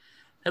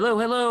Hello,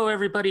 hello,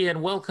 everybody,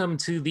 and welcome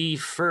to the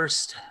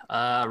first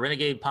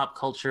Renegade Pop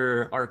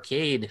Culture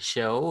Arcade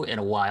show in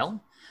a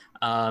while.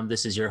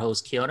 This is your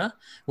host, Kiona.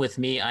 With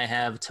me, I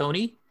have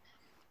Tony,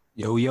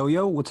 Yo, yo,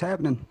 yo, what's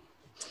happening?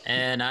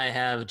 and I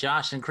have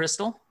Josh and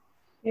Crystal.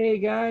 Hey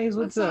guys,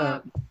 what's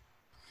up?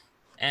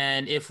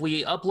 And if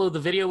we upload the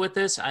video with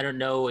this, I don't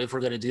know if we're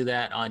going to do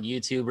that on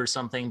YouTube or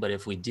something, but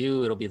if we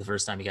do, it'll be the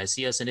first time you guys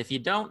see us. And if you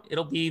don't,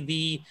 it'll be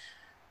the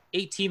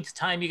 18th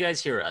time you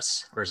guys hear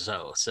us or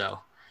so. So,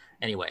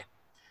 anyway.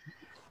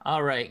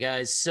 All right,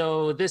 guys.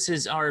 So this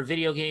is our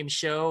video game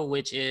show,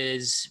 which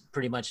is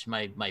pretty much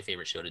my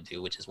favorite show to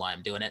do, which is why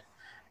I'm doing it.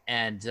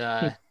 And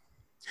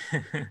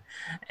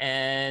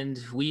and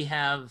we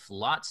have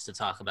lots to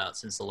talk about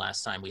since the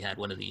last time we had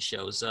one of these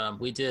shows.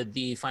 We did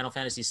the Final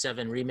Fantasy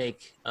VII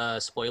Remake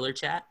spoiler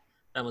chat.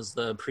 That was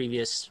the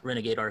previous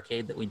Renegade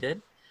Arcade that we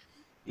did.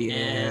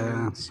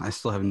 Yeah, And I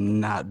still have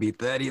not beat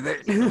that either.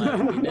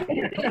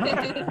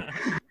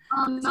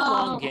 Oh It's a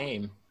long no!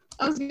 game.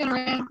 I was gonna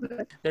rant.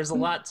 There's a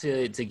lot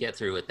to get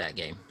through with that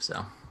game.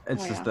 So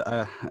It's Oh, just,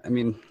 yeah. I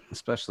mean,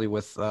 especially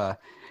with their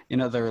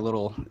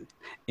little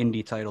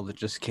indie title that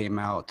just came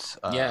out.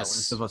 Yes.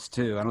 Last of Us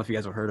 2. I don't know if you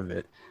guys have heard of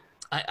it.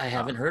 I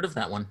haven't heard of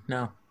that one.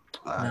 No.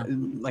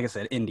 Like I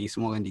said,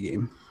 small indie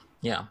game.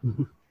 Yeah.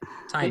 Did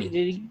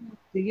Tiny.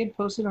 it get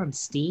posted on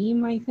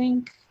Steam, I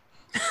think?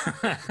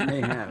 It may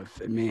have.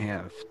 It may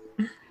have.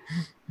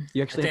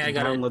 You actually think have to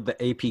I gotta- download the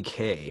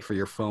APK for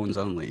your phones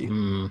only,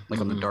 like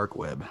on the dark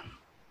web.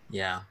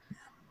 Yeah.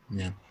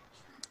 Yeah.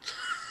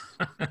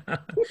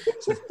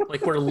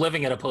 Like we're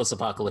living in a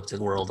post-apocalyptic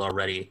world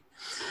already.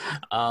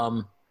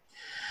 All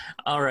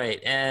right.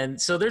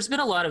 And so there's been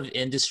a lot of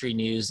industry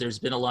news. There's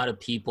been a lot of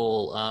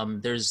people.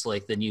 There's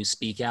like the new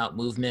Speak Out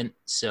movement.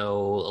 So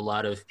a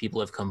lot of people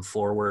have come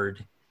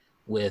forward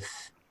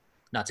with,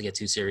 not to get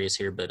too serious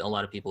here, but a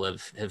lot of people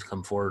have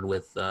come forward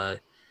with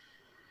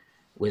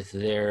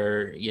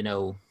their,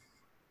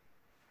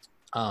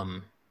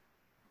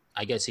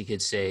 I guess you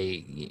could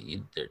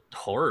say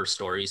horror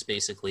stories,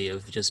 basically,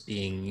 of just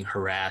being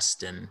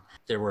harassed. And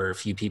there were a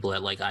few people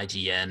at like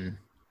IGN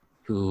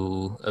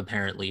who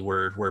apparently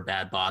were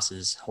bad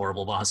bosses,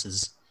 horrible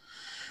bosses.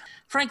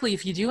 Frankly,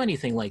 if you do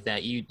anything like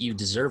that, you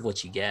deserve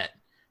what you get.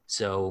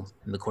 So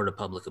in the court of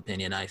public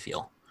opinion, I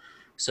feel.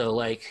 So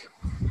like,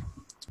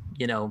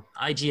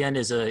 IGN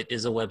is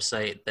a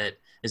website that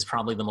is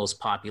probably the most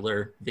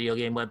popular video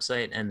game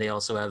website, and they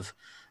also have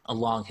a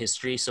long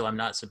history. So I'm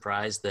not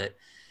surprised that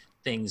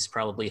things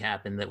probably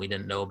happened that we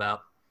didn't know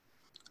about.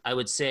 I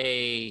would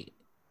say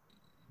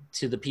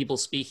to the people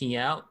speaking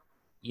out,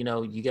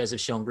 you guys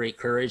have shown great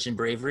courage and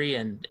bravery,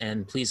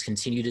 and please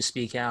continue to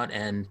speak out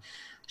and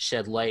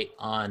shed light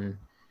on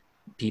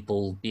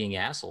people being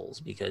assholes,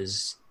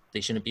 because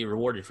they shouldn't be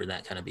rewarded for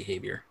that kind of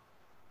behavior.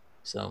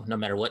 So no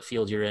matter what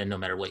field you're in, no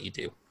matter what you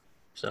do.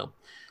 So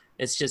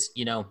it's just,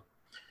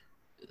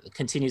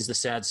 continues the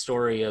sad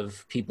story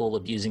of people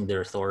abusing their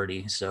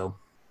authority. So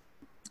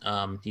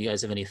do you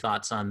guys have any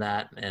thoughts on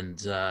that? And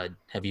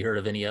have you heard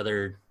of any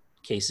other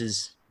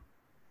cases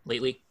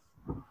lately?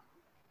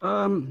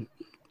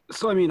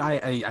 So I mean,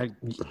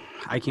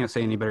 I can't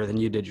say any better than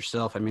you did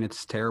yourself. I mean,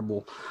 it's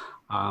terrible.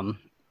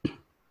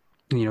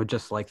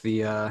 Just like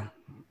the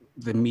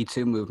Me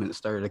Too movement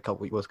started a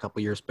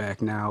couple years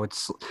back now.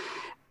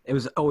 It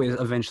was always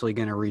eventually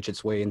going to reach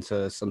its way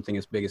into something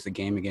as big as the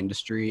gaming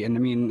industry. And I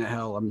mean,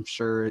 hell, I'm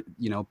sure,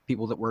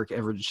 people that work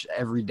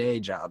everyday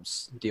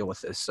jobs deal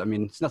with this. I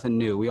mean, it's nothing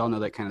new. We all know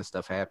that kind of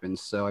stuff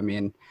happens. So, I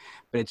mean,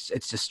 but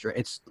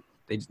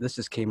this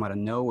just came out of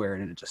nowhere,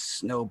 and it just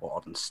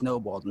snowballed and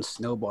snowballed and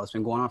snowballed. It's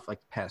been going on for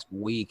like the past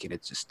week, and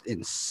it's just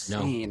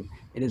insane.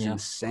 It is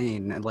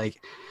insane. And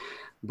like,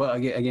 but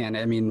again,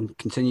 I mean,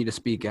 continue to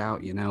speak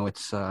out.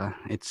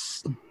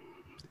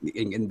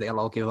 And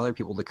they'll give other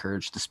people the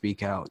courage to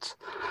speak out.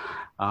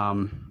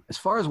 As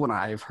far as what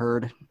I've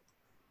heard,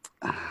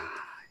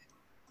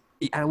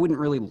 I wouldn't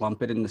really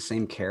lump it in the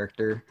same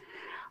character,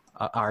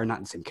 or not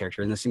in the same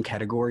character, in the same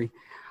category.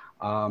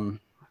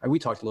 We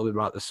talked a little bit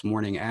about this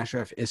morning.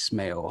 Ashraf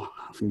Ismail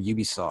from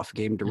Ubisoft,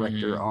 game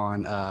director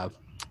on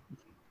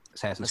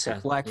Assassin's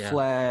Creed Black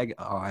Flag,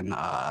 on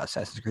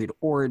Assassin's Creed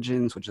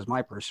Origins, which is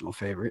my personal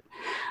favorite,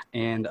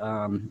 and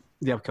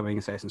the upcoming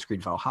Assassin's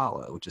Creed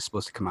Valhalla, which is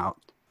supposed to come out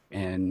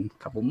in a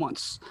couple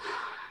months.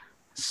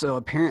 So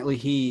apparently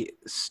he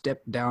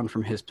stepped down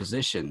from his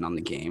position on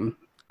the game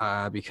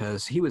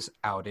because he was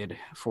outed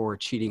for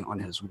cheating on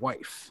his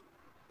wife.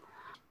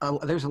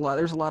 There's a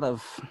lot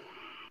of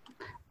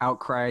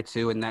outcry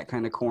too in that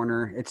kind of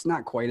corner. It's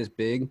not quite as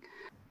big.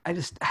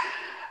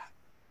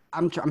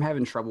 I'm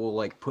having trouble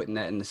like putting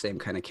that in the same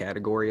kind of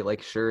category.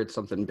 Like, sure, it's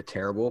something but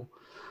terrible.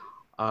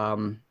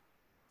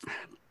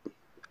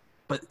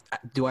 But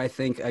do I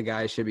think a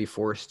guy should be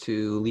forced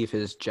to leave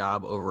his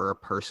job over a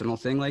personal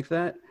thing like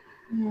that?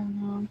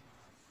 No.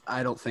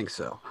 I don't think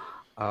so.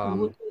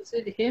 Was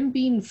it him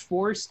being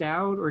forced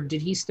out, or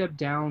did he step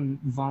down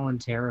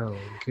voluntarily?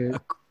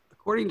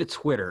 According to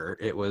Twitter,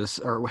 it was,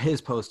 or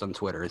his post on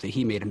Twitter, that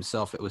he made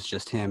himself, it was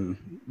just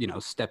him,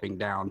 stepping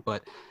down.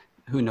 But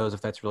who knows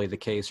if that's really the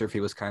case or if he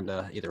was kind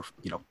of either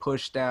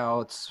pushed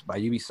out by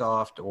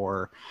Ubisoft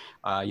or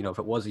if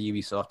it was a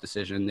Ubisoft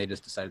decision, they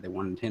just decided they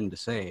wanted him to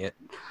say it.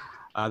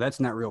 That's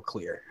not real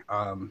clear.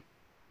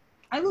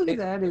 I look at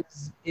that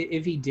as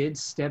if he did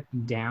step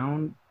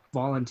down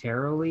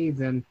voluntarily,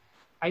 then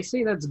I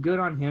say that's good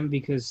on him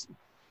because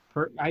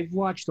I've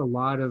watched a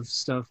lot of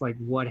stuff like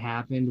What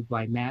Happened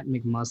by Matt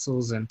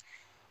McMuscles, and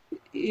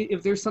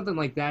if there's something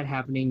like that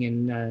happening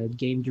in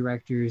game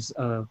directors'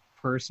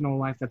 personal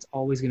life, that's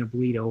always going to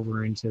bleed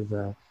over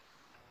into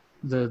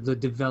the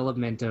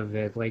development of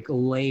it. Like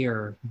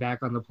Layer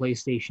back on the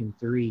PlayStation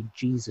 3,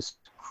 Jesus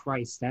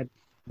Christ,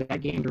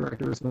 that game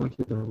director was going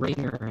through the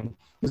ringer and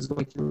was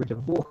going through a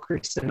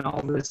divorce and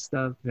all this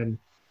stuff, and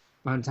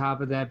on top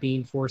of that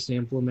being forced to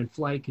implement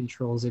flight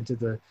controls into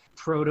the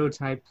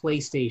prototype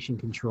PlayStation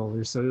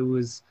controller.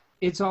 So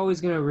it's always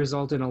going to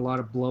result in a lot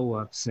of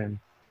blow-ups, and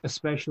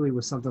especially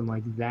with something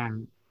like that,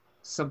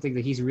 something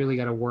that he's really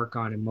got to work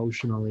on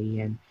emotionally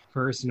and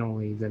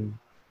personally. Then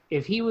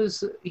if he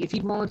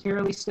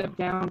voluntarily stepped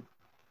down,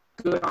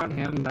 good on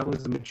him. That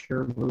was a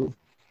mature move.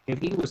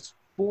 If he was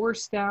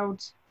forced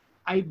out,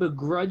 I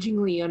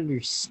begrudgingly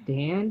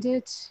understand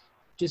it,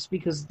 just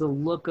because the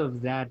look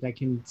of that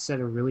can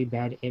set a really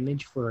bad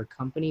image for a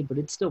company, but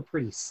it's still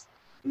pretty.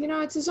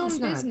 It's his own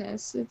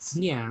business. It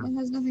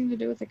has nothing to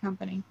do with the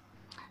company.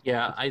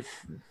 Yeah,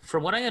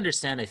 from what I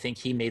understand, I think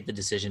he made the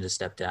decision to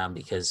step down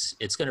because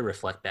it's going to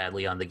reflect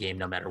badly on the game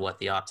no matter what.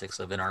 The optics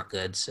of it aren't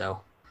good, so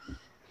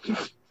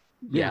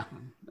yeah.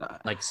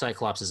 Like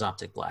Cyclops'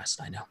 Optic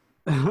Blast, I know.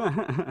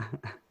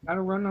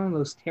 Gotta run on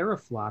those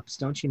teraflops,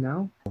 don't you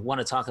know? I want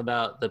to talk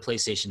about the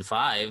PlayStation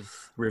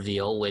 5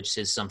 reveal, which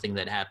is something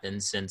that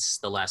happened since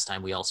the last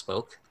time we all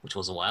spoke, which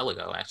was a while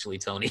ago, actually,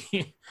 Tony.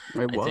 It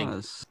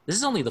was. This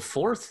is only the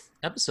 4th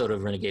episode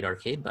of Renegade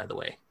Arcade, by the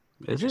way.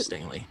 Is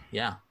Interestingly, it?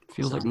 Yeah.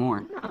 Feels like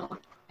more.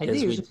 I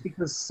think it's just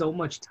because so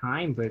much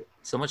time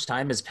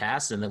has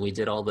passed, and then we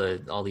did all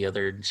the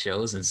other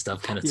shows and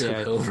stuff kind of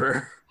took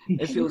over.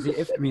 It feels.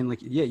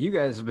 You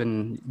guys have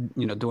been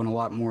doing a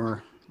lot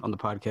more on the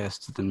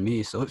podcast than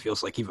me, so it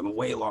feels like even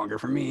way longer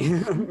for me.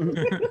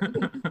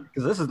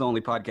 Because this is the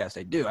only podcast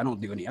I do. I don't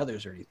do any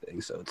others or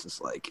anything, so it's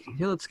just like,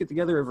 let's get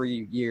together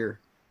every year.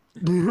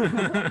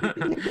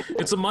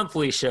 It's a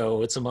monthly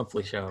show.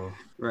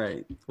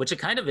 Right. Which it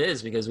kind of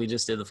is, because we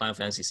just did the Final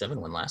Fantasy VII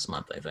one last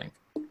month, I think.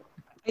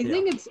 I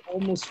think it's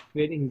almost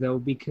fitting, though,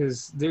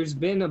 because there's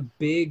been a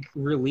big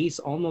release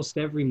almost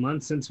every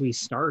month since we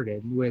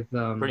started with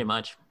pretty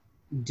much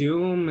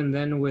Doom, and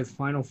then with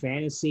Final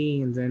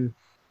Fantasy, and then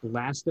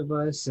Last of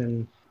Us.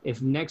 And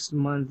if next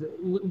month,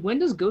 when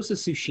does Ghost of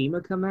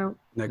Tsushima come out?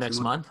 Next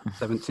month?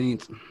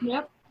 17th.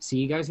 Yep. See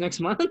you guys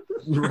next month.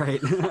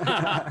 Right.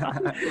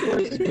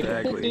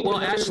 Exactly. Well,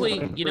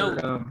 actually, you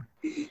know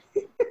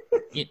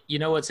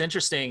what's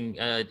interesting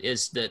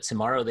is that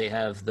tomorrow they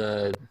have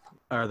the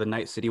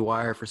Night City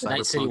Wire for Cyberpunk.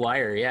 Night City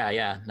Wire,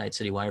 yeah. Night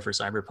City Wire for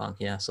Cyberpunk,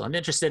 yeah. So I'm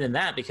interested in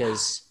that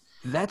because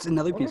that's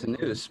another piece of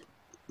news.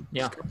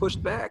 Yeah. Just got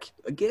pushed back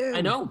again.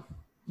 I know.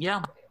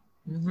 Yeah.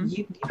 Mm-hmm.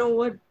 You know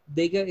what?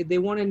 They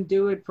want to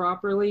do it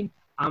properly.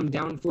 I'm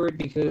down for it,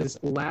 because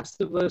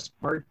Last of Us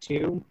Part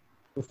 2,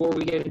 before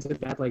we get into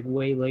that like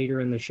way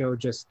later in the show,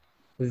 just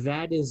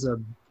that is a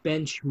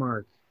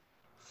benchmark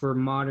for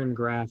modern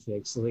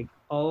graphics. Like,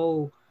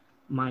 oh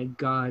my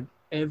God,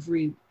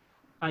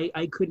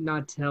 I could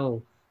not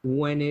tell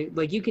when it,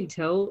 like, you can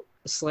tell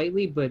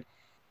slightly, but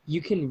you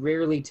can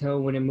rarely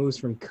tell when it moves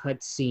from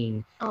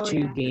cutscene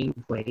to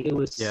gameplay. It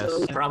was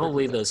so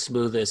probably the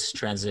smoothest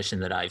transition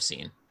that I've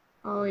seen.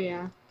 Oh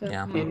yeah.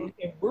 And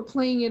we're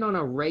playing it on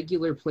a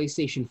regular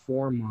PlayStation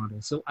 4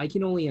 model, so I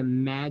can only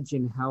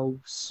imagine how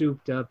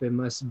souped up it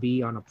must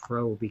be on a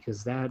Pro,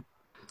 because that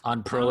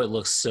on Pro it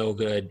looks so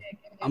good.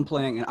 I'm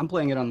playing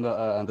it on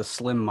the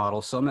slim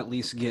model, so I'm at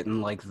least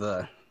getting like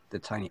the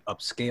tiny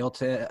upscale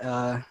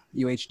to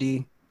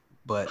UHD,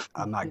 but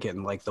I'm not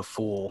getting like the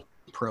full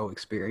Pro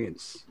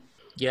experience.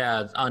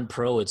 Yeah, on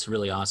Pro it's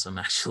really awesome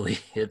actually.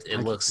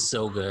 It looks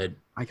so good.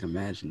 I can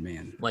imagine,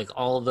 man. Like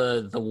all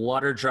the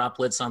water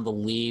droplets on the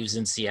leaves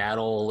in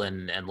Seattle,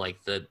 and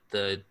like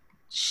the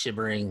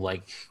shimmering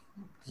like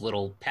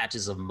little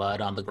patches of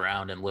mud on the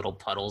ground and little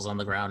puddles on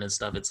the ground and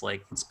stuff.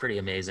 It's pretty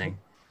amazing.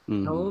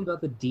 Mm-hmm. Tell them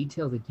about the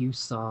detail that you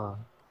saw,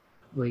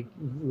 like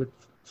with.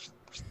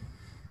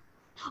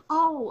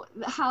 Oh,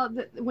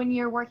 when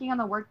you're working on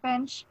the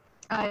workbench,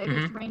 if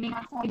it's raining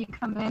outside, you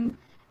come in,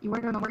 you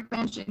work on the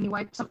workbench, and you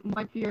wipe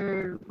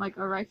your like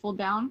a rifle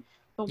down.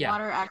 The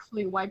water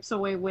actually wipes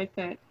away with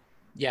it.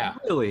 Yeah.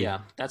 Really?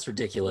 Yeah. That's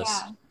ridiculous.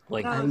 Yeah.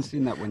 Like, I haven't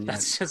seen that one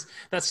yet.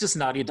 That's just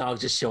Naughty Dog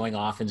just showing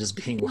off and just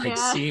being like,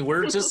 see,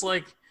 we're just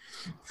like,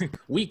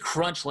 we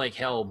crunch like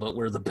hell, but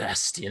we're the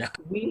best, you know?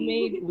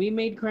 We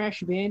made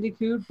Crash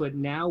Bandicoot, but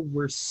now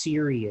we're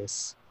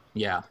serious.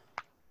 Yeah.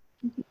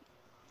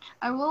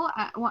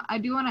 I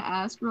do want to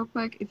ask real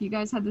quick if you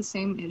guys had the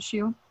same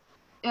issue.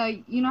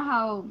 You know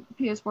how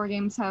PS4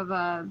 games have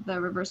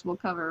the reversible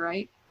cover,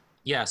 right?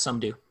 Yeah, some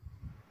do.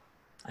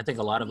 I think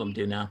a lot of them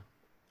do now.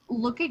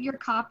 Look at your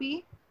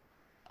copy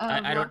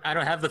I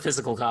don't have the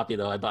physical copy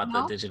though. I bought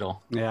the No?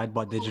 digital. Yeah, I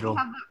bought digital.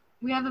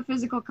 We have the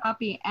physical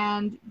copy,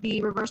 and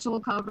the reversible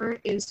cover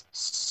is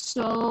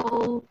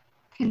so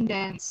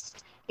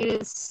condensed.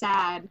 It is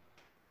sad.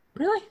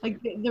 Really? Like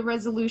the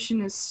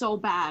resolution is so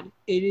bad.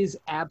 It is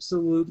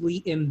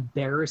absolutely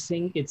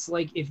embarrassing. It's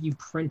like if you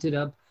printed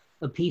up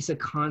a piece of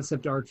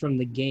concept art from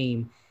the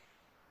game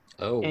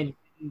Oh, and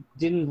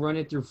didn't run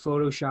it through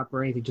Photoshop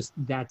or anything, just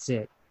that's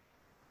it.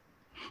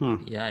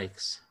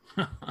 yikes!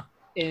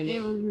 And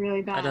It was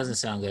really bad. That doesn't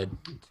sound good.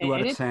 2 out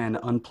and of it- 10,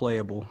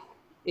 unplayable.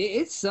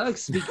 it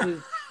sucks because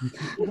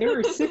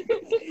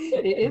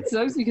it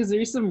sucks because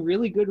there's some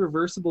really good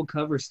reversible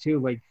covers too.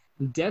 Like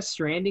Death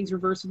Stranding's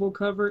reversible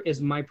cover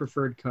is my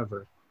preferred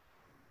cover.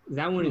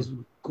 That one is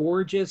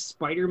gorgeous.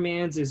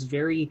 Spider-Man's is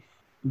very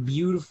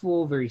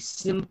beautiful, very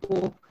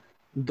simple.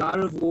 God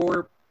of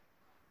War,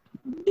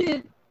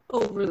 bit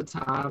over the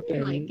top, I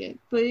and, like it.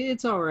 but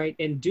it's all right.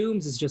 And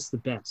Doom's is just the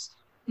best.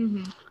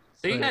 Hmm.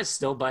 So you But- guys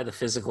still buy the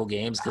physical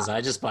games? Because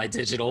I just buy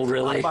digital.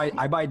 Really?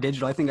 I buy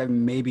digital. I think I've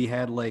maybe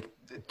had like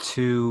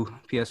 2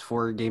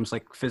 PS4 games,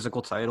 like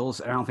physical titles.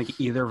 And I don't think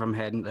either of them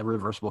had a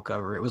reversible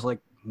cover. It was like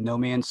No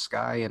Man's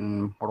Sky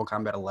and Mortal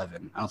Kombat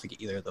 11. I don't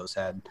think either of those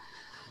had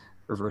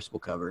reversible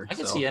cover. I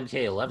can so. see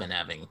MK11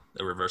 having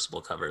the reversible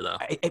cover though.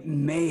 It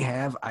may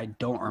have. I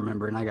don't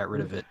remember, and I got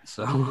rid of it.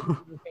 So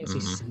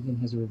Fantasy VII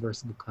has a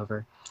reversible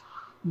cover.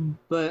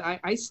 But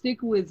I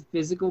stick with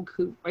physical.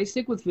 I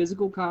stick with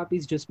physical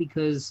copies just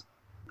because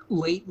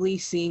lately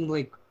seeing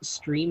like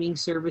streaming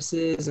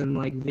services and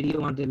like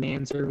video on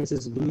demand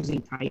services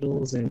losing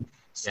titles and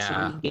Yeah.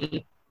 some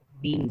games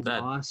being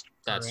That- lost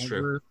that's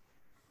forever. true.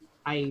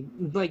 I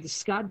like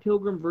Scott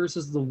Pilgrim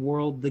versus the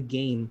World, the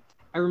game.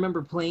 I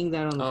remember playing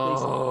that on the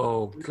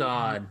Oh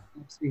God!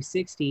 PlayStation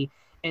 360,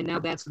 and now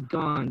that's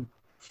gone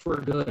for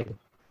good.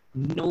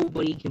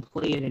 Nobody can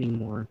play it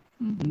anymore.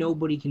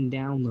 Nobody can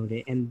download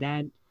it, and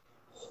that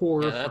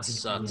horrifying. Yeah, that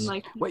sucks.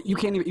 Like, wait, you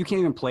can't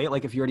even play it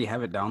like if you already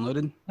have it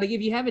downloaded. Like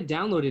if you have it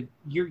downloaded,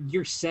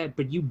 you're set,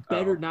 but you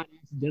better Oh. not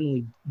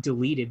accidentally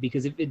delete it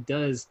because if it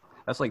does,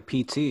 That's like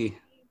PT.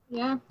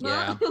 yeah.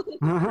 Yeah.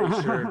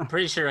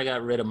 Pretty sure I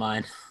got rid of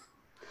mine,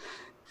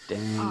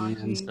 Damn.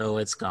 geez. so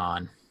it's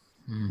gone.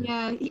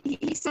 Yeah,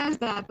 he says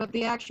that, but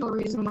the actual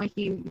reason why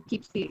he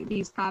keeps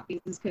these copies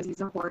is because he's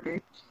a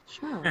hoarder.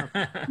 shut up.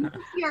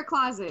 See our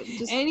closet.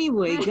 Just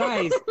Anyway,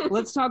 guys,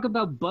 let's talk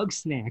about Bug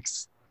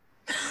Snacks.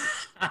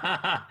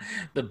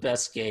 The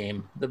best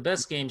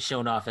game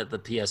shown off at the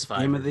PS5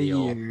 Game of the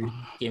reveal. year.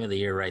 Game of the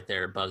year right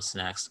there, Bug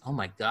Snacks. Oh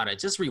my God, I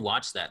just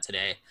rewatched that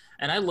today.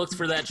 And I looked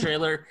for that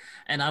trailer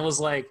and I was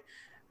like,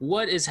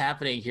 what is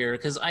happening here?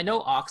 Because I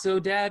know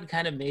Octodad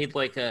kind of made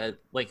like a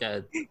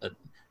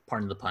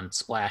pardon the pun,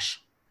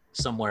 splash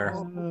somewhere.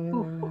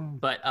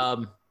 But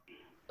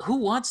who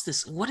wants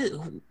this?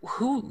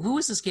 Who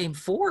is this game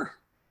for?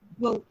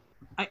 Well,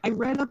 I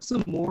read up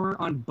some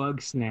more on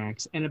Bug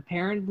Snacks, and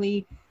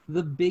apparently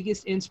the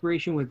biggest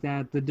inspiration with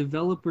that, the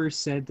developers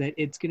said that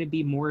it's going to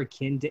be more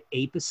akin to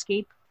Ape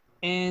Escape.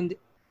 And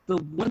the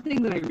one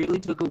thing that I really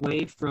took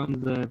away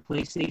from the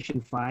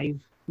PlayStation 5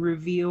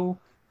 reveal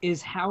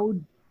is how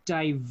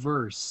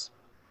diverse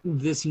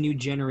this new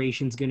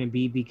generation is going to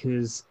be,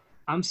 because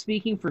I'm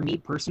speaking for me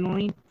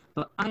personally,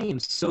 but I am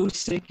so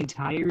sick and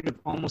tired of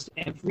almost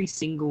every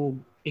single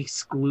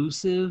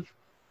exclusive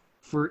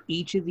for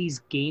each of these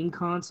game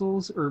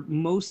consoles, or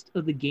most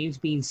of the games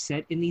being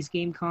set in these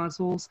game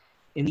consoles,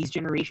 in these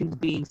generations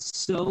being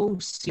so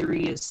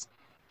serious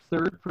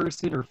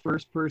third-person or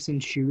first-person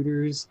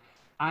shooters.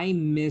 I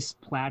miss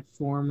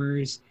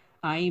platformers.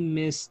 I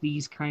miss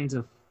these kinds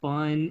of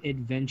fun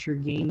adventure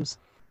games.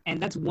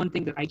 And that's one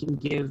thing that I can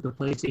give the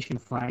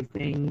PlayStation 5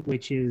 thing,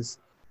 which is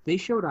they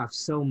showed off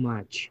so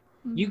much.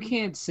 You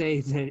can't say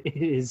that it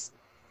is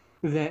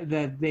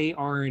that they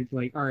aren't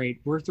like, all right,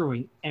 we're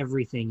throwing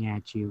everything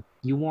at you.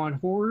 You want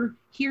horror?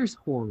 Here's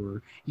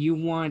horror. You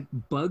want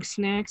Bug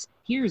Snacks?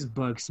 Here's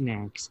Bug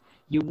Snacks.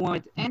 You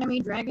want anime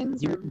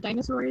dragons or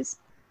dinosaurs.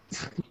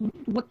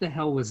 what the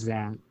hell was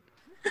that?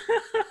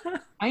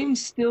 I am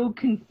still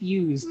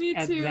confused Me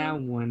at too. that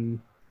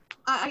one.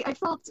 I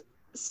felt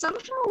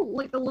somehow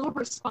like a little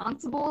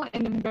responsible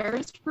and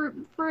embarrassed for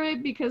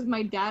it because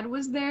my dad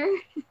was there.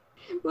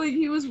 Like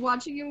he was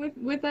watching it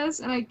with us,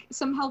 and I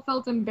somehow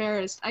felt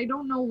embarrassed. I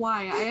don't know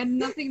why. I had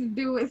nothing to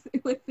do with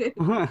it, but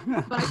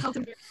I felt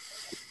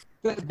embarrassed.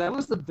 That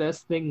was the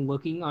best thing,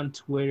 looking on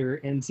Twitter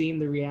and seeing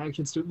the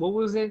reactions to, what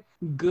was it?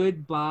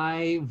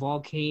 Goodbye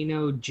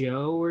Volcano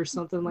Joe or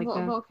something like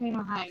that?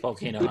 Volcano High.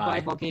 Volcano Goodbye High.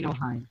 Volcano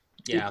High.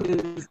 Yeah.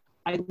 Because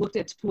I looked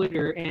at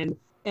Twitter and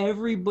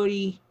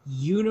everybody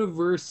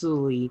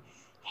universally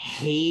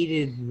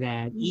hated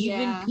that. Even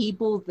Yeah.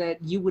 people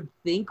that you would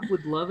think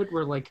would love it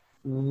were like,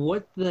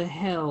 what the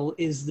hell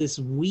is this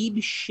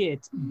weeb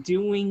shit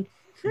doing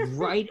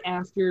right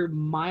after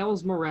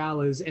Miles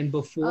Morales and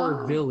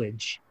before Oh.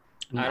 Village?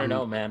 I don't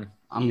know, man.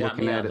 I'm You got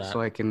looking me at on it that.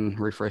 so I can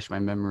refresh my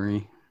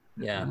memory.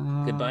 Yeah.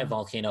 Goodbye,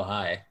 Volcano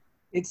High.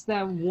 It's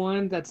that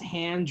one that's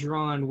hand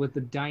drawn with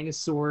the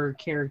dinosaur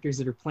characters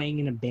that are playing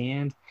in a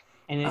band,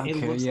 and it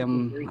Okay, looks yeah, like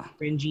a very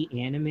cringy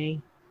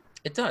anime.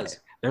 It does.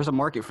 there's a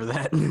market for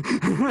that.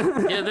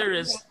 Yeah, there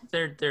is.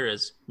 There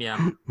is.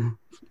 Yeah.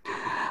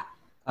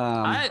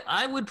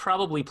 I would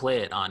probably play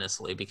it,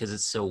 honestly, because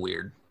it's so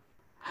weird.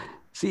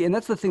 See, and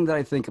that's the thing that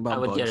I think I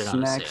about would get it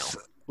on a Bugsnax.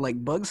 sale.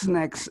 Like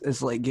Bugsnax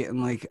is like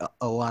getting like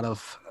a lot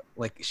of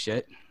like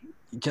shit.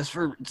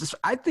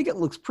 I think it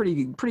looks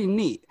pretty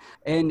neat.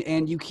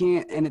 And you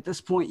can't, and at this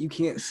point you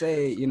can't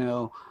say, you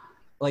know,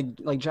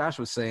 like Josh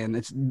was saying,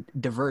 it's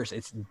diverse,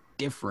 it's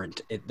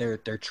different. They're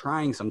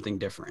trying something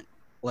different.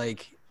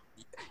 Like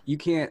you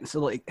can't, so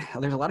like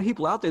there's a lot of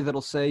people out there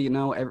that'll say, you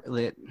know,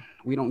 that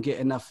we don't get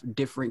enough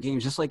different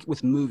games. Just like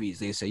with movies,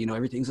 they say, you know,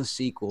 everything's a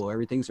sequel,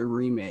 everything's a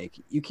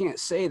remake. You can't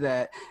say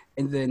that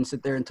and then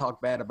sit there and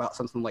talk bad about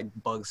something like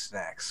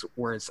Bugsnax,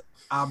 where it's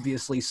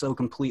obviously so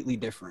completely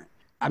different.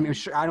 I mean,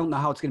 sure, I don't know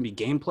how it's going to be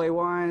gameplay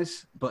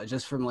wise, but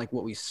just from like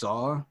what we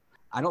saw,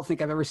 I don't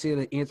think I've ever seen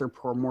an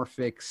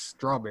anthropomorphic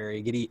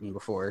strawberry get eaten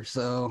before.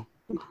 So,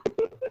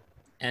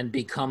 And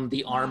become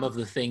the arm of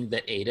the thing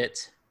that ate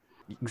it.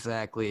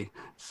 exactly.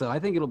 So I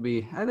think it'll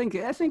be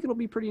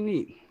pretty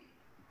neat.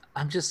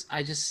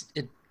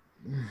 It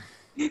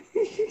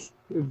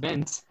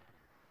Events.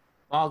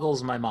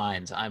 boggles my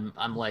mind.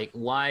 I'm like,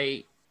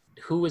 why?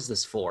 Who is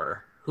this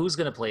for? Who's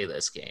gonna play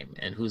this game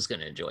and who's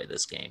gonna enjoy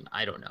this game?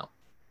 I don't know.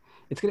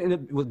 It's going to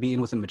end up being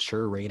with a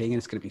mature rating, and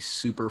it's going to be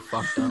super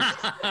fucked up.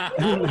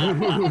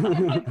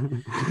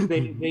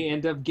 They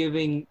end up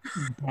giving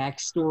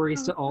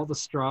backstories to all the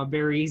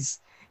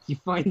strawberries. You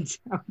find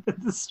out that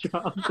the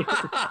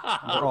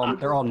strawberries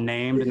they're all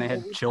named, and they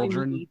had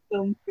children.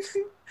 Them.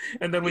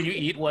 And then when you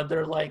eat one,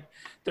 they're like,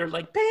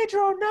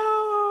 Pedro,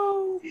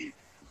 no.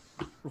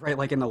 Right,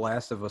 like in The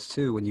Last of Us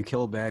 2, when you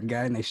kill a bad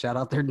guy and they shout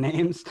out their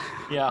names.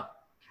 Yeah.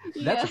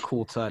 That's a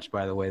cool touch,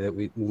 by the way, that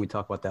when we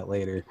talk about that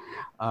later.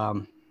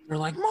 They're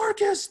like,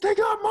 Marcus, they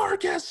got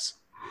Marcus.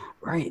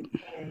 Right.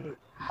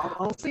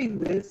 I'll say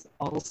this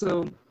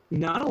also.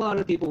 Not a lot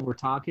of people were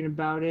talking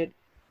about it.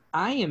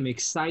 I am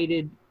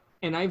excited,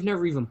 and I've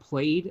never even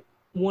played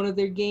one of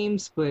their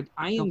games, but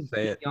I am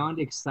beyond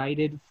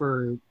excited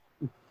for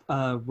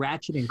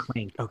Ratchet and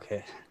Clank.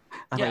 Okay.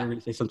 I thought you were going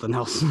to say something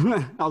else.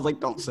 I was like,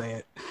 don't say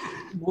it.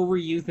 What were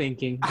you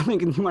thinking? I'm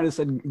thinking you might have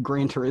said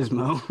Gran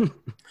Turismo.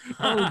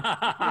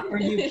 Are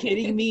you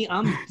kidding me?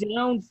 I'm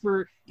down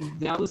for...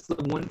 That was the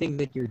one thing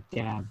that your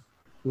dad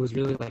was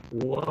really like,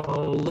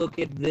 whoa, look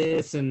at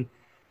this. And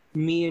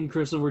me and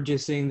Crystal were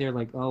just sitting there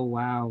like, oh,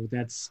 wow,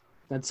 that's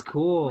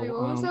cool. Wait,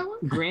 what was that one?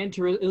 Gran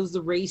Turismo, it was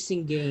the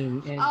racing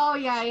game. And Oh,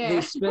 yeah.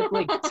 they spent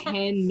like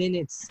 10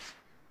 minutes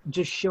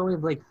just showing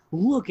like,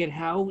 look at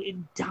how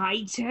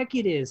high tech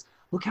it is.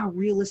 Look how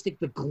realistic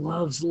the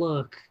gloves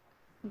look.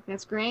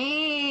 That's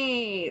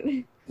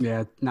great.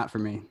 Yeah, not for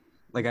me.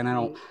 Like, and I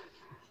don't...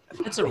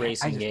 It's a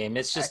racing game.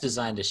 It's just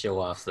designed to show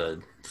off the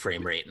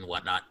frame rate and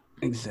whatnot.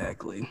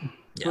 Exactly.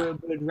 Yeah.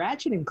 But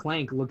Ratchet and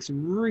Clank looks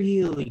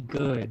really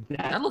good.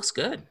 That looks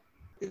good.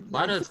 A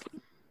lot of...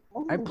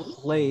 I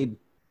played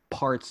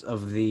parts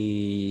of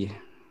the...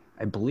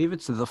 I believe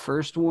it's the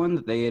first one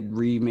that they had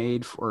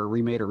remade or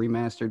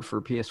remastered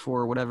for PS4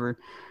 or whatever.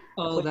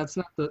 Oh, that's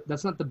not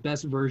the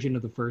best version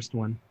of the first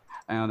one.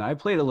 And I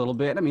played a little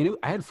bit. I mean,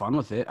 I had fun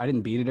with it. I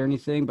didn't beat it or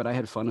anything, but I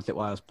had fun with it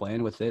while I was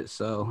playing with it.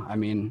 So, I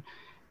mean,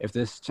 if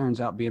this turns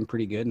out being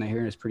pretty good, and I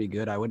hear it's pretty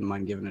good, I wouldn't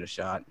mind giving it a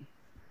shot.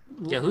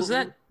 Yeah, who's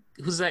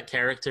that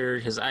character?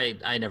 Because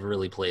I never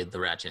really played the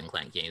Ratchet and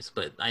Clank games,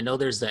 but I know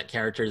there's that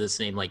character that's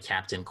named like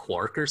Captain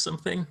Quark or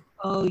something.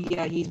 Oh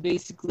yeah, he's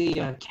basically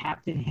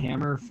Captain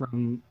Hammer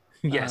from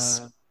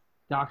Yes.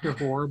 Dr.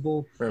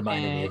 Horrible.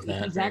 Reminded me of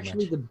that. He's very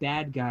actually much. the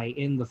bad guy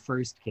in the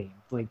first game.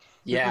 Like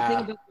Yeah. the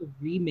thing about the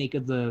remake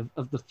of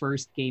the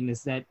first game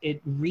is that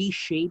it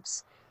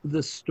reshapes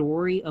the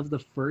story of the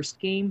first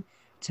game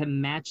to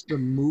match the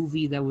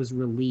movie that was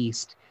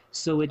released.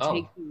 So it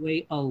takes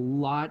away a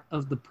lot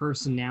of the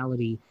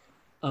personality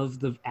of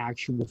the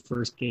actual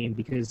first game,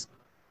 because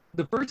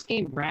the first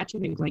game,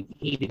 Ratchet and Clank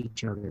hated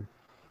each other.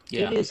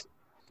 Yeah. It is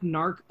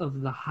snark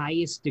of the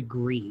highest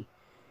degree.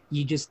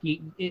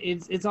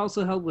 It's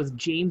also helped with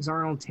James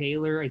Arnold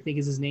Taylor, I think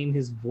is his name,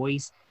 his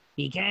voice.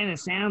 He kind of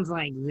sounds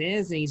like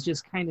this, and he's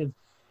just kind of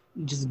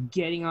just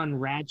getting on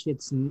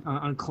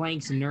on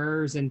Clank's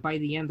nerves, and by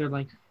the end they're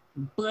like,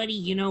 buddy,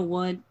 you know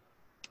what?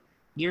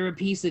 You're a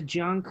piece of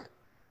junk,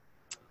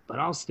 but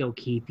I'll still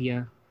keep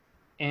you.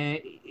 And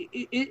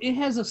it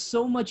has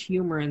so much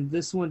humor, and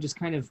this one just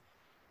kind of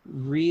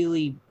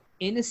really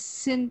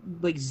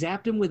innocent, like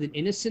zapped him with an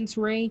innocence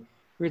ray,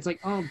 where it's like,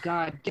 oh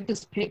God, get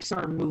this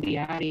Pixar movie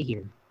out of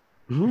here.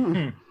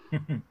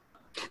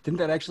 Didn't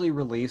that actually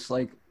release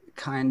like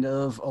kind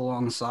of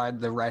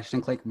alongside the Ratchet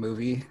and Clank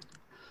movie?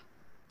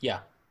 Yeah.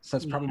 So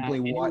that's probably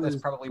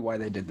why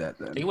they did that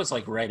then. I think it was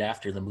like right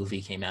after the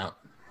movie came out.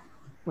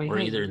 Or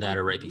either that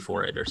or right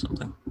before it or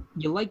something.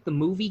 You like the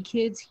movie,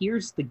 kids?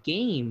 Here's the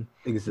game.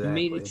 Exactly.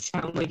 You made it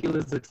sound like it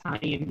was a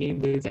tie-in game,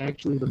 but it's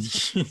actually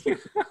the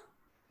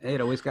It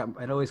always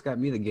got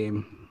me the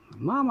game.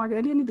 Mom, I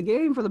didn't need the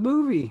game for the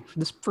movie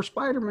for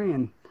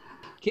Spider-Man.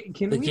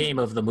 Can the we, game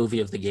of the movie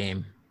of the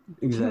game.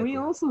 Exactly. Can we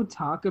also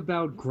talk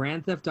about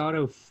Grand Theft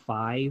Auto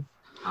 5?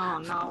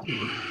 Oh no.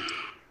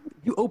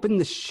 You opened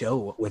the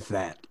show with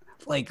that.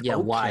 Like, Yeah,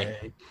 okay.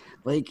 why?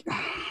 Like,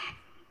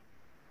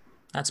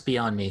 That's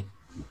beyond me.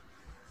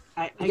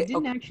 I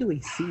didn't actually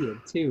see it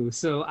too,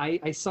 so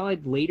I saw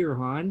it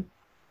later on,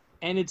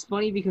 and it's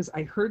funny because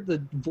I heard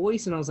the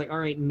voice and I was like, all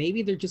right,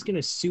 maybe they're just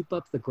gonna soup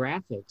up the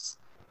graphics.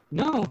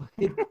 No,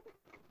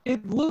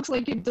 it looks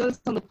like it does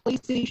on the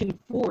PlayStation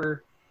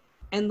 4.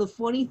 And the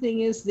funny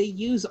thing is, they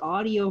use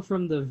audio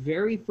from the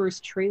very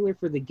first trailer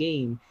for the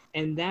game,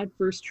 and that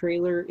first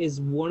trailer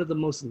is one of the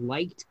most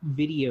liked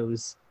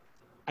videos,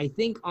 I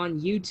think, on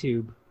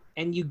YouTube.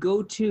 And you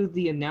go to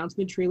the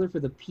announcement trailer for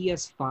the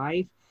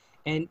PS5,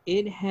 and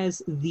it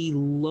has the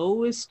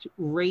lowest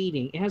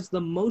rating. It has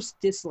the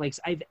most dislikes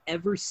I've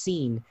ever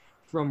seen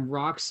from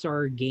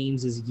Rockstar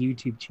Games'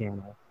 YouTube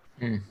channel.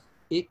 Mm.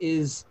 It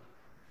is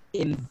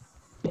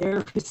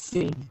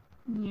embarrassing.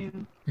 Yeah.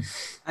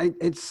 I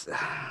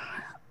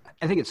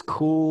think it's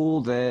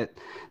cool that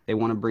they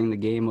want to bring the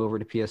game over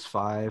to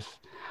PS5.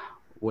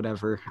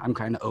 Whatever. I'm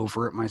kind of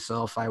over it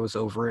myself. I was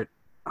over it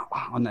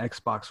on the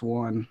Xbox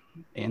One,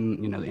 and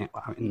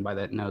and by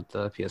that note,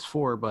 the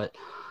PS4. But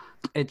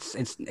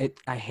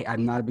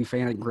I'm not a big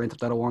fan of Grand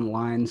Theft Auto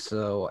Online,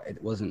 so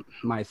it wasn't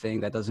my thing.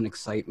 That doesn't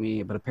excite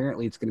me. But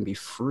apparently, it's going to be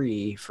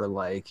free for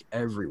like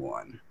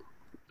everyone.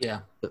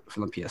 Yeah.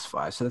 From the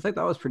PS5. So I think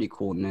that was pretty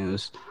cool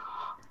news.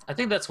 I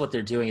think that's what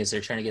they're doing is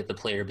they're trying to get the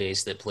player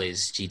base that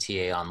plays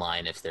GTA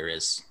Online, if there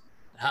is.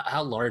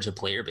 How large a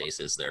player base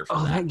is there for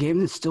that? That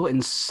game is still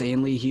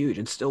insanely huge.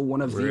 It's still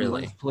one of the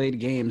Really? most played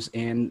games,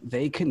 and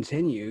they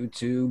continue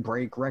to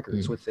break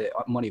records with it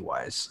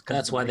money-wise.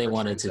 That's why they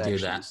wanted to do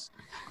that.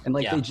 And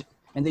like Yeah.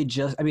 they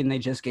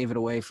just gave it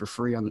away for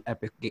free on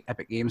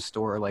Epic Games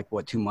Store like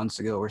 2 months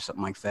ago or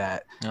something like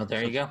that. Oh,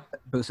 there you go.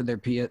 Boosted their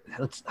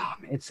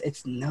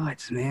it's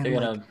nuts, man. They're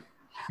Like, gonna,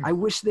 I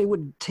wish they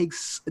would take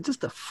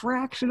just a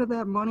fraction of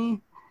that money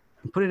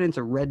and put it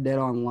into Red Dead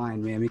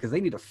Online, man, because they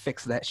need to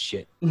fix that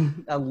shit.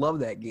 I love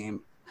that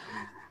game.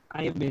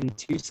 I have been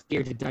too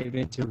scared to dive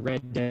into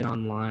Red Dead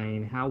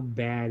Online. How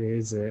bad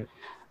is it?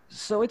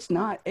 So it's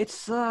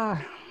a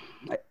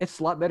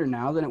lot better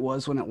now than it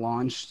was when it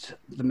launched.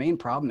 The main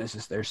problem is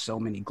there's so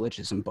many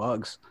glitches and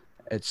bugs.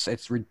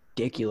 It's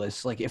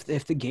ridiculous. Like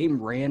if the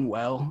game ran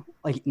well,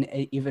 like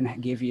it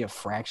even gave you a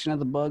fraction of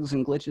the bugs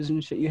and glitches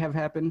and shit you have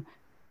happen,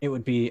 it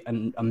would be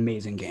an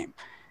amazing game.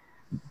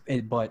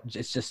 But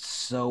it's just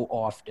so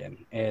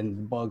often,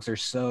 and bugs are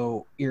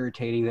so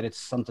irritating that it's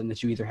something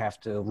that you either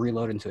have to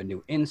reload into a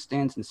new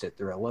instance and sit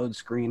through a load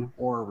screen,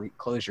 or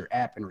close your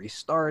app and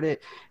restart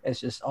it. It's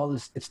just all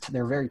this.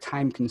 They're very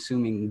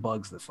time-consuming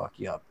bugs that fuck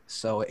you up.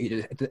 So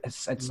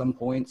it's at some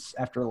points,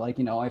 after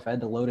I've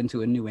had to load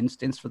into a new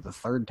instance for the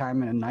third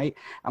time in a night,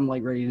 I'm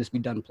like ready to just be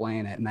done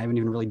playing it, and I haven't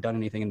even really done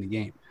anything in the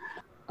game.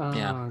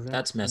 yeah,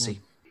 that's messy.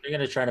 They're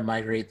gonna try to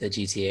migrate the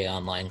GTA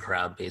Online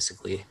crowd,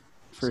 basically.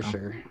 For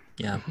sure.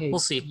 Yeah, Hey, we'll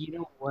see. You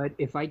know what?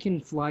 If I can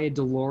fly a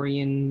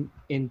DeLorean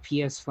in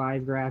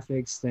PS5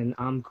 graphics, then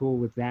I'm cool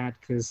with that,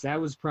 because that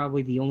was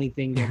probably the only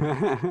thing that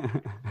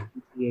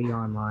GTA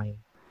Online.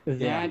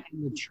 That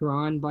and the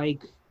Tron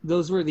bike,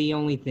 those were the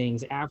only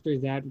things. After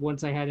that,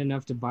 once I had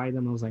enough to buy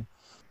them, I was like,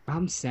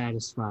 I'm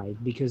satisfied,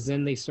 because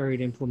then they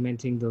started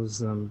implementing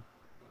those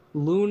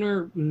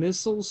lunar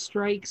missile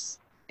strikes,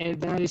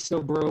 and that is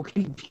so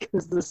broken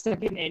because the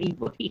second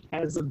anybody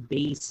has a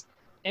base,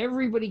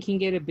 everybody can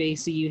get a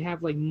base, so you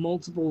have like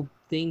multiple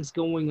things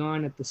going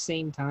on at the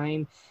same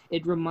time.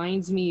 It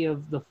reminds me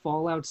of the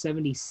Fallout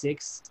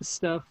 76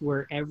 stuff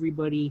where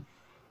everybody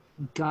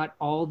got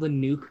all the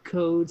nuke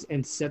codes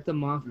and set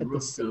them off at the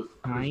same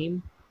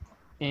time,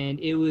 and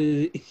it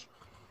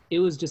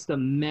was just a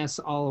mess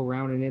all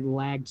around, and it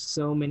lagged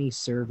so many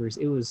servers.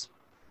 It was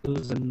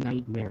a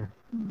nightmare.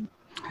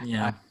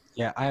 Yeah.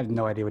 Yeah, I have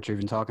no idea what you're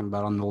even talking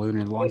about on the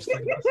lunar launch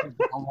thing.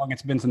 How long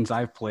it's been since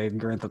I've played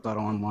Grand Theft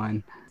Auto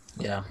Online.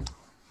 Yeah.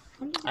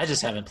 I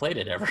just haven't played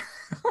it ever.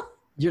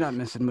 You're not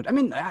missing much. I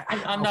mean,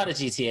 I'm not a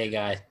GTA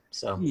guy,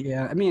 so.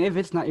 Yeah, I mean, if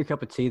it's not your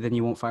cup of tea, then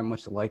you won't find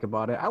much to like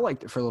about it. I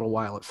liked it for a little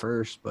while at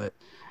first, but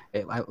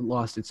I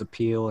lost its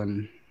appeal,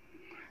 and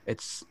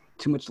it's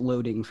too much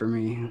loading for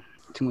me.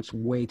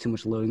 Way too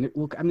much loading.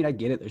 Look, I mean, I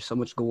get it. There's so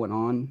much going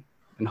on,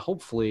 and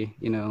hopefully,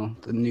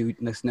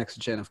 the next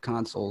gen of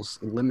consoles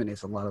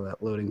eliminates a lot of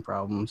that loading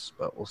problems.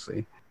 But we'll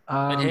see.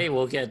 But hey,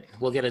 we'll get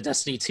a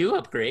Destiny 2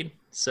 upgrade,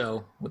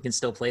 so we can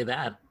still play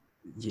that.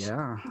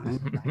 Yeah.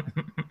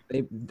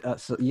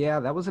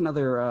 That was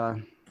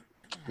another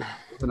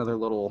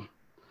little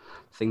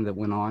thing that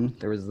went on.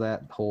 There was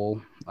that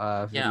whole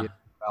video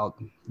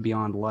about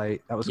Beyond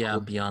Light. That was cool.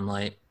 Beyond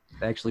Light.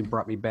 That actually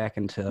brought me back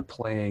into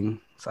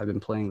playing, so I've been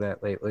playing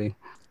that lately.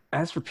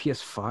 As for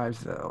PS5,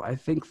 though, I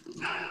think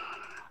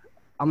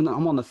I'm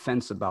on the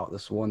fence about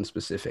this one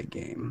specific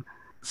game,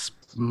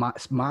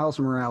 Miles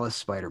Morales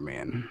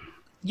Spider-Man.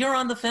 You're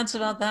on the fence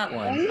about that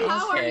one.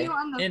 How are Okay. you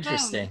on the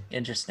Interesting. fence?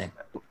 Interesting.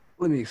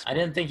 Let me explain. I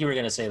didn't think you were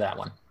going to say that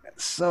one.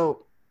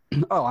 So,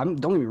 don't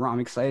get me wrong. I'm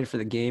excited for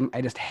the game.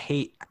 I just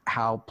hate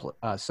how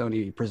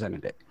Sony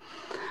presented it.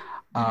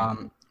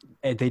 And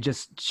they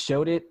just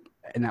showed it,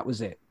 and that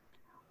was it.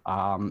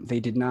 They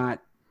did not.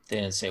 They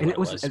didn't say And what it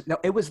was. No,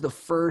 it was the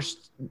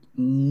first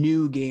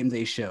new game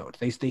they showed.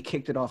 They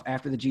kicked it off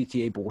after the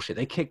GTA bullshit.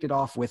 They kicked it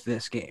off with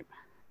this game.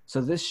 So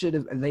this should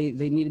have. They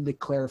needed to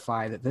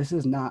clarify that this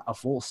is not a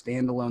full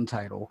standalone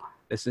title.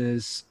 It's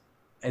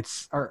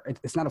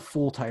not a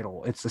full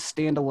title. It's a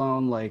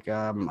standalone, like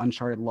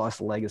Uncharted Lost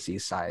Legacy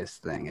size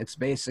thing. It's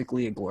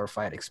basically a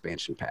glorified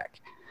expansion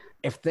pack.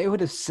 If they would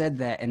have said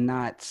that and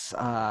not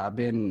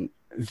been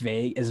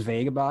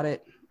vague about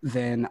it,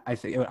 then I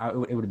think it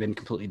would have been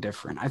completely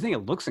different. I think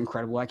it looks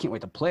incredible. I can't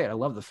wait to play it. I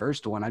love the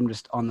first one. I'm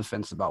just on the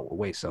fence about the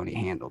way Sony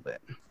handled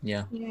it.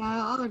 Yeah. Yeah,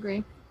 I'll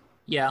agree.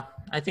 Yeah,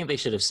 I think they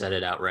should have said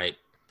it outright.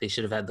 They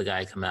should have had the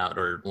guy come out,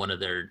 or one of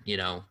their,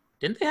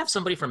 didn't they have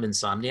somebody from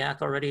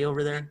Insomniac already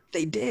over there?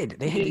 They did.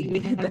 They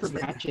had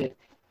Ratchet.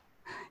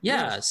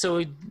 Yeah,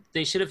 so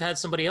they should have had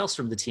somebody else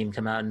from the team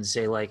come out and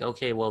say, like,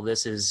 okay, well,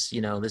 this is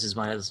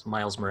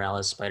Miles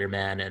Morales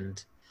Spider-Man,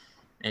 and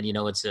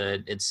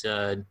it's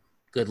a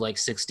good, like,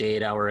 6 to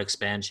 8 hour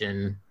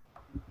expansion,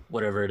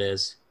 whatever it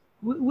is.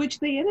 Which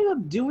they ended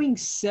up doing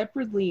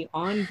separately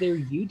on their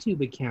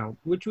YouTube account,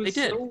 which was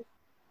so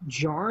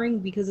jarring,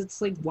 because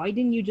it's like, why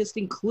didn't you just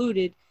include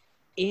it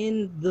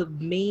in the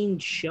main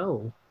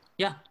show?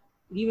 Yeah.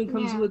 It even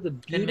comes with a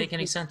didn't make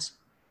any sense.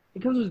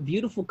 It comes with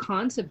beautiful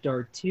concept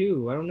art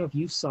too. I don't know if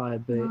you saw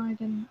it, but No, I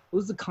didn't. What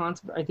was the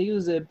concept? I think it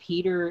was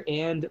Peter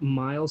and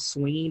Miles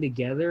swinging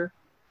together.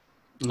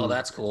 Oh,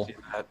 that's cool.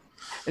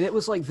 And it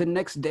was like the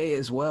next day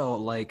as well.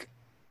 Like,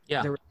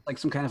 yeah, there was like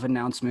some kind of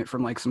announcement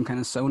from like some kind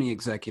of Sony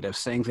executive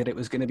saying that it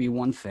was going to be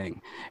one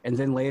thing, and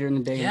then later in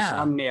the day,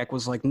 Insomniac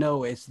was like,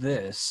 "No, it's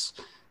this."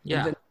 Yeah.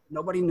 And then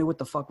nobody knew what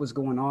the fuck was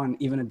going on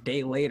even a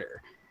day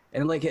later,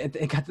 and like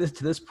it got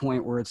to this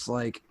point where it's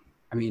like,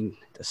 I mean,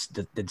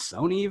 did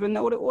Sony even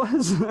know what it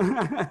was?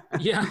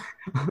 Yeah.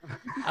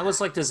 I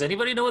was like, does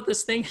anybody know what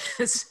this thing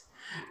is?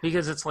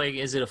 Because it's like,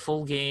 is it a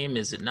full game?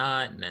 Is it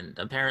not? And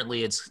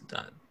apparently it's,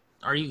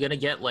 are you going to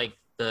get like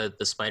the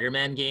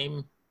Spider-Man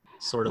game?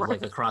 Sort of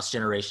like a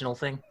cross-generational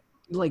thing?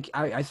 Like,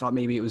 I thought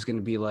maybe it was going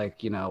to be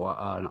like, an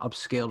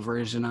upscaled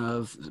version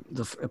of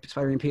the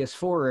Spider-Man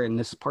PS4, and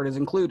this part is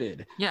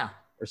included. Yeah.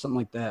 Or something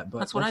like that. But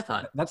that's what I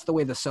thought. That's the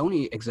way the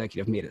Sony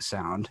executive made it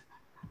sound.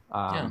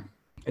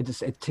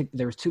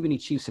 There was too many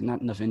Chiefs and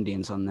not enough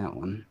Indians on that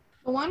one.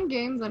 The one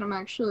game that I'm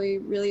actually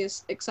really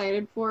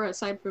excited for,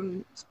 aside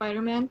from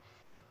Spider-Man,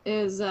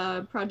 is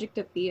Project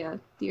Athia.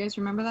 Do you guys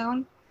remember that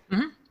one?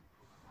 Mm-hmm.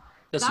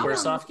 The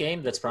Squaresoft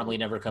game that's probably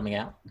never coming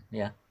out.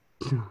 Yeah.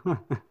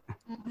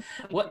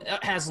 What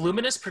has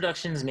Luminous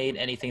Productions made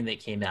anything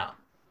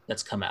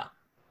that's come out?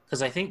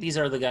 Because I think these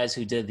are the guys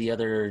who did the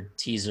other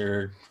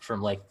teaser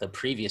from like the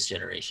previous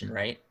generation,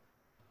 right?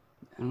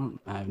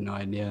 I have no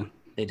idea.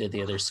 They did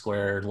the other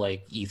Square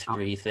like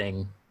E3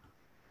 thing.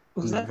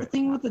 Was that the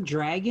thing with the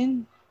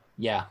dragon?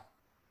 Yeah,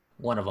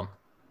 one of them.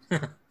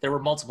 There were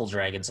multiple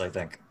dragons, I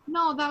think.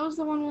 No, that was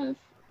the one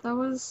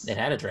with It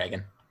had a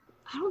dragon.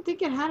 I don't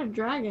think it had a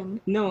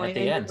dragon. No, at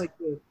the end, like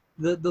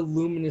the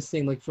Luminous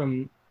thing, like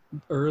from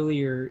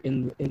earlier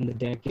in the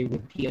decade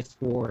with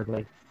PS4.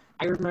 Like,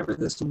 I remember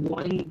this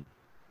one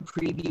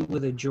preview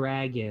with a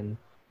dragon.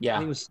 Yeah, I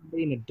think it was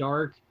somebody in a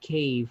dark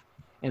cave,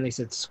 and they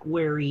said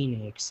Square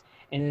Enix,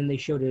 and then they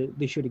showed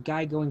a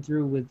guy going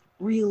through with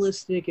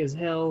realistic as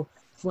hell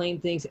flame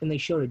things, and they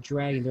showed a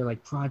dragon. They're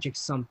like, Project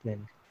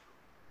something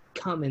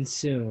coming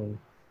soon.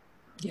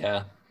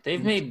 Yeah,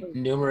 they've made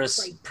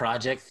numerous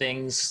project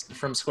things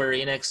from Square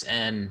Enix,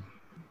 and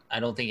I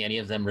don't think any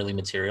of them really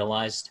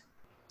materialized.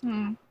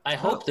 I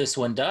hope this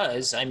one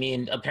does. I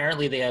mean,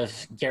 apparently they have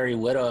Gary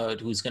Whitta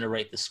who's going to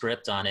write the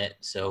script on it,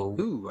 so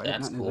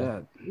that's cool.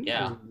 That.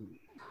 Yeah.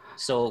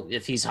 So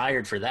if he's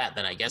hired for that,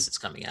 then I guess it's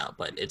coming out.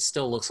 But it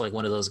still looks like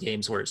one of those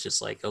games where it's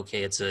just like,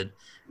 okay,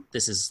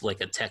 this is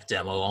like a tech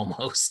demo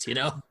almost,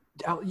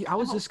 I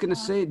was just gonna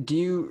say,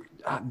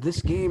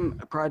 this game,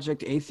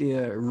 Project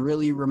Athia,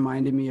 really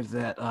reminded me of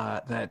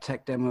that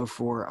tech demo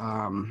for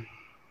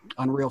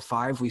Unreal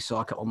 5 we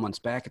saw a couple months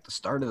back at the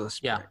start of the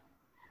spring. Yeah.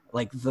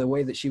 Like the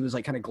way that she was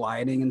like kind of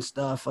gliding and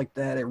stuff like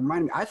that. It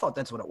reminded me. I thought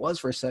that's what it was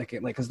for a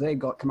second, like because they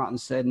come out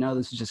and said, no,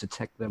 this is just a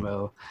tech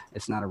demo.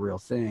 It's not a real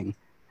thing.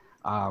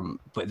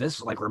 But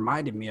this like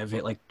reminded me of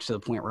it, like to the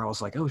point where I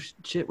was like, oh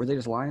shit, were they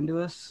just lying to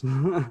us?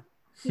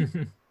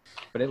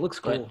 But it looks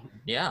cool. But,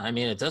 yeah, I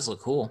mean, it does look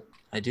cool.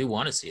 I do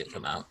want to see it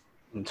come out.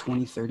 In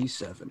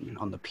 2037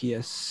 on the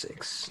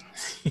PS6.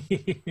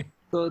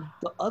 So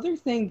the other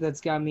thing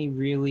that's got me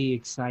really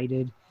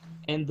excited,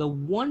 and the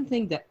one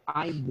thing that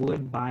I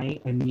would buy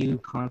a new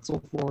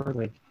console for,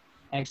 like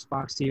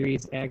Xbox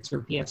Series X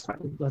or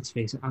PS5, let's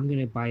face it, I'm going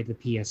to buy the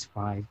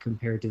PS5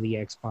 compared to the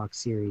Xbox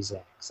Series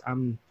X.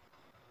 I'm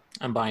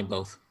buying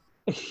both.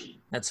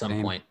 At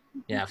some point.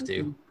 You have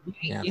to.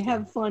 You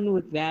have fun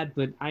with that,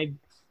 but I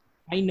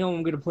know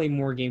I'm going to play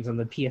more games on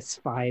the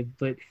PS5,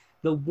 but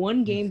the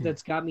one game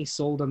that's got me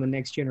sold on the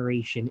next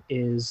generation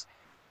is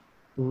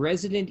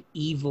Resident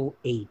Evil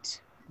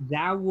 8.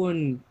 That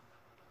one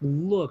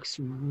looks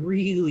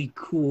really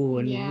cool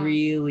and Yeah.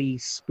 really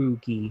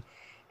spooky.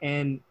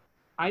 And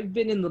I've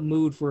been in the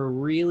mood for a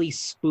really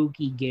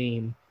spooky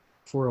game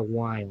for a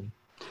while.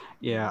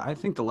 Yeah, I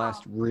think the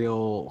last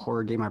real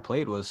horror game I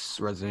played was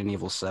Resident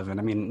Evil 7.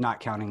 I mean, not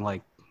counting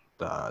like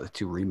the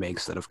 2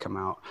 remakes that have come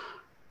out.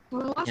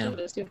 Well, the last Yeah. one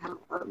does do have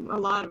a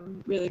lot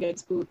of really good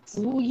spooks.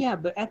 Well, yeah,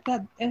 but at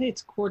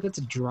its core, that's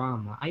a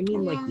drama. I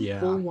mean, like Yeah.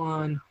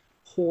 full-on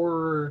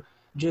horror.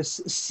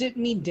 Just sit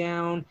me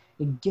down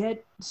and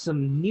get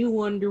some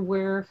new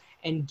underwear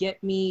and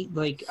get me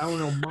like I don't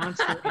know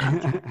Monster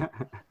Energy,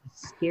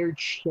 scared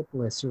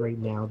shitless right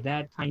now,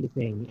 that kind of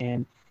thing.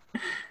 And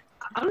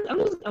I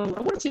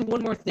want to say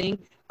one more thing.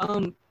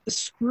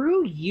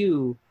 Screw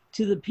you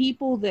to the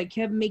people that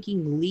kept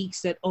making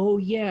leaks that, oh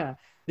yeah,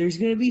 there's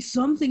going to be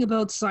something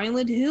about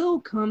Silent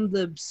Hill come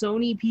the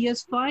Sony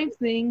PS5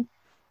 thing.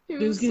 He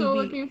There's was gonna so be-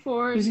 looking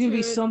forward There's to going to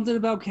be it. something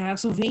about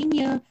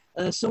Castlevania.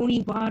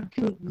 Sony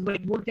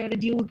worked out a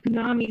deal with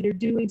Konami. They're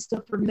doing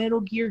stuff for Metal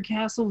Gear,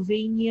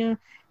 Castlevania,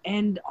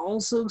 and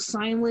also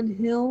Silent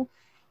Hill.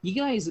 You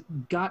guys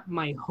got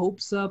my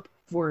hopes up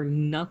for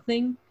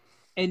nothing.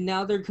 And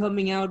now they're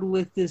coming out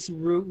with this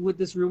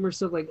rumor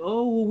stuff like,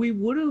 oh, well, they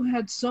would have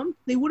had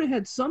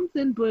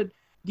something, but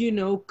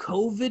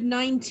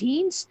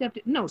COVID-19 stepped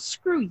in. No,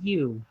 screw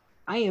you.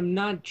 I am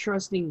not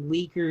trusting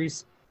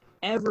leakers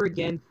ever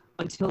again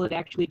until it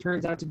actually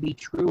turns out to be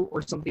true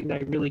or something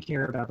that I really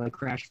care about, like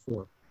Crash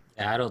 4.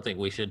 Yeah, I don't think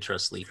we should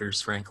trust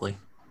leakers, frankly.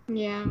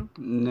 Yeah.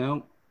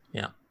 No.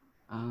 Yeah.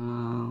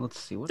 Let's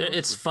see. What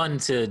It's else? fun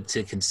to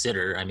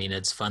consider. I mean,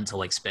 it's fun to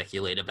like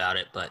speculate about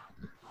it, but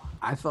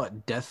I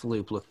thought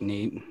Deathloop looked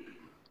neat.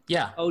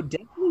 yeah, Oh,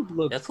 Deathloop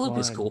looks Deathloop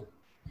is fun. cool.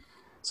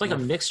 It's like a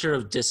mixture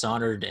of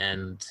Dishonored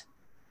and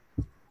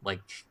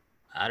like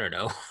I don't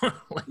know,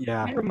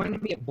 Yeah. It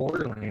reminded me of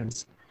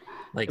Borderlands.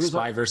 like It was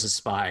Spy versus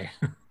Spy.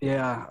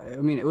 Yeah. I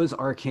mean, it was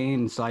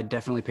Arcane, so I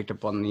definitely picked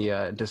up on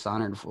the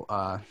Dishonored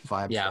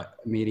vibes Yeah.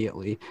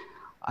 immediately.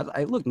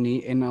 I look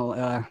neat, and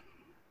I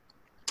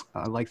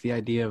like the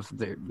idea of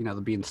the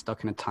being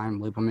stuck in a time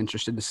loop. I'm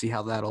interested to see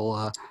how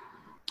that'll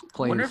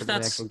play Wonder into if the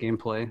that's- actual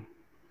gameplay.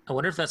 I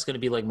wonder if that's going to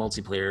be like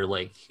multiplayer,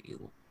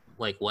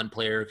 like one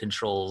player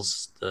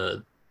controls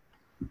the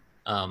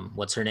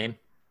what's her name,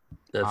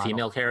 the I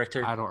female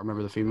character, I don't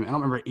remember the female. I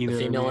don't remember either. the of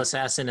their female names.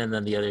 assassin, and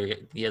then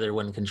the other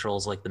one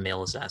controls like the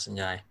male assassin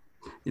guy.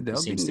 That Who would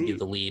seems be to be neat.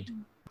 the lead.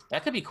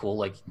 That could be cool,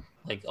 like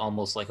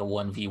almost like a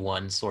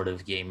 1v1 sort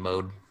of game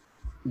mode.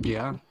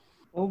 Yeah.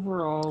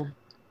 Overall,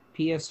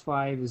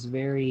 PS5 is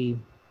very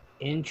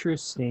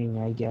interesting,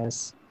 I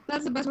guess.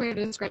 That's the best way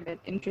to describe it.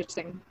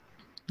 Interesting.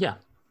 Yeah,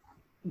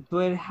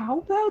 But how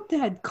about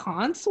that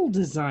console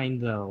design,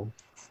 though?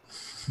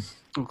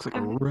 Looks like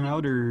a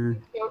router.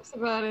 Jokes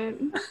about it.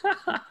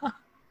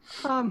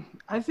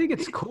 I think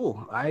it's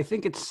cool. I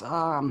think it's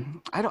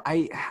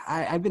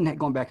I've been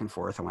going back and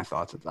forth on my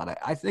thoughts about it.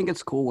 I think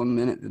it's cool one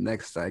minute, the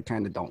next I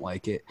kind of don't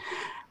like it.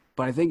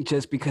 But I think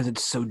just because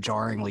it's so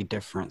jarringly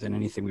different than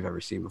anything we've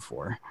ever seen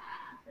before,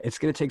 it's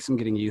gonna take some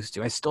getting used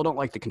to. I still don't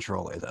like the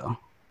controller though.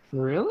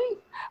 Really?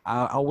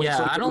 I'll wait. Yeah,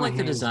 till I get don't my like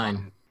the hands design.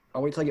 on-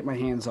 I'll wait till I get my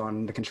hands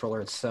on the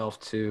controller itself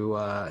to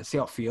see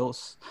how it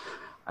feels.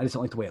 I just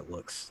don't like the way it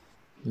looks.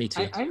 me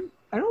too.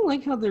 I don't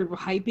like how they're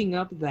hyping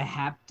up the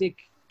haptic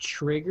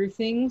trigger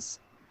things.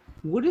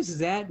 What does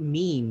that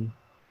mean?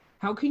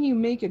 How can you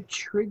make a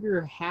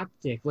trigger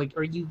haptic? Like,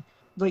 are you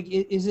like?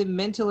 Is it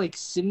meant to like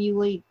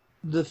simulate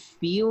the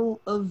feel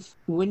of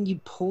when you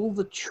pull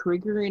the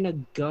trigger in a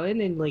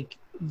gun and like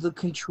the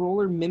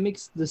controller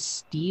mimics the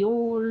steel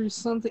or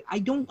something? I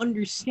don't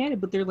understand it,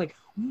 but they're like,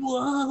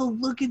 "Whoa,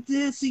 look at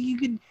this! You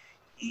can,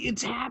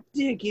 it's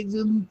haptic.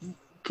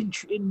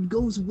 It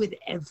goes with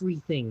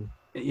everything."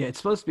 Yeah, it's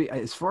supposed to be,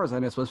 as far as I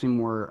know, it's supposed to be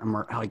more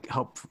like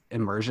help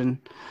immersion.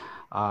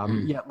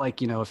 Yeah,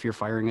 like if you're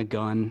firing a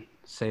gun,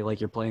 say like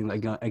you're playing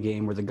a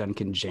game where the gun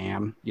can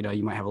jam, you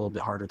might have a little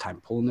bit harder time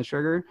pulling the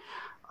trigger.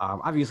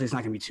 Obviously, it's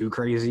not going to be too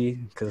crazy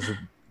because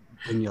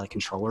then your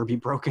controller be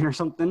broken or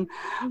something.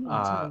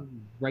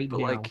 Right but,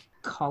 now, like-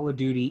 Call of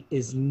Duty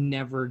is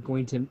going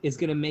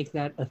to make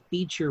that a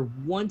feature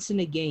once in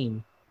a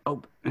game.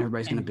 Oh,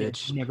 everybody's going and to they're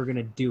bitch. Never going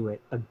to do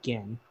it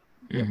again.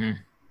 hmm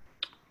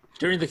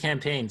During the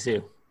campaign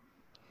too.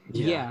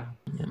 Yeah.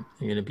 Yeah,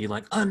 you're gonna be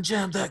like,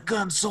 unjam that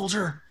gun,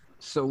 soldier.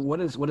 So what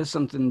is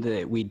something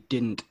that we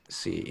didn't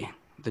see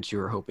that you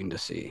were hoping to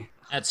see?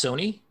 At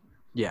Sony,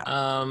 Yeah,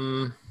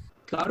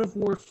 God of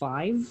War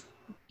 5.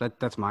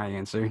 that's my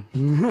answer.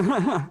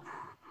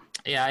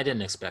 yeah, I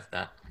didn't expect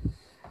that.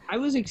 I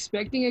was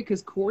expecting it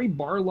because Cory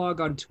Barlog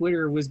on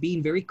Twitter was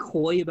being very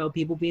coy about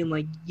people being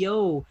like,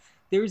 "Yo,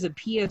 there's a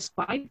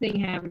PS5 thing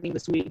happening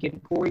this week,"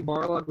 and Cory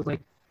Barlog was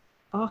like,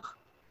 "Oh,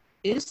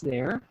 is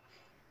there?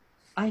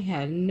 I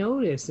hadn't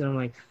noticed." And I'm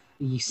like,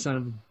 "You son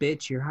of a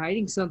bitch, you're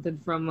hiding something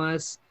from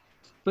us."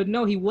 But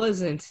no, he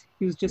wasn't.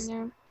 He was just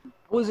Yeah.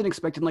 I wasn't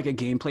expecting like a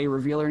gameplay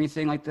reveal or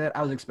anything like that.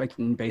 I was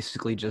expecting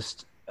basically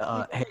just,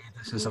 hey,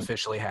 this is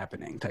officially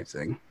happening type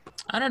thing.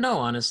 I don't know,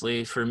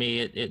 honestly. For me,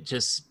 it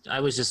just I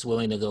was just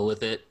willing to go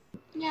with it.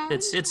 Yeah.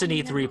 It's an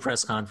E3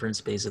 press conference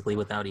basically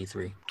without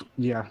E3.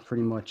 Yeah,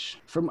 pretty much.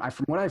 From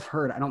what I've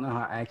heard, I don't know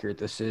how accurate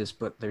this is,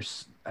 but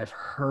I've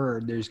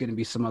heard there's going to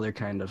be some other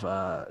kind of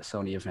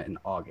Sony event in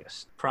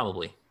August.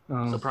 Probably.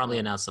 Oh, They'll probably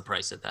announce the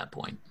price at that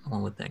point,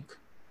 one would think.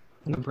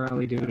 they'll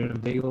probably do it in a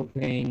big old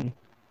thing.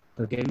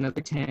 They'll get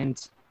another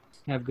tent,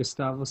 have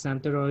Gustavo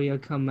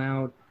Santarolla come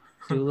out,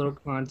 do a little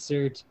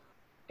concert,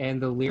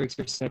 and the lyrics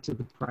are set to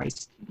the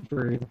price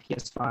for the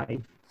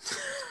PS5.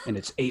 And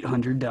it's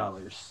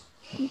 $800.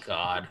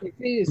 God. If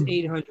it is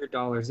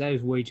 $800, that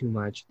is way too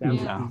much. That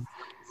Yeah.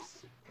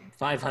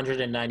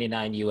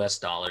 $599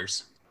 US.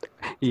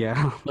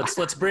 Yeah.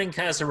 Let's bring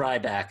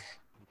Kazurai back.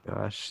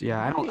 Gosh.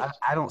 Yeah,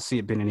 I don't see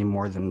it being any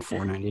more than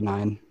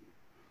 $499.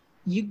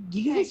 You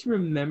guys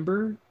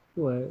remember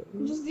what?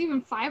 Just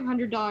even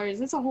 $500.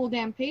 That's a whole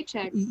damn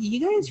paycheck. You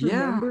guys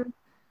remember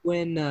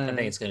when? I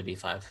think it's going to be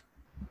 $5.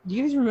 Do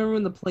you guys remember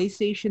when the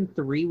PlayStation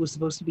 3 was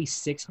supposed to be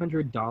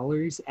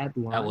 $600 at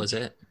launch? That was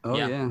it. Oh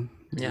Yeah. yeah.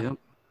 Yeah. Yep.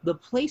 The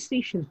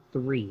PlayStation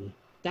 3.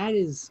 That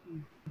is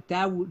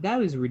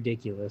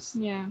ridiculous.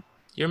 Yeah.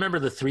 You remember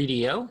the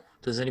 3DO?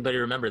 Does anybody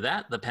remember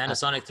that? The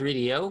Panasonic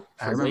 3DO?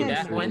 I remember way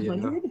that back when?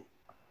 3DO.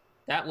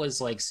 That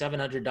was like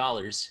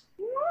 $700.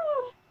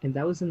 And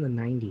that was in the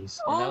 90s.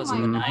 Oh And that was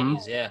in the my God.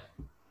 90s, yeah.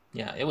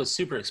 Yeah, it was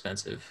super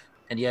expensive.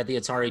 And you had the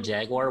Atari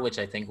Jaguar, which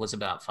I think was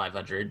about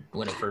 $500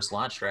 when it first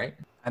launched, right?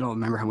 I don't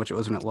remember how much it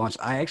was when it launched.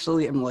 I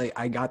actually am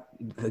I got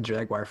the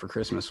Jaguar for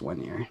Christmas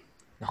one year.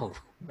 Oh,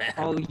 man.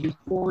 Oh, you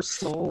poor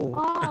soul.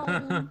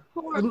 Oh,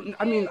 poor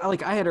I mean,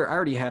 I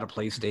already had a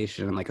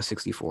PlayStation and like a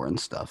 64 and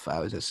stuff.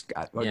 I just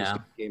got Yeah.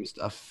 game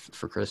stuff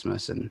for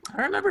Christmas, and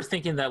I remember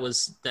thinking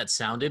that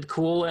sounded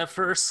cool at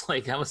first.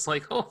 Like, I was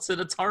like, oh, it's an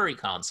Atari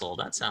console.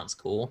 That sounds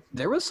cool.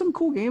 there was some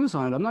cool games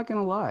on it. I'm not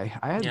gonna lie.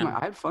 I Yeah.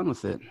 had fun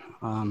with it.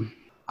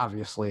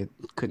 Obviously,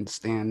 couldn't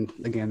stand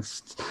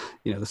against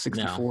the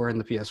 64 and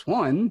the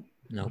PS1.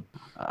 Nope.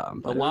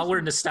 But But it while was-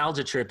 we're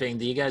nostalgia tripping,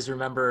 do you guys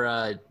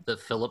remember the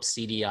Philips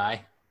CDI?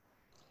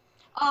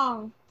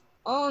 Oh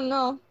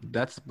no.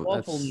 that's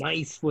Awful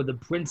nice for the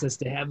princess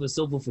to have us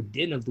over for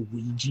dinner,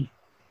 Luigi.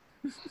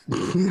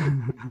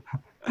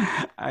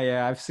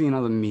 Yeah, I've seen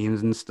all the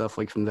memes and stuff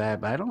like from that,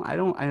 but I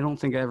don't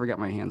think I ever got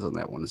my hands on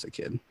that one as a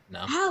kid. No.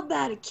 How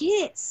about a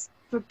kiss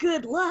for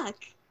good luck?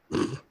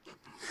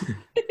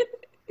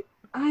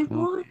 I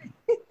want.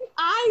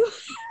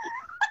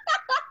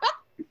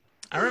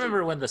 I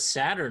remember when the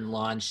Saturn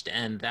launched,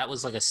 and that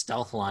was like a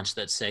stealth launch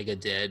that Sega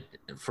did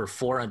for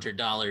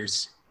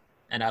 $400,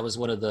 and I was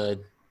one of the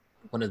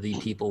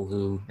people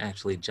who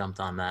actually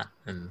jumped on that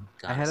and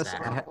got I had a a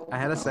Saturn. I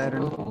had a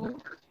Saturn.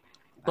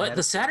 But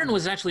the Saturn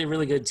was actually a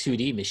really good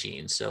 2D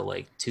machine, so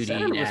like 2D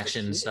Saturn was the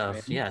action shit, stuff.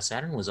 man. Yeah,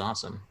 Saturn was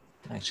awesome,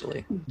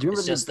 actually. Do you remember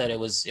It's just that it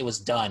was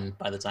done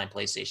by the time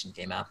PlayStation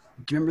came out.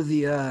 Do you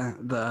remember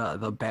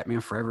the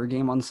Batman Forever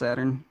game on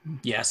Saturn?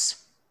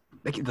 Yes.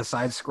 The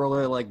side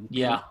scroller, like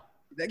Yeah.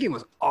 that game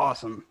was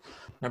awesome.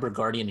 Remember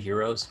Guardian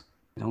Heroes?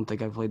 I don't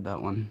think I played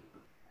that one.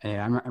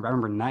 Yeah, I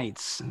remember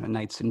Nights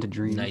into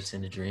Dreams. Nights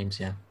into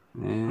Dreams, yeah.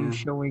 Yeah. I'm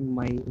showing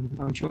my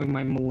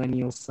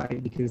millennial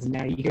side because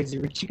now you guys are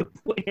reaching a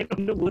point. I don't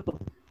know what the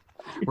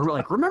We're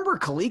like, remember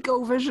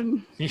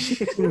ColecoVision?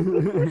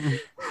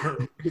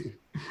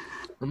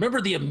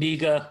 Remember the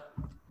Amiga?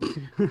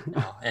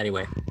 No,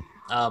 anyway.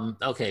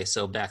 Okay,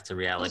 so back to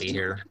reality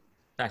here.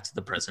 Back to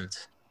the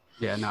present.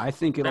 Yeah, no, I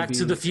think it'll Back be.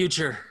 to the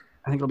future.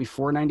 I think it'll be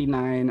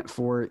 $499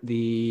 for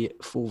the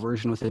full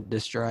version with a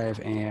disc drive,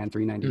 and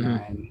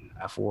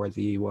 $399 for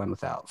the one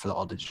for the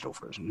all digital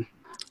version.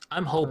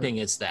 I'm hoping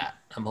it's that.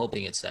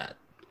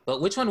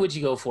 But which one would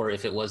you go for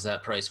if it was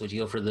that price? Would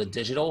you go for the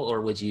digital,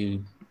 or would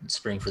you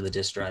spring for the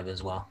disc drive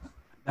as well?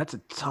 That's a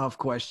tough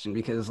question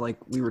because, like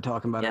we were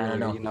talking about Yeah, I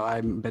earlier, know.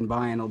 I've been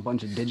buying a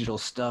bunch of digital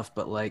stuff,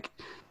 but like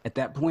at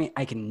that point,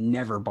 I can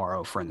never borrow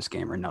a friend's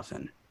game or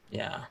nothing.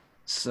 Yeah.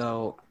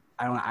 So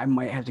I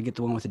might have to get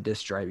the one with a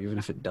disc drive, even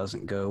if it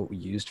doesn't go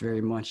used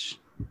very much.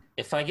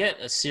 If I get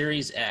a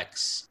Series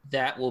X,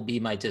 that will be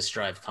my disc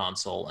drive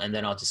console, and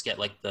then I'll just get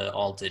like the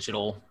all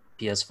digital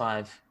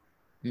PS5.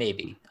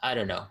 Maybe. I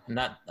don't know.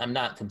 I'm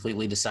not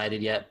completely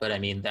decided yet, but I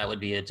mean that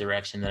would be a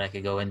direction that I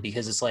could go in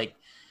because it's like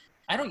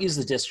I don't use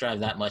the disc drive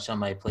that much on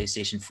my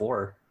PlayStation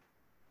 4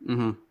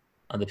 Mm-hmm.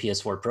 on the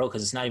PS4 Pro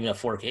because it's not even a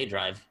 4K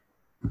drive.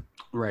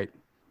 Right.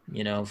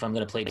 If I'm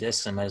going to play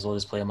discs, I might as well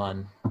just play them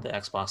on the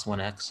Xbox One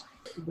X.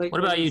 like, What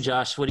about you,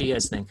 Josh? What do you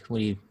guys think? What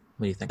do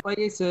you think? Like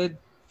I said,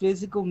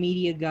 physical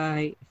media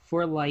guy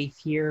for life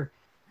here.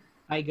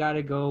 I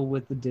gotta go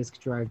with the disc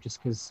drive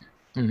just because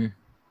Mhm.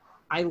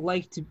 I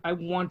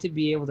want to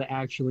be able to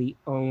actually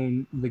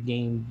own the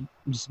game.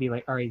 Just be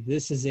like, all right,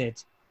 this is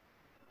it.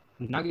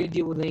 I'm not gonna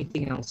deal with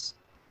anything else.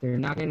 They're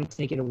not gonna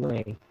take it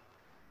away.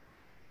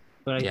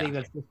 But I Yeah. think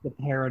that's just the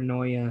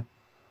paranoia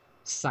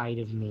side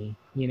of me,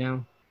 you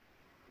know?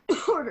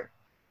 Order.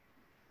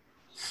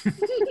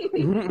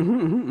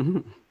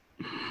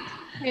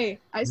 Hey,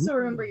 I still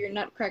remember your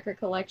Nutcracker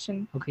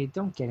collection. Okay,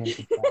 don't get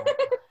into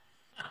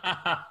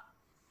that.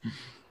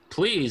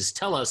 Please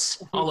tell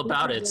us all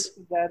about it.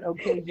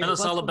 Okay, Tell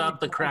us all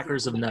about the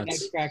crackers of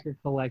nuts. Cracker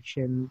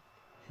collection.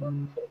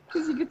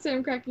 Because you could say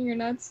I'm cracking your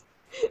nuts.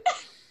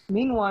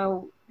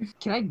 Meanwhile,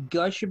 can I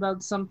gush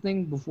about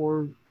something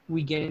before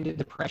we get into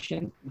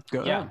depression?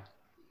 Go Yeah, ahead.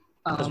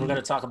 because we're going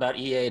to talk about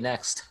EA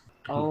next.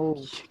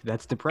 Oh,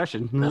 That's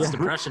depression. That's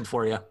depression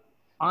for you.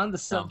 on the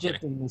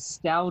subject of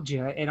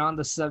nostalgia and on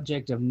the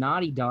subject of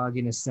Naughty Dog,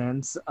 in a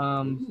sense,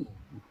 I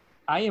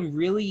am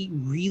really,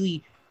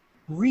 really,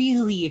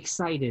 really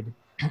excited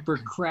for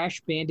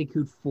Crash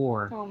Bandicoot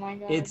 4. Oh my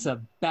god. It's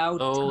about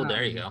time.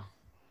 There you go.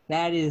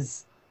 That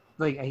is,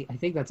 like, I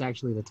think that's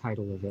actually the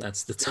title of it.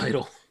 That's the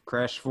title.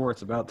 Crash 4,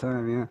 it's about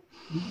time,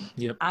 yeah.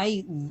 Yep.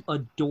 I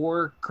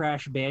adore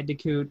Crash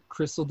Bandicoot.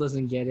 Crystal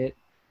doesn't get it,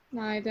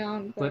 No, I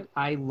don't. but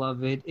I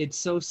love it. It's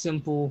so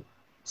simple,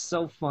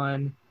 so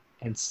fun,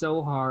 and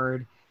so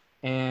hard.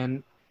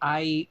 And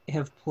I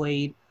have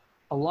played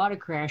a lot of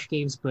Crash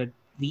games, but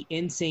the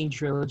Insane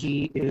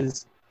Trilogy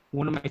is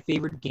one of my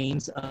favorite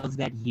games of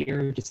that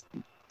year. Just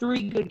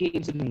 3 good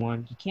games in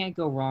one. You can't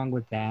go wrong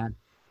with that.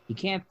 We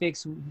can't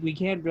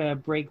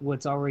break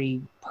what's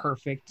already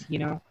perfect, you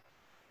know?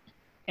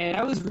 And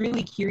I was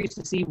really curious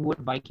to see what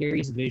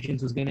Vicarious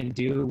Visions was going to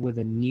do with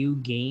a new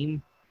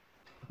game,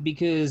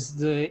 because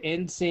the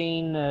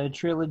Insane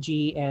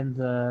Trilogy and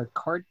the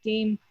kart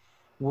game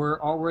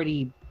were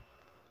already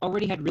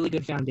had really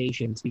good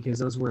foundations, because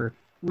those were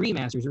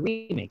remasters or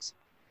remakes.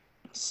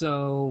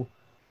 So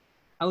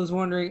I was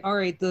wondering, all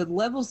right, the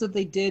levels that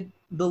they did,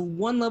 the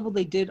one level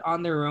they did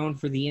on their own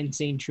for the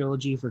Insane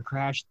Trilogy for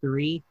Crash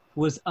 3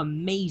 was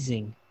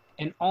amazing,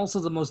 and also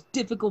the most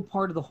difficult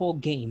part of the whole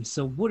game.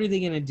 So what are they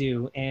going to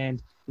do?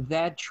 And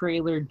that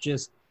trailer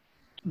just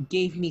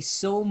gave me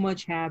so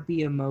much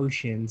happy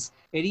emotions.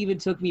 It even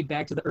took me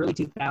back to the early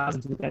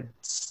 2000s with that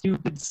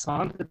stupid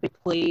song that they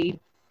played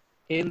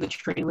in the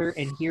trailer,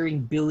 and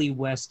hearing Billy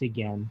West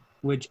again,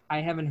 which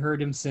I haven't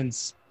heard him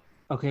since.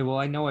 Okay, well,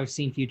 I know I've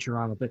seen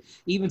Futurama, but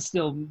even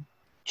still,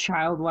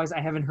 child-wise,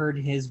 I haven't heard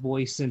his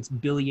voice since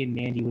Billy and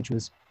Mandy, which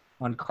was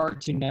on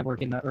Cartoon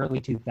Network in the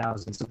early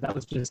 2000s. So that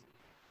was just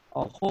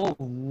a whole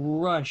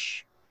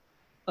rush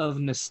of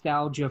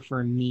nostalgia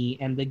for me,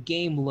 and the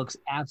game looks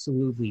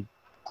absolutely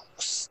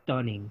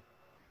stunning.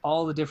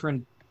 All the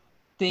different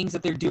things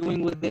that they're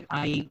doing with it,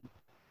 I'm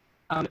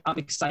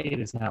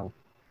excited as hell.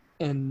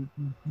 And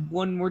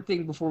one more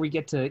thing before we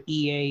get to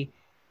EA,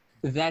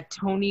 that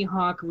Tony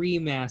Hawk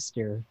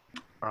remaster.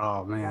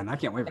 Oh, man, I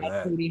can't wait for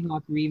that. Tony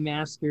Hawk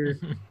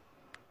remaster.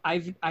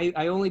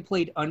 I only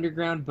played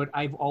Underground, but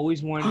I've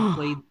always wanted to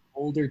play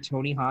older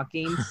Tony Hawk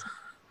games.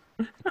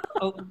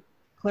 Oh,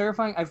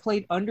 clarifying, I've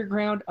played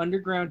Underground,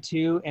 Underground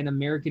 2, and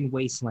American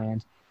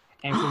Wasteland.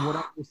 And from what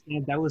I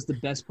understand, that was the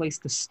best place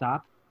to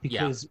stop,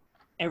 because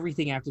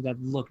everything after that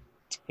looked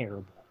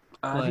terrible.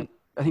 I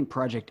think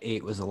Project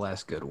 8 was the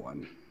last good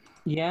one.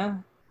 Yeah,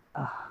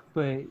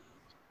 but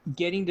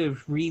getting to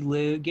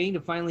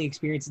finally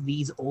experience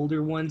these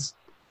older ones,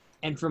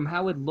 and from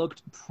how it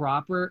looked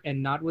proper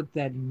and not with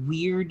that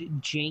weird,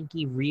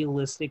 janky,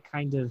 realistic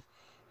kind of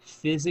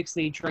physics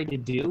they tried to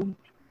do.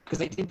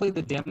 Because I did play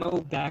the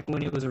demo back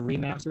when it was a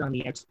remaster on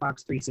the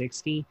Xbox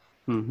 360.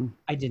 Mm-hmm.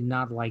 I did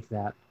not like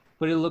that.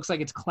 But it looks like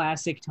it's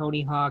classic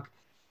Tony Hawk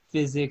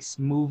physics,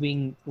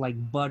 moving like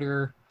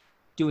butter,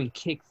 doing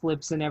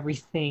kickflips and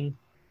everything.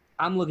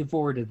 I'm looking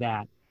forward to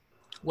that.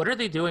 What are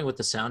they doing with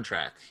the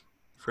soundtrack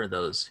for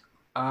those?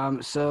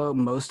 So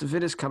most of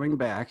it is coming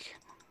back.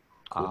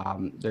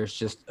 Cool. There's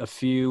just a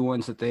few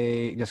ones that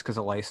they, just because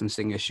of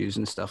licensing issues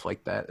and stuff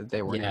like that,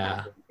 they weren't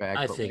able to bring back.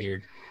 I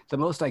figured. The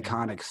most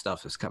iconic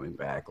stuff is coming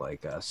back,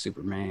 like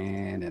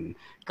Superman and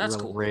That's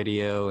Guerrilla cool.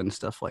 Radio and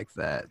stuff like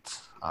that.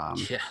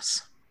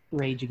 Yes.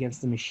 Rage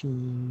Against the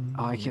Machine.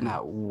 Oh, I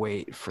cannot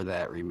wait for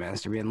that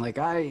remaster, man. Like,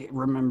 I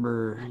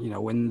remember,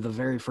 when the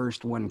very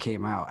first one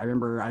came out, I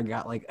remember I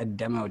got, like, a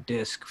demo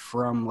disc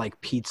from, like,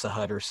 Pizza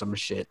Hut or some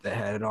shit that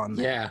had it on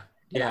there. Yeah.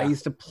 And I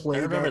used to play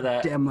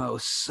that demo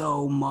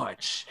so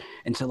much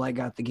until I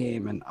got the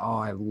game, and,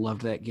 I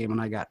loved that game, and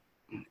I got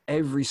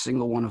every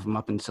single one of them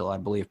up until, I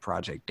believe,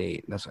 Project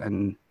 8.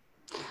 Man,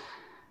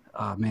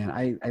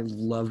 I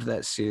loved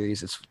that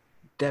series. It's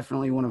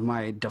definitely one of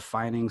my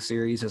defining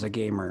series as a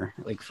gamer,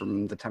 like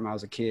from the time I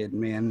was a kid,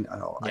 man.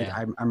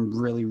 I'm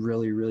really,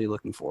 really, really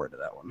looking forward to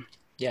that one.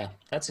 Yeah,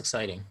 that's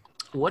exciting.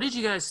 What did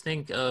you guys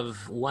think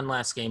of one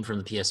last game from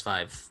the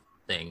PS5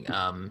 thing?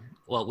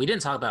 Well, we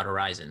didn't talk about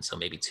Horizon, so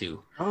maybe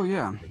 2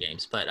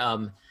 games. But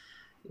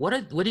what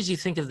did you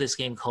think of this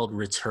game called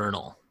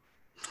Returnal?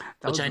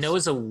 Which I know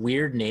is a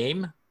weird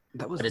name,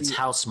 but it's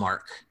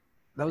Housemarque.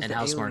 And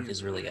Housemarque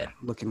is really good.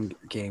 Looking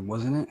game,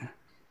 wasn't it?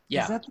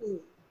 Yeah. Is that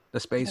The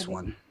space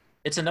one.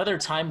 It's another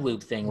time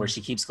loop thing where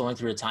she keeps going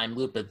through a time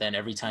loop, but then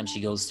every time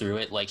she goes through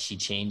it, like she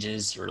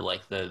changes, or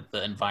like the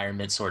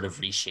environment sort of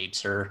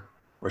reshapes her,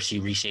 or she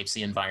reshapes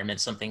the environment,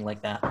 something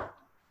like that.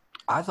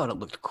 I thought it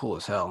looked cool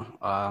as hell.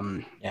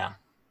 Yeah.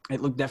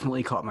 It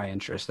definitely caught my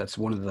interest. That's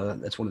one of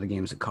the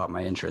games that caught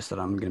my interest that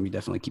I'm going to be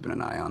definitely keeping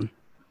an eye on.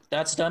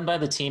 That's done by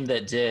the team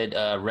that did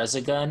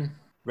Resogun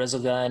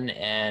Resogun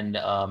and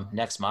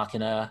Nex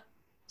Machina.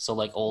 So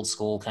like old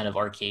school kind of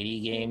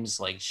arcadey games,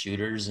 like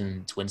shooters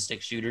and twin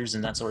stick shooters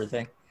and that sort of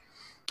thing.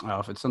 Oh,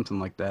 if it's something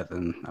like that,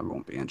 then I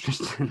won't be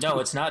interested. No,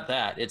 it's not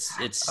that. It's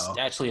Oh.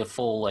 actually a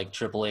full like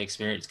AAA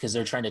experience because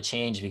they're trying to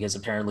change because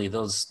apparently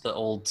the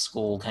old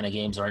school kind of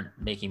games aren't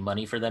making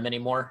money for them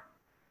anymore.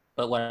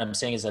 But what I'm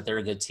saying is that they're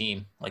a good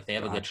team. Like they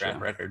have a good track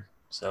Gotcha. record.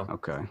 So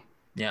Okay,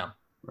 yeah,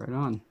 right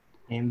on.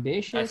 I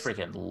Ambitious.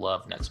 freaking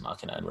love Nex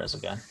Machina and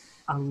Resogun.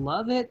 I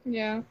love it.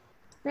 Yeah.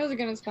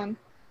 Resogun is fun.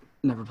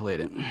 Never played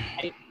it.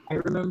 I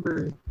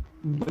remember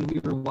when we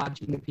were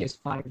watching the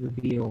PS5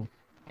 reveal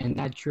and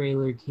that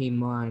trailer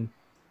came on,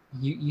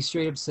 you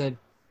straight up said,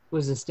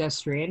 "Was this Death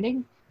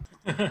Stranding?"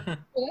 I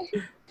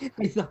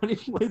thought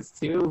it was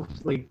too,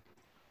 like,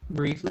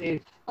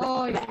 briefly.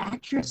 Oh, The yeah.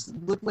 actress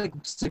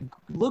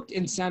looked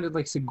and sounded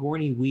like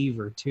Sigourney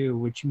Weaver too,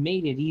 which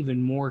made it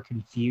even more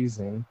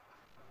confusing.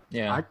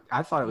 Yeah.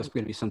 I thought it was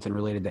going to be something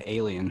related to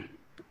Alien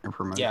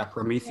or Yeah.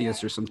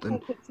 Prometheus or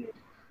something.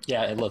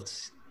 Yeah, it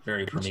looked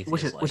very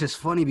Prometheus. Which is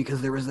funny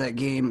because there was that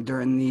game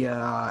during the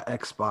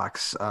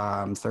Xbox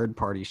third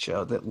party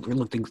show that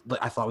looked.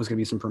 I thought was going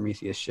to be some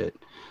Prometheus shit.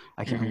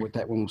 I can't remember what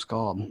that one was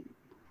called.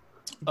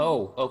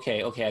 Oh,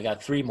 okay. I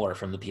got 3 more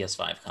from the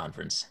PS5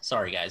 conference.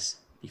 Sorry, guys.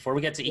 Before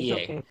we get to EA,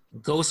 okay.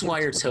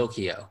 Ghostwire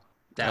Tokyo.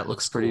 That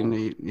looks pretty cool.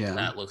 neat. Yeah.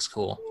 That looks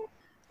cool.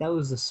 That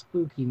was the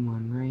spooky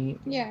one, right?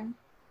 Yeah.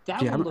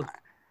 That Yeah, one looked.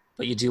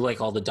 But you do like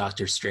all the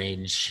Doctor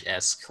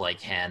Strange-esque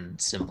like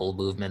hand symbol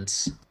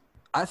movements,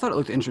 I thought it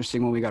looked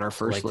interesting when we got our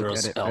first like look throw at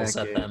it. spells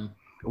Back at at, them.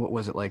 what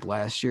was it like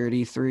last year at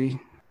E3?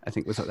 I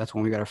think that's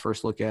when we got our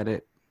first look at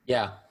it.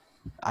 Yeah,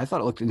 I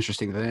thought it looked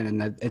interesting then, and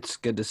that it's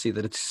good to see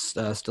that it's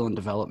still in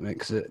development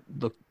because it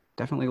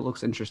definitely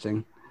looks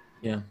interesting.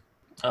 yeah.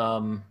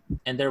 And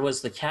there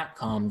was the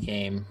Capcom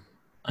game.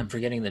 I'm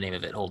forgetting the name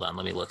of it. Hold on,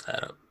 let me look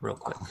that up real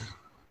quick.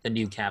 The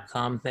new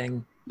Capcom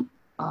thing.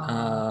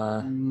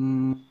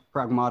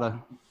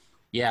 Pragmata.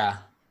 Yeah,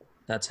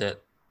 that's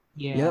it.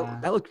 Yeah,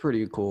 that looked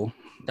pretty cool.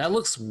 That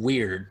looks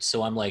weird,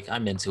 so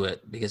I'm into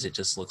it because it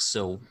just looks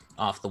so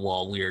off the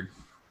wall weird.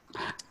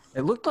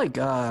 It looked like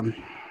it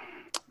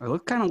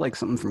looked kind of like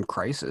something from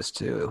Crysis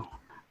too,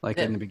 like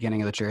in the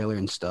beginning of the trailer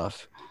and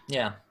stuff.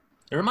 Yeah,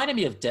 it reminded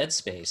me of Dead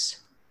Space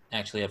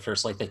actually at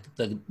first. Like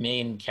the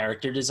main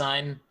character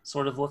design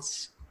sort of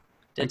looks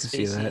Dead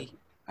Spacey.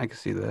 I can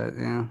see that.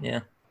 Yeah. Yeah.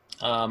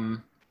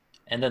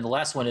 And then the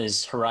last one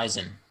is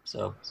Horizon.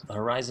 So the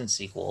Horizon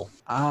sequel.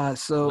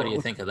 So What do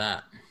you think of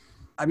that?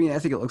 I mean, I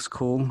think it looks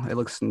cool. It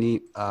looks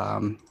neat.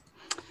 I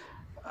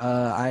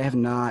have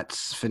not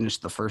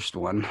finished the first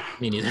one.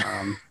 Me neither.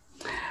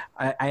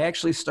 I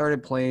actually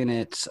started playing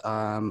it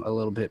a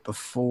little bit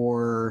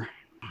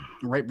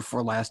right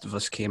before Last of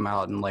Us came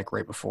out, and like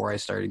right before I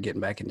started getting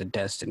back into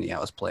Destiny, I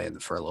was playing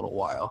it for a little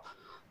while.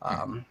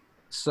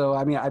 So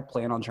I mean, I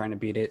plan on trying to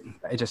beat it.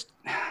 There's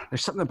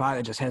something about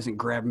it just hasn't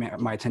grabbed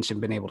my attention,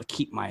 been able to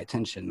keep my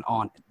attention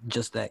on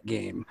just that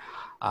game.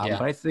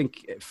 But I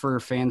think for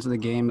fans of the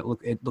game,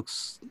 it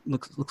looks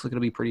like it'll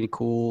be pretty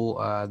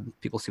cool.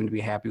 People seem to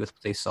be happy with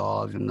what they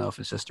saw, even though if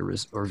it's just a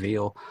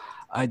reveal.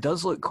 It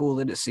does look cool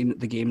that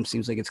the game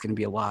seems like it's going to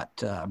be a lot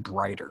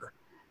brighter.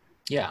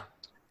 Yeah.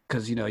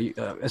 Because,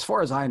 as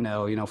far as I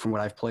know, from what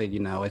I've played,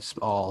 it's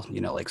all,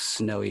 like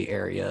snowy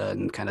area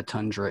and kind of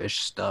tundra-ish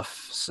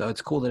stuff. So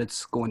it's cool that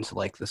it's going to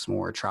like this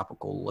more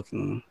tropical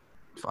looking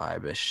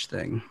vibe-ish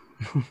thing.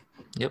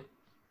 Yep.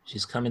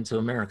 She's coming to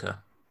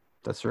America.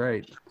 That's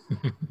right.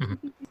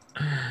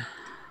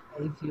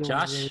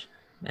 Josh,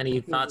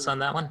 any thoughts on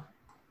that one?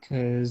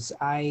 Because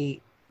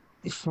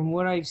from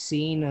what I've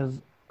seen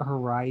of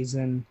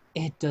Horizon,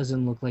 it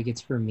doesn't look like it's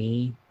for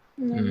me.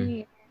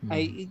 Maybe.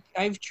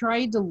 I've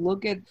tried to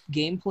look at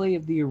gameplay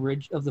of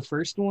the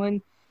first one,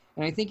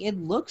 and I think it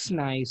looks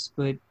nice,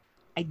 but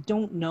I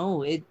don't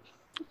know it.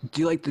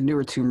 Do you like the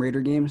newer Tomb Raider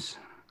games?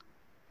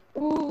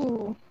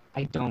 Ooh,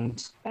 I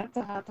don't. that's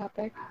a hot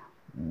topic.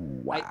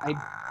 Wow.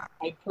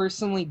 I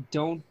personally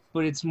don't,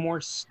 but it's more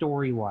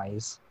story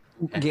wise.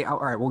 All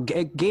right. Well,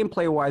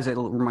 gameplay wise,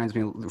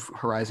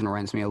 Horizon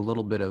reminds me a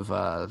little bit of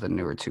the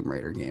newer Tomb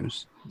Raider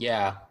games.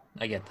 Yeah,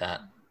 I get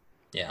that.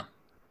 Yeah.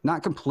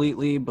 Not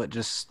completely, but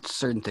just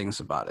certain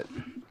things about it.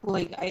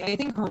 Like I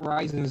think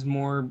Horizon is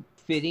more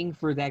fitting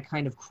for that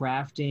kind of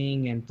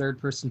crafting and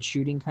third-person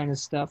shooting kind of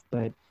stuff,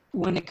 but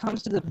when it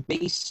comes to the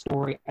base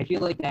story, I feel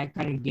like that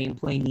kind of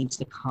gameplay needs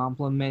to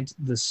complement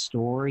the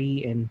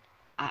story, and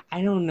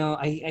I don't know.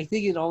 I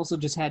think it also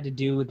just had to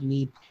do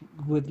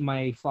with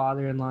my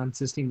father-in-law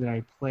insisting that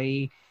I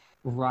play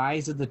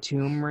Rise of the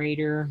Tomb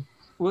Raider.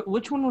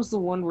 Which one was the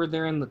one where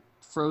they're in the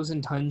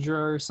frozen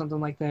tundra or something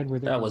like that?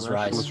 That was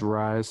Rise. It was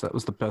Rise. That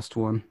was the best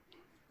one.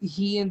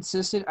 He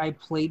insisted I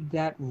played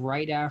that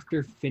right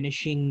after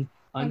finishing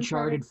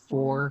Uncharted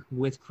 4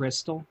 with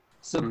Crystal.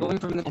 So going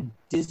from that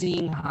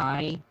dizzying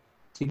high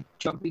to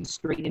jumping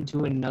straight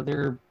into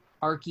another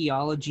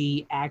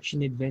archaeology,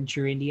 action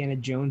adventure, Indiana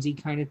Jonesy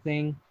kind of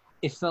thing,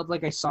 it felt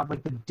like I saw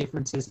like the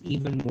differences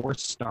even more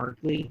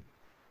starkly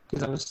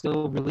because I was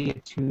still really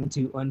attuned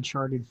to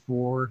Uncharted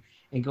 4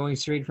 and going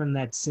straight from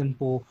that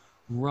simple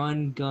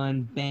run,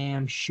 gun,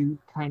 bam, shoot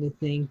kind of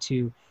thing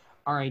to,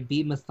 all right,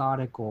 be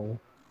methodical.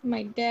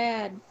 My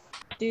dad,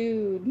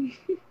 dude.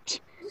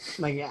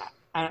 Like,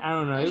 I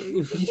don't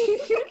know.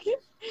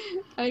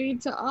 I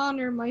need to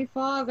honor my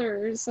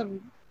father or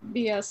some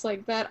BS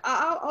like that.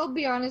 I'll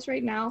be honest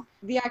right now.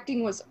 The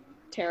acting was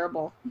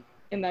terrible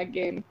in that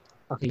game.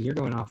 Okay, you're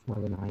going off more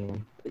than I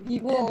am.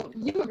 You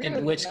agree In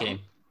with which me, game?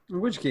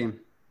 Which game?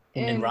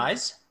 In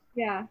Rise?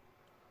 Yeah.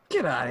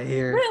 Get out of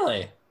here.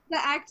 Really? The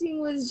acting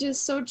was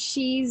just so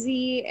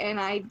cheesy, and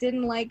I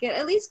didn't like it.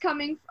 At least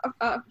coming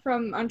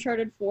from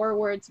Uncharted 4,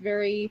 where it's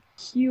very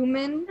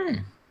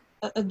human.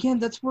 Again,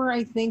 that's where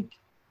I think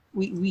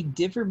we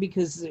differ,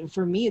 because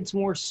for me it's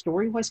more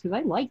story-wise, because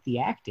I like the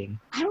acting.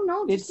 I don't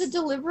know, just It's- the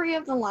delivery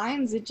of the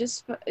lines. It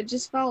just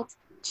felt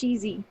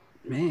cheesy,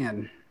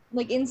 Man,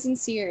 like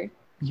insincere.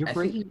 You're I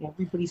breaking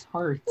everybody's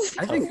hearts.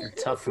 I think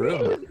Tough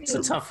room. It's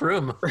a tough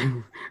room.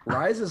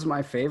 Rise is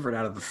my favorite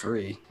out of the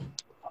three.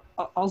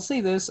 I'll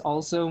say this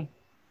also.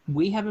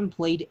 We haven't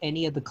played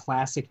any of the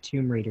classic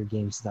Tomb Raider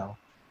games, though.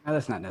 No,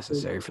 that's not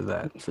necessary for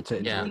that.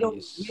 Yeah.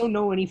 We don't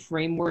know any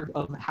framework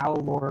of how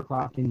Lara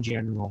Croft in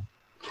general.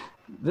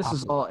 This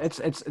is all. It's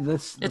It's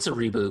a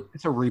reboot.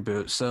 It's a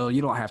reboot, so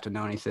you don't have to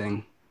know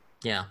anything.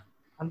 Yeah.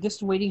 I'm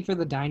just waiting for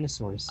the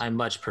dinosaurs. I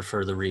much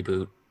prefer the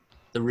reboot.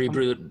 The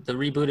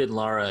rebooted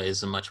Lara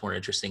is a much more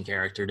interesting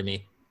character to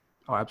me.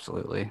 Oh,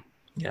 absolutely.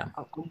 Yeah.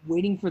 I'm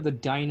waiting for the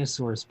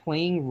dinosaurs.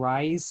 Playing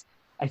Rise,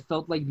 I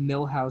felt like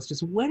Millhouse.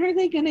 Just when are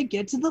they gonna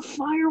get to the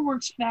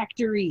fireworks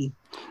factory?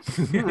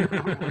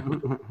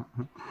 All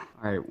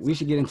right, we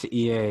should get into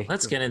EA.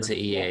 Let's get into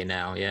EA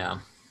now. Yeah.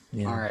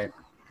 All right.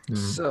 Mm.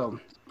 So,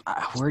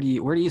 where do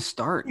you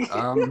start?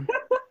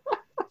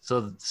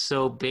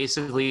 So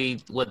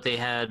basically, what they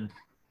had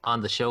on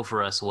the show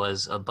for us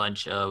was a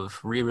bunch of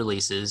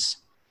re-releases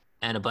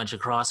and a bunch of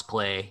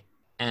crossplay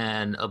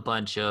and a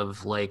bunch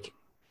of like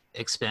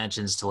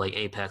expansions to like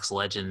Apex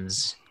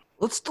Legends.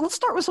 let's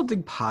start with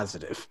something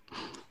positive.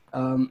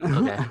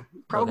 Okay.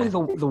 Probably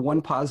Okay. the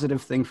one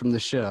positive thing from the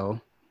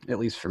show, at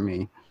least for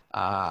me,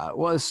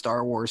 was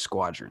Star Wars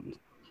Squadron.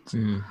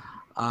 Mm.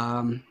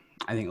 I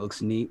think it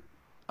looks neat.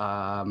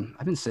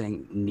 I've been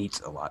saying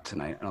neat a lot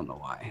tonight. I don't know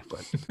why,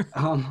 but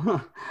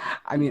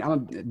I mean, I'm a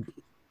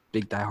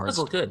big diehard That's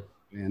all good.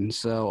 fan.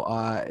 So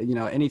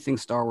anything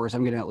Star Wars,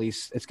 it's gonna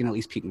at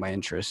least pique my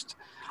interest.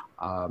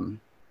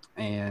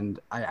 And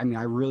I mean,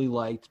 I really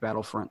liked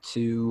Battlefront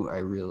 2. I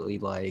really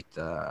liked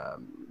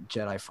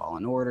Jedi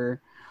Fallen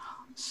Order.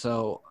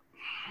 So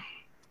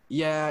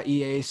yeah,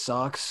 EA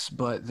sucks,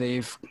 but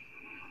they've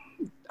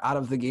out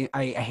of the game.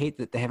 I hate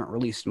that they haven't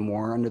released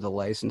more under the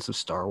license of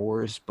Star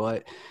Wars,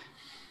 but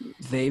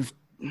they've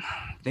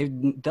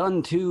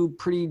done two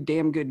pretty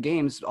damn good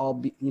games.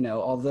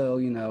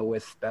 Although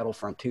with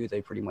Battlefront 2,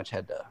 they pretty much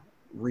had to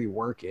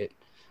rework it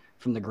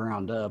from the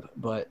ground up.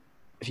 But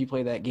if you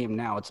play that game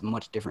now, it's a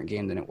much different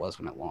game than it was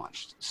when it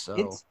launched. So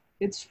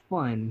It's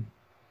fun.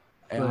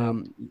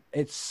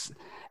 it's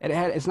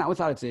not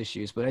without its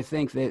issues, but I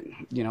think that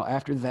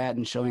after that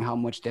and showing how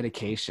much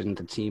dedication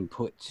the team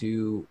put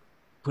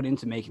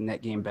into making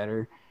that game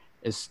better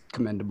is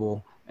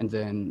commendable. And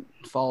then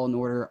Fallen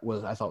Order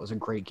I thought was a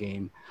great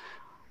game.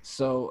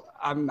 So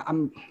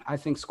I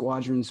think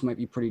Squadrons might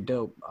be pretty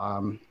dope.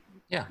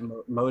 Yeah.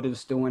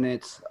 Motive's doing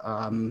it.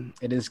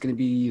 It is going to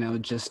be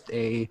just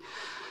a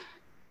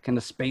kind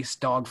of space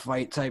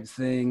dogfight type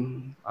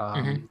thing.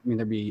 I mean,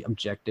 there'd be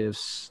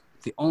objectives.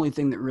 The only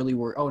thing that really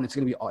and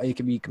it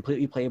can be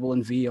completely playable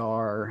in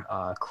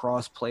VR,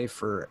 cross play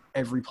for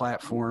every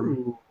platform.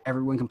 Ooh.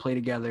 Everyone can play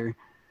together.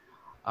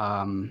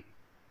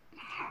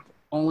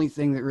 Only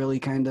thing that really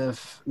kind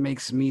of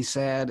makes me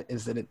sad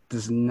is that it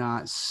does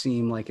not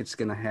seem like it's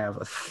going to have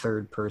a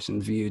third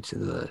person view to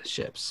the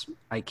ships.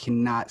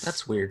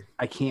 That's weird.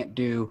 I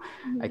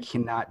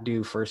cannot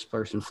do first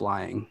person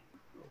flying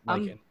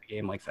in a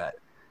game like that.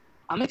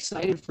 I'm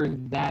excited for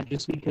that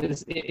just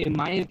because, in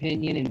my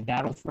opinion, in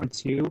Battlefront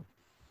 2,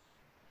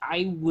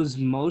 I was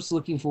most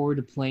looking forward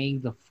to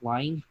playing the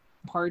flying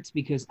parts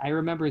because I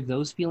remember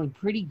those feeling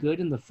pretty good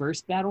in the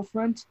first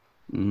Battlefront.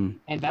 Mm.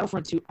 And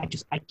Battlefront 2,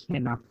 I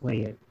cannot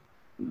play it.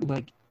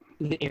 Like,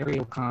 the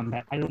aerial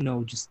combat, I don't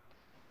know, just...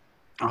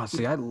 Oh,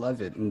 see, I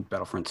love it in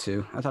Battlefront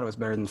 2. I thought it was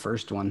better than the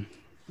first one.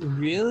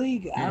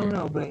 Really? I don't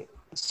know, but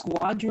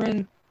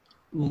Squadron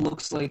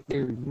looks like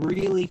they're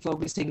really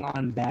focusing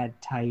on Bad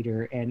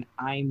Tighter, and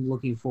I'm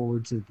looking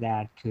forward to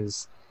that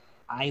because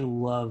I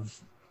love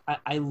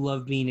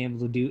being able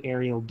to do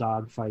aerial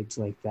dogfights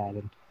like that,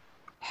 and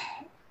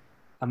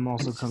I'm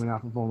also coming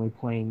off of only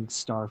playing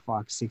Star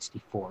Fox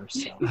 64,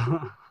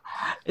 so...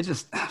 It's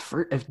just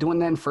if doing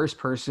that in first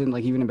person,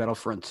 like even in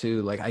Battlefront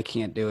 2, like I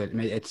can't do it.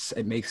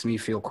 It makes me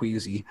feel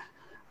queasy.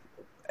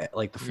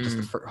 Like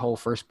whole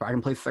first, I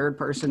can play third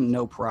person,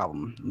 no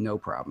problem.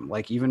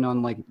 Like even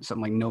on like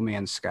something like No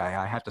Man's Sky,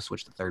 I have to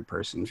switch to third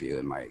person view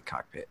in my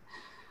cockpit.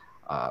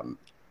 I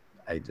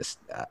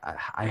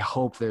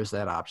hope there's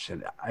that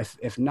option.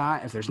 If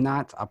there's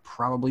not, I'll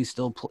probably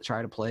still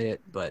try to play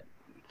it, but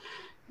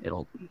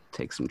it'll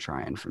take some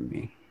trying from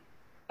me.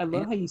 I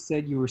love how you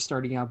said you were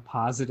starting out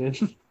positive.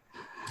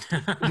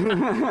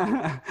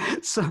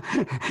 So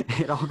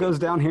it all goes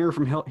down here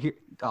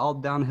all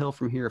downhill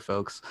from here,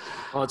 folks.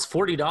 Well, it's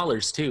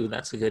 $40 too.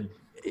 That's a good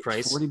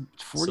price. 40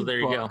 so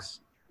there bucks.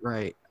 You go.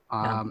 Right.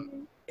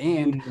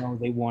 And And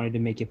they wanted to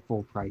make it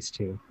full price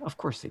too. of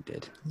course they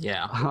did.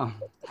 Yeah.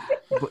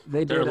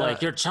 But they're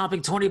like, you're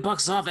chopping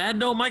 $20 off and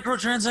no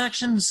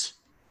microtransactions.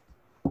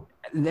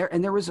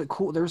 There was a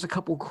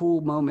couple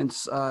cool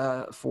moments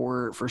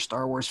for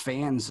Star Wars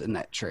fans in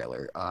that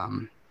trailer.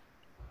 From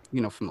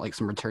like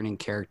some returning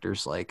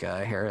characters like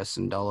Hera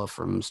Syndulla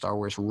from Star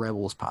Wars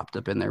Rebels popped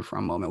up in there for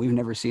a moment. We've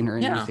never seen her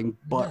in anything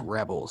but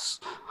Rebels,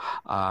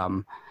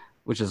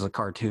 which is a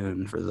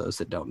cartoon for those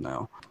that don't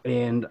know.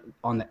 And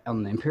on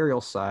the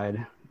Imperial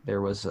side,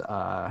 there was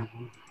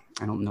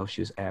I don't know if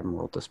she was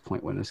Admiral at this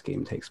point when this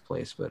game takes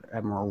place, but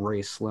Admiral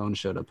Ray Sloan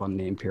showed up on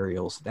the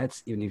Imperials.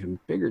 That's an even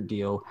bigger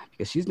deal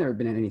because she's never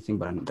been in anything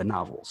but in the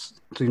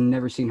novels. So we've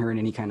never seen her in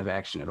any kind of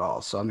action at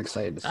all. So I'm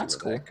excited to see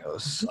where that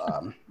goes.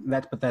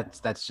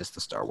 That's just the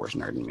Star Wars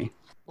nerd in me.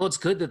 Well, it's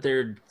good that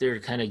they're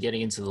kind of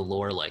getting into the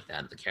lore like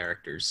that, the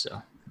characters.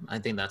 So I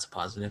think that's a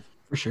positive.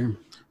 For sure.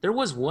 There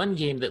was one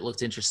game that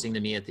looked interesting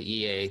to me at the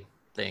EA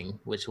thing,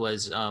 which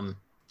was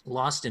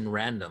Lost in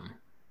Random,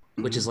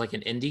 which is like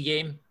an indie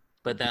game.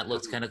 But that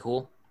looks kind of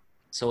cool.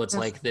 So it's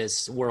like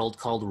this world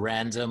called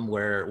Random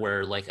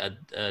where like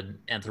an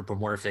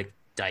anthropomorphic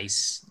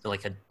dice,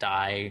 like a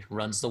die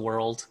runs the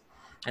world.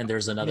 And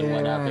there's another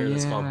one out there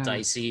that's called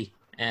Dicey.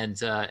 And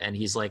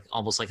he's like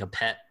almost like a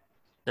pet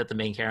that the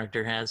main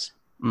character has.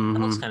 That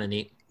looks kind of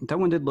neat. That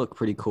one did look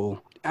pretty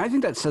cool. I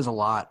think that says a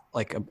lot.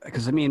 Like,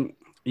 because I mean,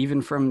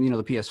 even from,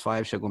 the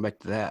PS5 show, going back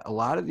to that, a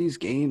lot of these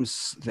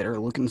games that are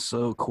looking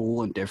so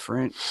cool and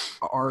different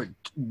are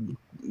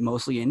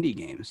mostly indie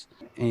games.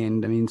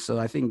 And I mean, so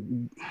I think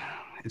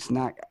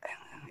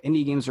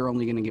indie games are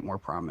only going to get more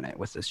prominent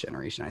with this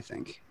generation, I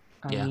think.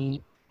 I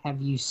mean, have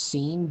you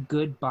seen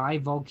Goodbye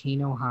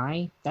Volcano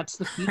High? That's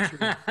the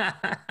future.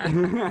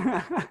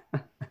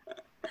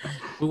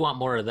 We want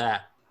more of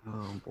that.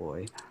 Oh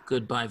boy.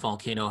 Goodbye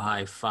Volcano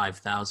High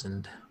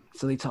 5000.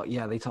 So they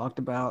talked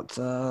about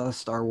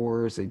Star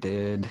Wars. They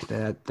did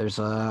that. There's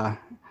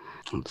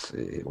let's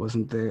see,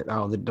 wasn't there?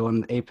 Oh, they're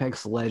doing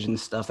Apex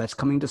Legends stuff. That's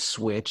coming to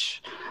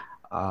Switch,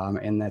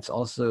 and that's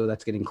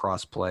getting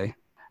crossplay.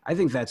 I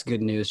think that's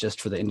good news just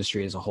for the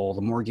industry as a whole.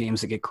 The more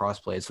games that get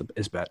crossplay,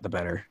 the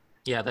better.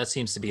 Yeah, that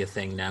seems to be a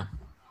thing now.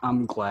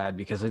 I'm glad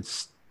because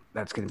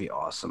that's going to be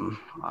awesome.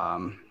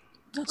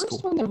 That's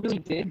First cool. one that really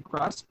did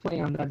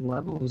crossplay on that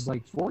level was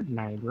like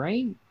Fortnite,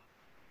 right?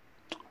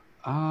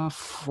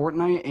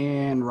 Fortnite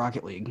and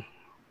Rocket League.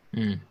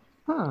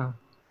 Huh.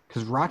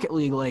 Because Rocket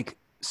League, like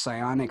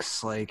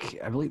Psyonix, like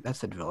I believe that's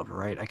the developer,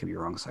 right? I could be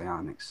wrong.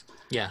 Psyonix.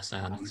 Yeah,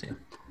 Psyonix. Yeah.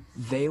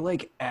 They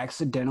like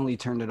accidentally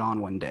turned it on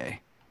one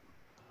day,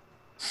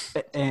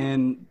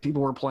 and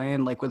people were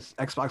playing like with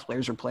Xbox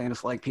players were playing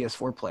with like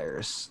PS4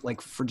 players,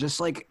 like for just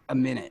like a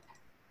minute.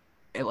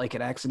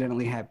 It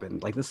accidentally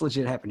happened. Like this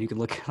legit happened. You can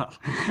look it up.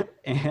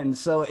 And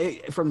so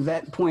from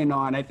that point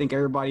on, I think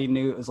everybody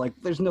knew it was like,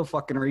 there's no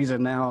fucking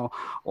reason now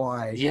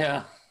why.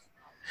 Yeah.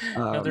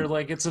 And they're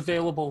like, it's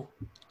available.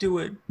 Do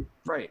it.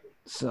 Right.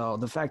 So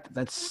the fact that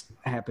that's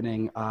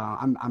happening,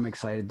 I'm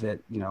excited that,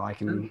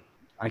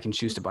 I can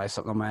choose to buy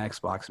something on my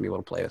Xbox and be able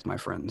to play with my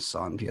friends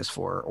on PS4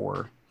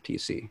 or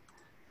PC.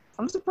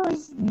 I'm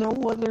surprised no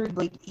other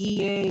like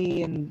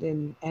EA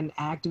and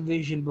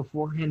Activision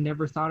beforehand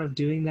never thought of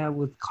doing that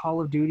with Call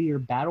of Duty or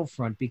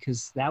Battlefront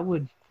because that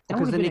would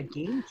have been a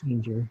game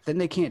changer. Then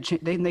they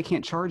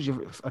can't charge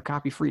you a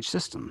copy for each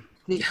system.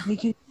 They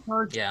can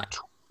charge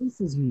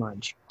twice as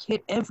much.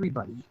 Hit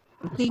everybody.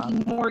 I'm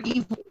thinking more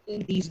evil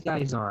than these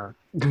guys are.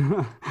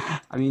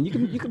 I mean,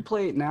 you can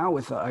play it now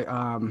with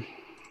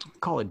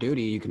Call of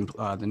Duty. You can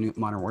the new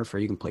Modern Warfare.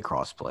 You can play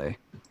crossplay.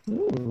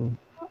 Ooh.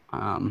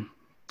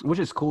 Which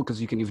is cool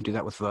because you can even do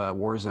that with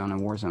Warzone,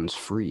 and Warzone's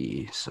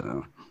free.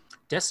 So,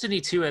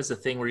 Destiny 2 has a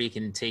thing where you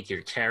can take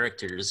your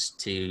characters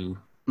to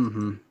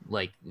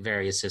like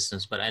various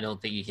systems, but I don't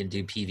think you can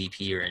do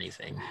PvP or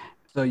anything.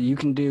 So you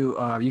can do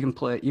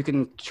you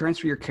can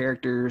transfer your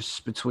characters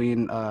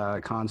between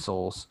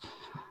consoles,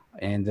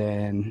 and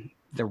then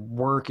they're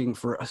hoping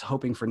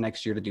for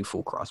next year to do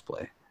full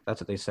crossplay.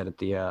 That's what they said at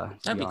the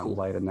Beyond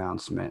Light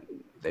announcement.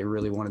 They're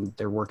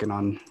working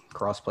on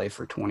crossplay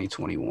for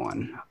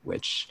 2021,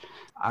 which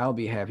I'll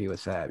be happy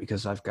with that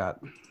because I've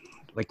got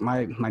like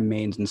my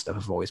mains and stuff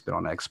have always been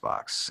on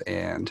Xbox,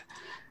 and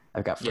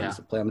I've got friends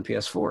that play on the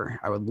PS4.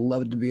 I would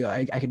love to be.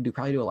 I could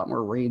probably do a lot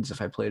more raids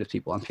if I played with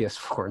people on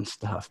PS4 and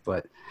stuff,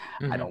 but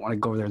I don't want to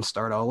go over there and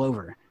start all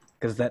over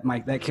because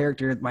that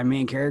character, my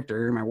main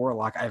character, my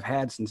Warlock, I've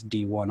had since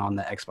D1 on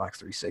the Xbox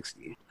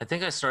 360. I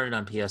think I started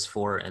on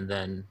PS4 and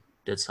then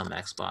did some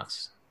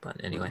Xbox, but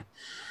anyway.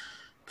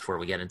 Before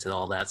we get into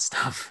all that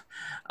stuff.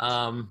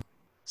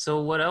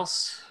 So what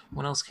else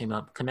came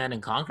up? Command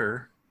and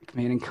Conquer.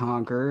 Command &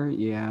 Conquer,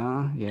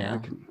 yeah.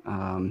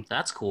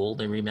 That's cool.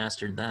 They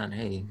remastered that.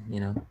 Hey,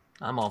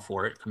 I'm all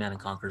for it. Command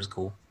 & Conquer is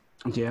cool.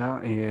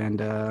 Yeah, and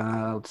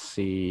let's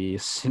see,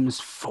 Sims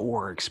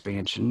 4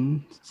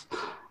 expansion.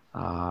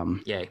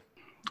 Yay.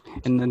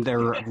 And then they're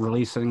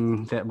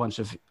releasing that bunch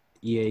of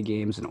EA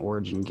games and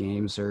Origin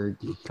games are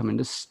coming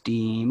to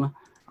Steam.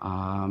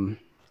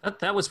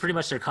 That was pretty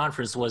much their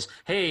conference was,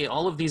 hey,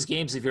 all of these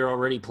games, if you're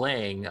already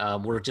playing,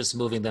 we're just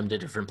moving them to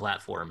different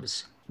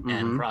platforms.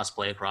 And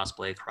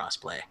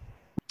crossplay.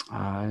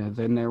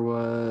 Then there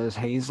was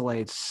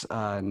Hazelight's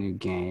new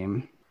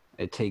game.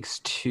 It Takes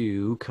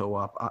Two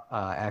co-op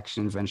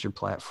action adventure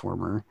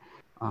platformer.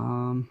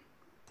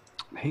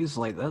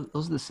 Hazelight,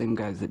 those are the same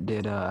guys that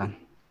did,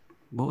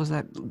 what was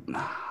that?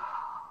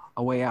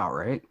 A Way Out,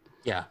 right?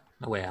 Yeah,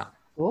 A Way Out.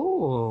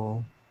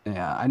 Oh.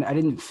 Yeah, I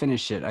didn't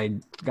finish it. I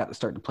got to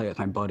start to play it with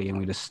my buddy, and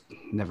we just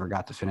never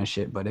got to finish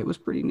it. But it was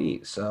pretty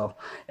neat. So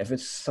if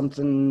it's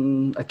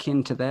something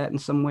akin to that in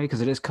some way,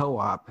 because it is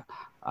co-op,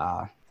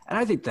 and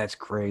I think that's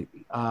great.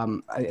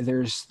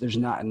 There's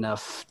not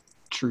enough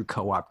true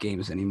co-op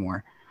games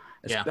anymore,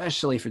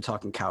 especially if you're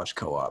talking couch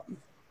co-op.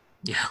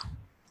 Yeah.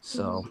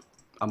 So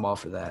I'm all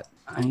for that.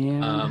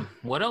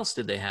 What else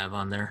did they have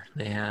on there?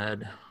 They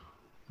had.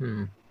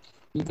 You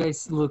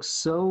guys look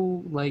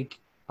so like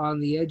on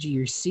the edge of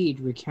your seat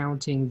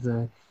recounting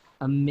the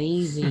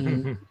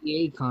amazing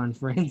EA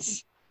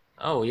conference.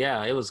 Oh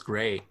yeah, it was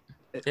great.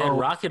 They had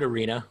Rocket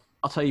Arena.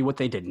 I'll tell you what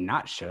they did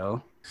not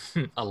show.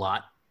 A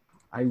lot.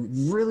 I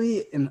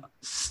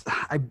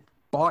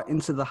bought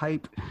into the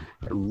hype.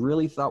 I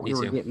really thought we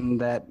were getting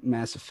that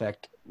Mass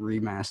Effect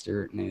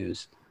remaster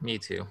news. Me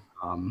too.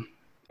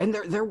 And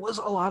there was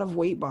a lot of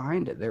weight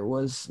behind it. There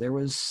was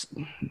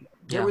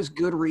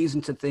good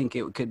reason to think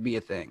it could be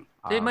a thing.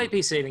 They might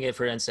be saving it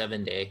for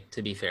N7 Day,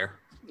 to be fair.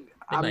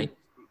 They might.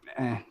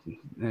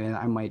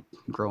 I might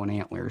grow in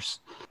antlers.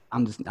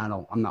 I'm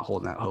not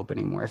holding that hope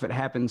anymore. If it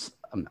happens,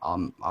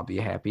 I'll be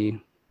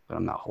happy, but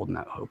I'm not holding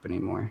that hope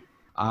anymore.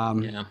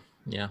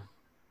 Yeah.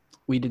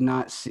 We did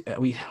not see.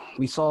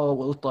 We saw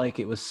what looked like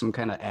it was some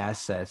kind of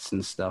assets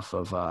and stuff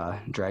of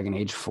Dragon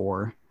Age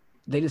 4.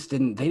 They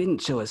didn't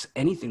show us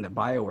anything that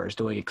BioWare is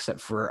doing except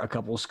for a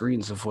couple of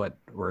screens of what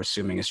we're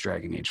assuming is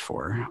Dragon Age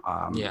 4.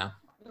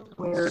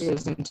 Where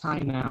is in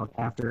timeout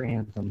after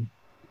Anthem?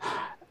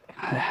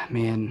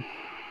 Man.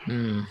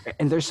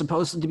 And they're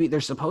supposed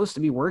to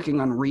be working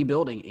on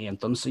rebuilding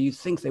Anthem, so you'd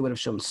think they would have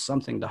shown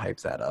something to hype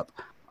that up.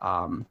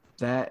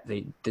 That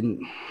they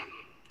didn't.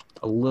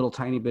 A little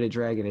tiny bit of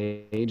Dragon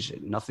Age,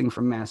 nothing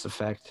from Mass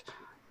Effect,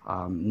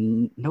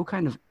 no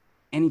kind of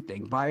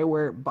anything.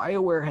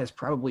 BioWare has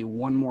probably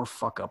one more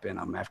fuck up in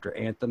them after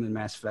Anthem and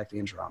Mass Effect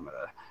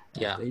Andromeda.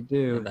 Yeah, they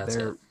do. That's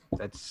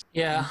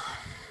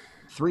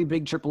 3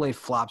 big AAA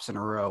flops in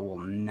a row will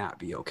not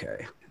be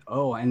okay.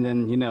 Oh, and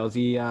then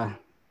the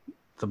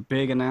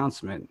big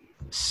announcement: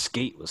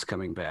 Skate was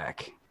coming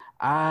back.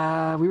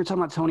 We were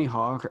talking about Tony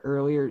Hawk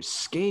earlier.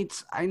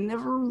 Skates,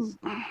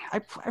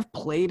 I've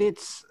played it.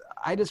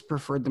 I just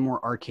preferred the more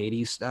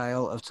arcadey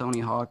style of Tony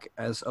Hawk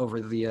as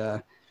over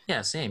the.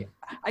 Same.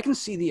 I can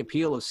see the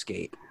appeal of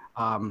Skate.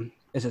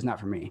 This is not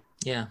for me.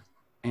 Yeah.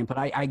 But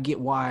I get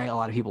why a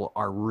lot of people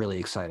are really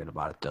excited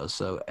about it though.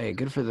 So hey,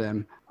 good for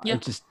them. Yeah.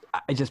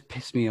 It just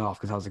pissed me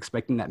off because I was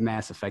expecting that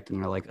Mass Effect, and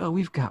they're like, "Oh,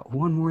 we've got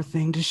one more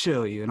thing to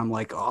show you," and I'm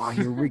like, "Oh,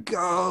 here we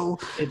go."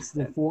 It's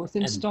the 4th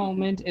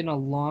installment in a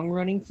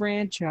long-running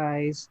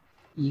franchise.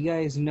 You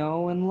guys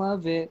know and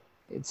love it.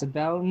 It's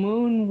about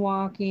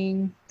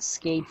moonwalking.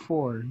 Skate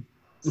 4.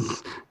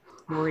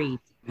 Great.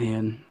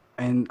 And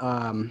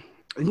then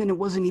it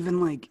wasn't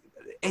even like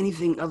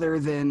anything other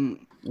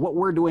than what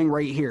we're doing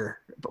right here.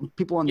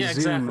 People on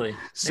Zoom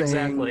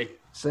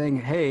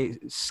saying, "Hey,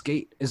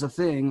 Skate is a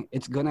thing.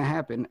 It's gonna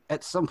happen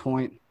at some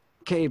point.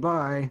 Okay,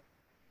 bye."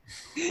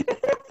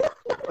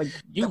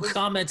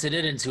 Commented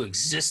it into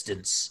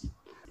existence.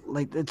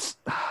 Like there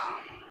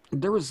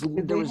was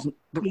gameplay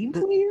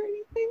or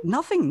anything?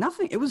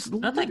 Nothing. It was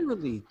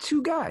literally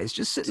 2 guys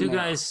just sitting there. 2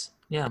 guys,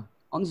 yeah,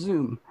 on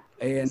Zoom,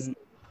 and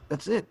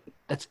that's it.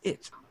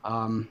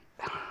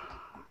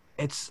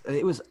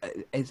 It was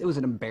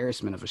an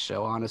embarrassment of a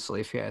show,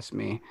 honestly, if you ask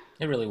me.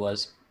 It really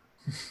was.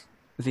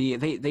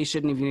 They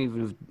shouldn't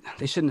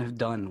have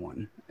done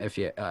one. If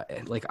you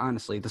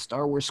honestly, the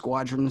Star Wars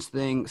Squadrons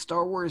thing.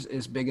 Star Wars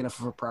is big enough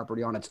of a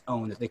property on its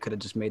own that they could have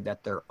just made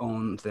that their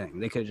own thing.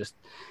 They could have just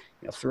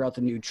threw out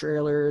the new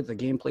trailer, the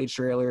gameplay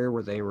trailer,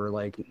 where they were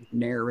like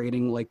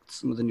narrating like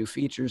some of the new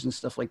features and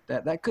stuff like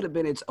that. That could have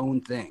been its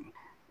own thing.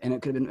 And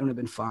it would have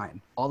been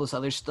fine. All this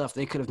other stuff,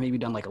 they could have maybe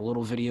done like a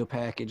little video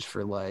package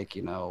for like,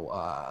 the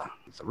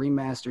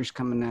remasters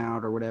coming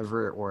out or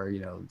whatever, or,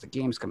 the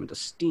game's coming to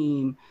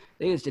Steam.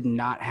 They just did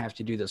not have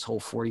to do this whole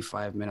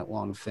 45-minute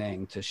long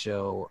thing to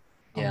show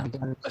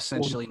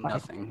essentially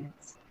nothing.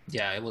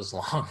 Yeah, it was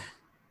long.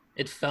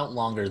 It felt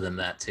longer than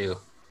that too.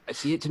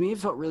 See, to me, it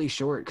felt really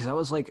short because I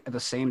was like at the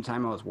same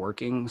time I was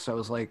working, so I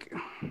was like,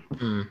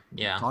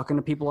 talking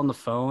to people on the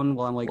phone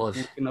while I'm like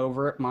looking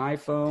over at my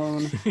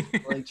phone,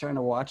 like trying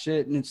to watch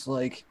it, and it's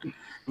like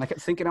I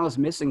kept thinking I was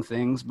missing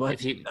things.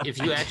 But if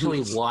you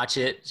actually watch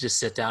it, just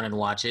sit down and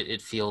watch it,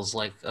 it feels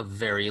like a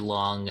very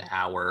long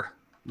hour.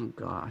 Oh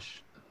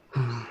gosh.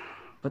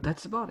 But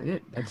that's about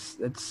it.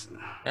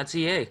 That's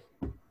EA.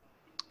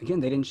 Again,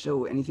 they didn't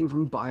show anything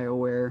from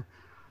BioWare.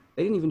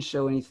 They didn't even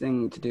show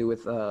anything to do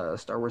with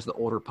Star Wars: The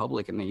Old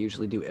Republic, and they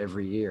usually do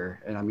every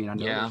year. And I mean, I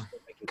know they're still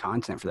making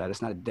content for that.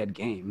 It's not a dead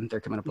game. They're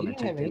coming up on their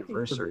 10th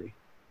anniversary.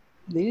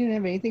 They didn't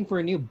have anything for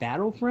a new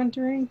Battlefront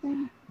or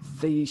anything?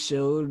 They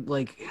showed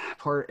like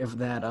part of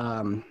that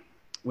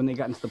when they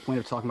got into the point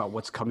of talking about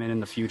what's coming in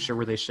the future,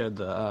 where they showed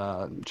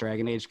the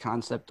Dragon Age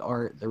concept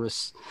art. There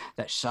was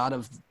that shot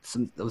of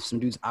some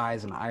dude's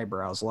eyes and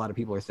eyebrows. A lot of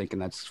people are thinking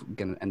that's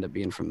going to end up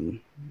being from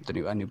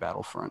a new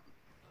Battlefront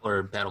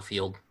or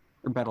Battlefield.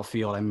 Or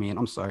Battlefield. I mean,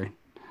 I'm sorry.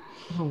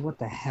 Oh, what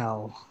the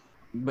hell!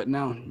 But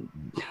no,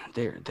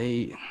 they're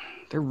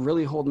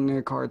really holding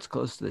their cards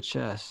close to the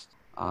chest.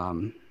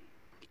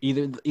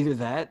 Either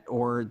that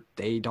or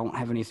they don't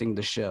have anything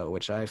to show,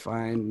 which I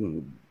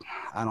find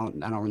I don't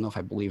know if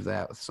I believe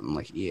that with something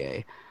like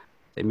EA.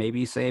 They may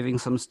be saving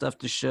some stuff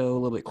to show a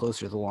little bit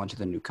closer to the launch of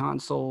the new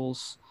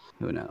consoles.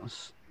 Who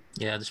knows?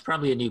 Yeah, there's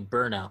probably a new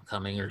Burnout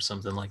coming or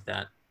something like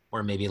that,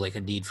 or maybe like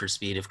a Need for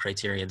Speed if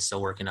Criterion's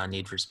still working on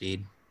Need for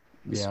Speed.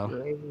 Yeah,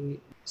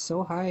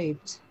 so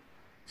hyped.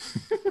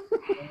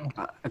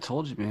 I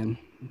told you, man.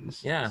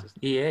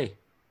 EA.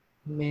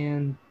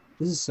 Man,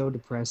 this is so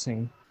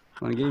depressing.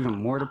 Want to get even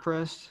more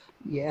depressed?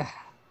 Yeah.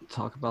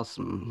 Talk about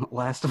some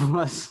Last of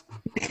Us.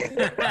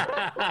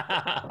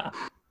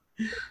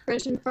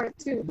 Depression Part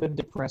 2. The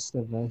depressed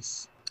of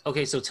us.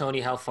 Okay, so Tony,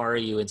 how far are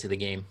you into the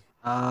game?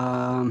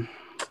 All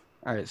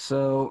right,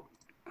 so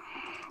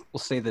we'll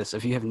say this: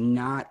 if you have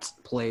not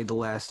played The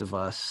Last of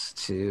Us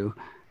 2, you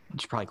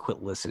should probably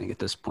quit listening at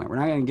this point. We're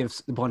not going to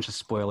give a bunch of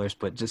spoilers,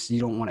 but just if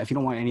you don't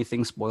want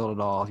anything spoiled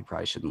at all, you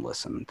probably shouldn't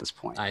listen at this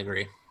point. I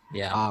agree.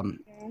 Yeah.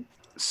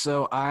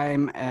 So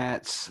I'm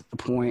at the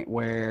point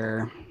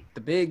where the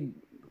big,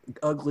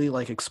 ugly,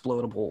 like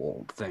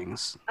explodable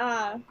things.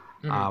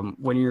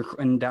 When you're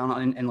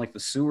down in like the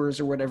sewers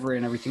or whatever,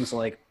 and everything's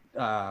like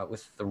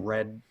with the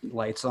red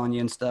lights on you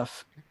and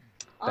stuff.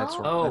 That's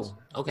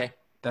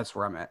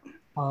where I'm at.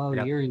 Oh,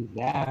 you're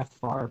that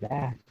far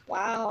back.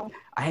 Wow.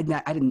 I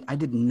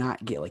did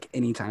not get like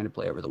any time to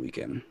play over the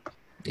weekend.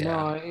 Yeah.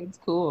 No, it's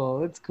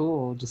cool. It's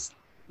cool. Just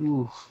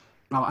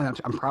I'm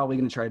probably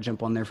going to try to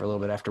jump on there for a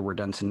little bit after we're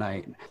done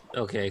tonight.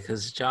 Okay,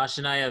 because Josh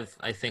and I have,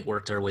 I think,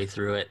 worked our way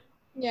through it.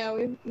 Yeah,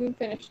 we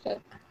finished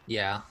it.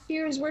 Yeah.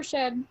 Tears were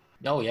shed.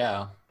 Oh,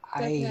 yeah.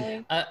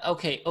 Definitely.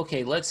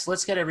 Okay.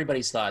 Let's get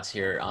everybody's thoughts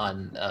here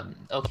on.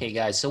 Okay,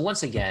 guys. So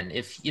once again,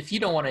 if you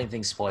don't want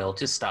anything spoiled,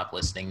 just stop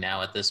listening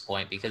now at this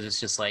point, because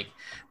it's just like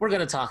we're going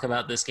to talk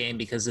about this game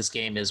because this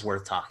game is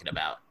worth talking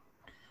about.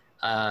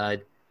 I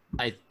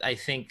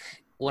think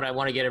what I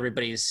want to get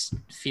everybody's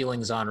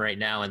feelings on right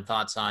now and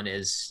thoughts on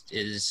is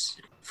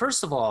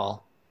first of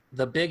all,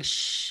 the big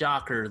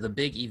shocker, the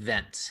big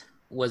event.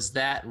 Was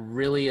that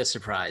really a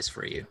surprise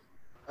for you?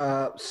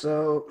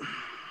 So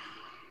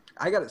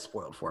I got it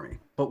spoiled for me,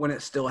 but when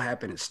it still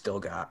happened, it still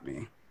got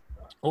me.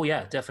 Oh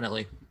yeah,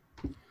 definitely.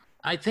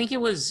 I think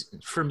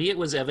for me, it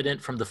was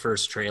evident from the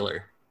first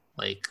trailer.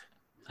 Like,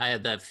 I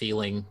had that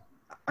feeling.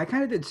 I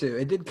kind of did too.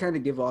 It did kind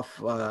of give off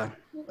a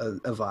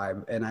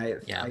vibe, and I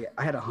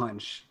had a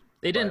hunch.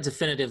 They didn't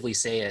definitively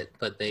say it,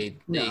 but they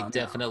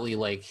definitely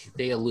like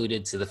they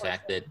alluded to the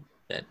fact that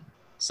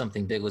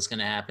something big was going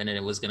to happen and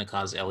it was going to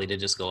cause Ellie to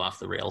just go off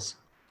the rails.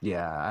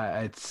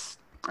 Yeah,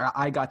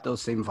 I got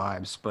those same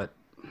vibes, but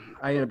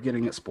I ended up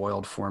getting it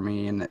spoiled for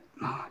me, and it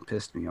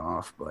pissed me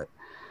off. But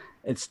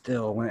it's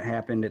still, when it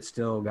happened, it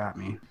still got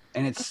me.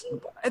 And it's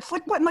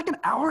like what, like an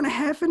hour and a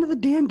half into the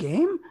damn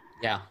game?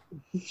 Yeah.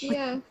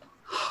 Yeah.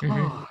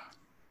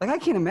 Like I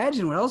can't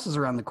imagine what else is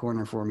around the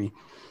corner for me.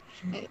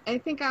 I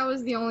think I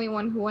was the only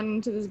one who went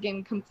into this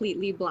game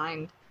completely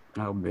blind.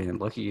 Oh man,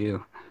 lucky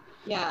you.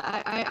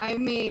 Yeah, I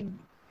made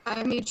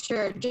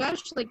sure.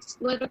 Josh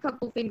let a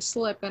couple things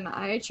slip, and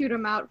I chewed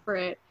him out for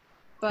it.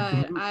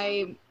 But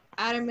I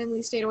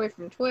adamantly stayed away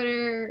from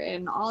Twitter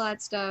and all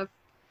that stuff.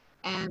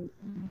 And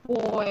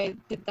boy,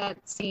 did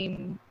that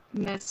scene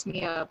mess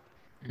me up.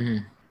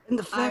 And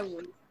the fact,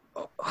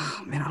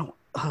 I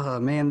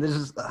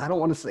don't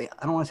want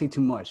to say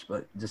too much,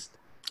 but just.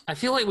 I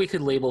feel like we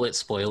could label it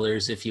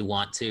spoilers if you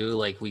want to.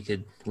 Like we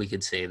could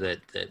say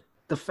that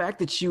the fact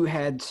that you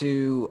had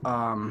to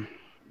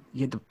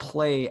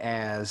play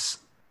as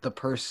the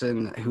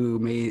person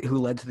who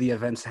led to the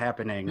events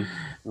happening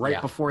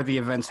before the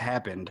events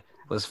happened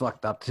was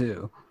fucked up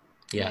too.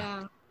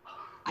 Yeah.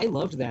 I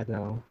loved that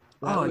though.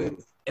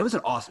 It was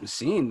an awesome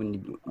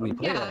scene when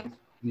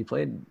you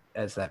played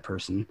as that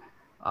person.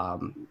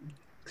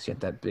 'Cause you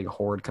had that big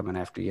horde coming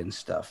after you and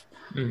stuff.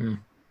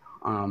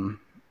 Mm-hmm.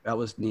 That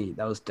was neat.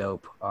 That was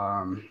dope.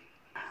 I'm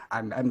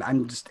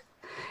just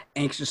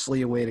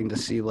anxiously awaiting to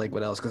see like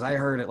what else, because I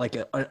heard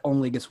it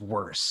only gets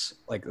worse.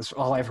 Like that's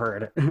all I've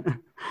heard.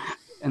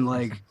 And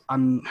like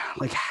I'm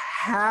like,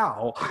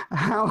 how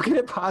can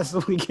it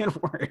possibly get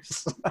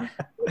worse?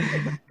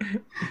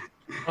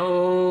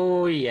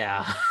 Oh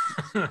yeah.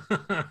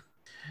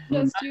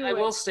 I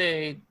will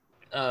say,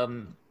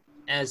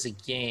 as a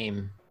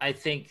game, I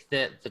think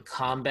that the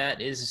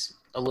combat is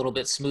a little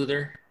bit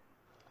smoother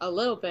A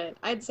little bit.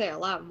 I'd say a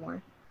lot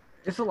more.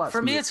 It's a lot.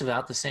 For me, it's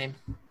about the same.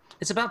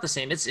 It's about the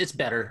same. It's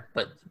better,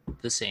 but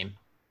the same.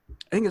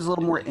 I think it's a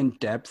little more in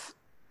depth,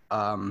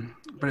 but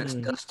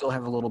it does still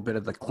have a little bit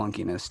of the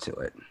clunkiness to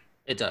it.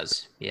 It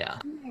does, yeah.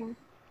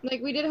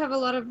 Like we did have a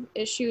lot of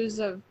issues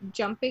of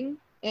jumping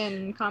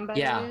in combat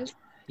areas.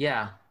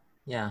 Yeah.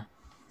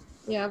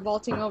 Yeah,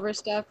 vaulting over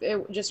stuff.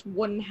 It just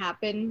wouldn't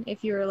happen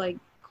if you were like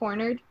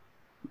cornered.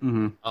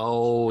 Mm-hmm.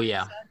 Oh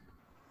yeah,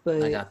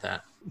 But I got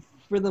that.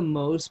 for the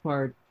most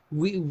part,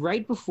 we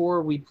right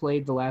before we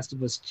played The Last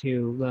of Us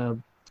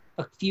 2,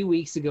 a few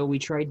weeks ago we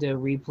tried to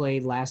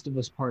replay Last of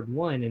Us Part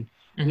 1, and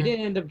we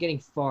didn't end up getting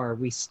far.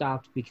 We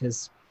stopped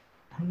because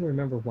I don't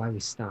remember why we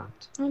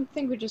stopped. I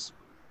think we just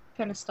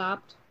kind of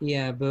stopped.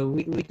 Yeah, but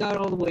we got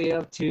all the way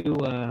up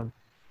to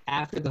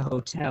after the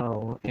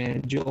hotel,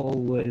 and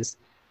Joel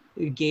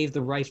gave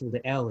the rifle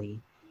to Ellie.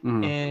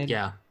 Mm-hmm. And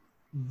Yeah.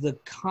 the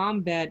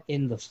combat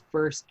in the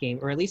first game,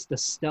 or at least the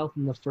stealth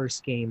in the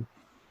first game,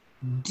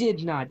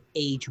 did not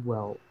age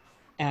well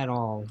at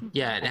all.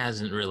 Yeah, it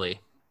hasn't really.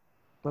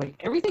 Like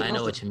everything I else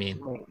know what is you mean.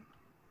 great.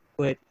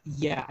 But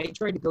yeah, I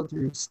tried to go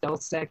through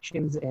stealth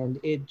sections and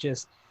it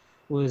just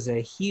was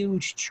a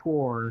huge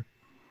chore.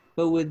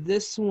 But with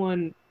this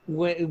one,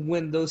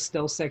 when those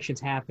stealth sections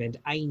happened,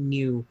 I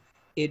knew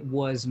it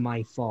was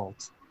my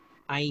fault.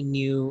 I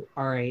knew,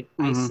 all right,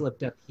 I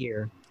slipped up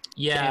here.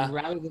 Yeah. And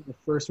rather than the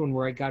first one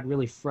where I got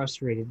really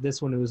frustrated,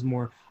 this one it was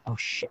more, oh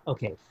shit,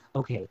 okay,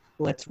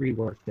 let's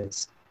rework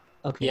this.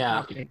 Okay, Yeah.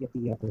 how can I get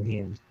the upper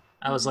hand?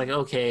 I was like,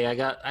 okay, I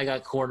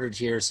got cornered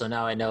here, so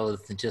now I know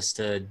just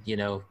to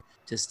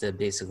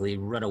basically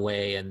run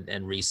away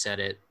and reset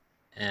it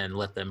and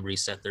let them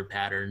reset their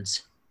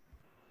patterns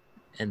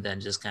and then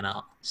just kind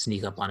of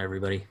sneak up on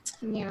everybody.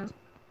 Yeah.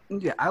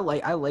 Yeah, I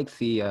like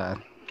the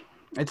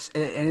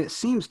it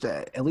seems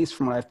to, at least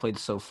from what I've played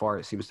so far,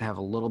 it seems to have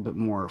a little bit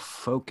more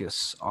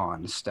focus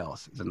on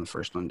stealth than the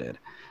first one did.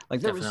 Like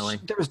there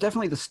was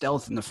definitely the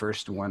stealth in the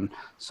first one,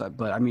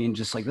 but I mean,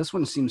 just like this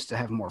one seems to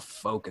have more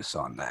focus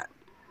on that.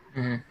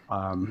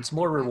 Mm-hmm. It's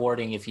more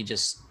rewarding if you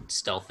just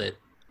stealth it.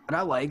 And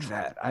I like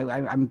that. I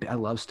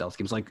love stealth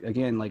games. Like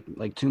again,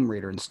 like Tomb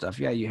Raider and stuff.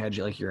 Yeah, you had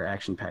like your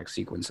action-packed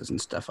sequences and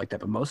stuff like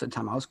that. But most of the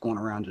time, I was going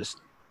around just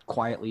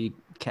quietly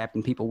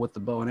capping people with the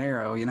bow and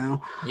arrow. You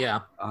know. Yeah.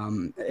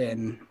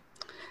 And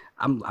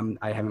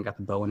I haven't got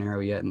the bow and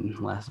arrow yet in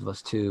Last of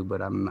Us 2,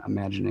 but I'm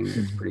imagining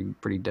it's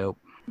pretty dope.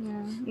 Yeah,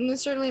 and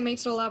this certainly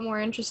makes it a lot more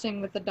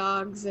interesting with the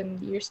dogs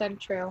and your scent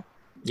trail.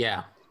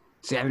 Yeah.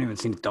 See, I haven't even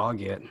seen the dog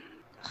yet.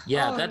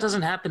 Yeah, that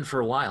doesn't happen for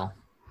a while.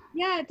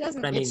 Yeah, it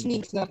doesn't. I mean, It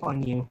sneaks up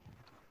on you.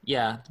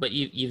 Yeah, but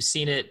you've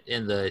seen it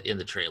in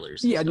the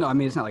trailers. Yeah, no, I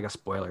mean it's not like a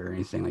spoiler or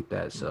anything like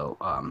that. So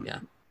yeah.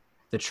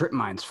 The trip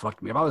mines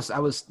fucked me up. I was the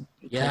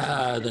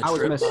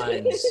trip mines.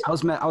 I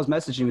was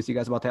messaging with you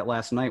guys about that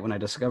last night when I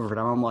discovered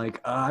it. I'm like,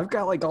 I've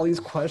got like all these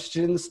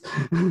questions.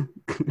 A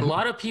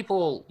lot of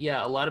people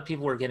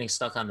were getting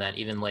stuck on that.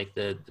 Even like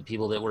the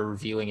people that were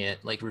reviewing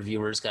it, like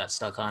reviewers got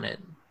stuck on it.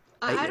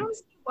 I don't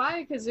see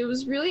why, because it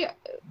was really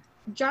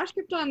Josh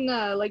kept on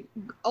like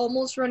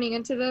almost running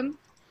into them,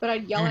 but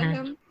I'd yell at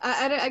him.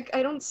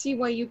 I don't see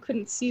why you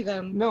couldn't see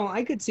them. No,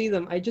 I could see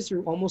them. I just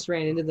almost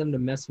ran into them to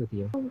mess with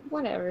you. Oh,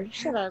 whatever,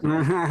 shut up. I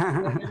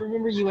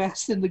remember you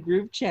asked in the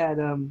group chat,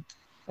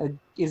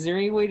 is there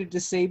any way to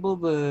disable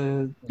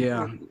the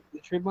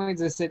trip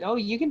mines? I said, oh,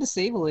 you can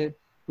disable it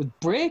with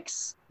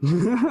bricks.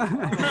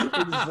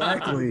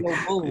 Exactly.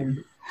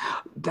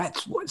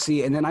 That's what.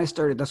 See, and then I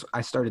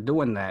started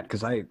doing that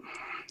because I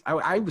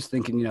was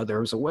thinking, there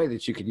was a way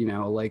that you could,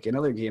 like in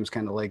other games,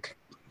 kind of like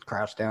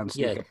crouch down,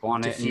 sneak up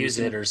on it, diffuse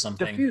it or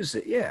something. Diffuse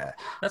it, yeah.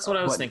 That's what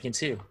I was thinking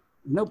too.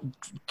 Nope,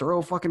 throw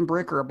a fucking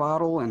brick or a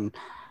bottle and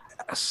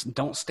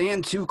don't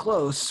stand too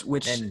close.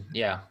 Which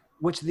the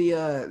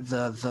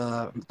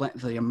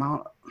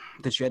amount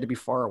that you had to be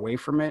far away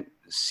from it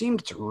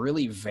seemed to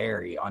really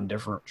vary on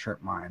different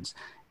trip mines.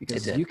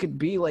 Because you could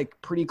be like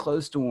pretty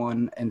close to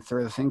one and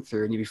throw the thing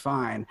through and you'd be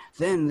fine.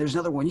 Then there's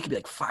another one you could be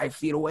like 5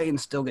 feet away and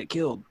still get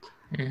killed.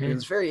 Mm-hmm. It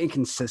was very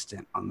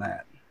inconsistent on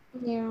that.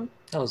 Yeah.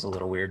 That was a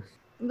little weird.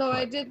 Though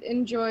I did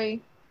enjoy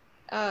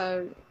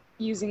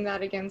using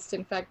that against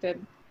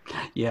infected.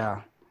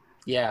 Yeah.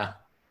 Yeah.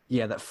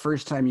 Yeah, that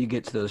first time you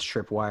get to those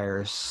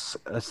tripwires,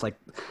 that's like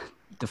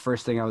the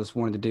first thing I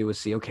wanted to do was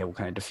see, okay, well,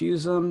 can I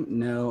defuse them?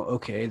 No.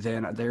 Okay,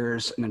 then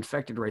there's an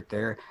infected right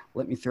there.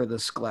 Let me throw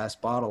this glass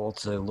bottle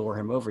to lure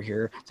him over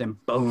here. Then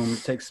boom,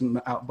 takes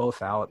them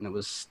both out, and it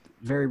was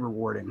very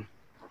rewarding.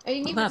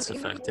 That's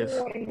effective.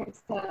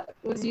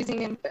 Was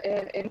using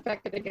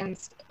infected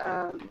against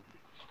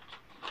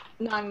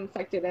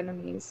non-infected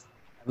enemies.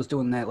 I was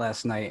doing that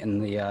last night in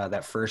the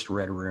that first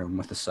red room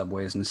with the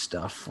subways and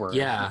stuff. Where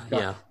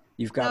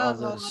you've got all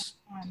those.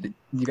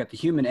 You got the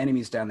human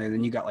enemies down there,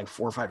 then you got like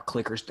 4 or 5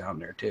 clickers down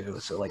there too.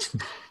 So like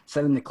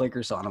setting the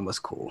clickers on them was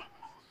cool.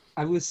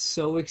 I was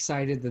so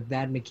excited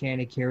that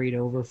mechanic carried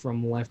over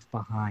from Left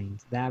Behind.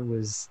 That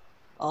was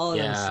all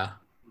I was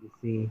to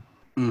see.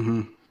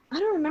 Mm-hmm. I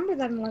don't remember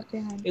that in Left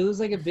Behind. It was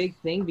like a big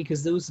thing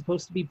because it was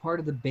supposed to be part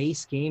of the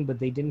base game, but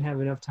they didn't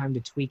have enough time to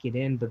tweak it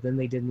in. But then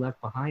they did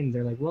Left Behind.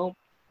 They're like, well,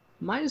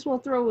 might as well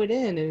throw it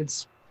in. And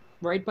it's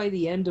right by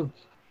the end of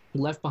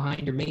Left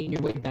Behind. You're making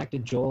your way back to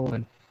Joel,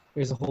 and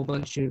there's a whole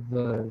bunch of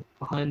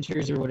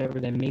hunters or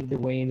whatever that made their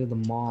way into the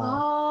mall.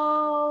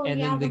 Oh,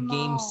 And then the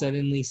game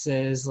suddenly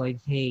says, like,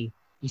 hey,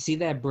 you see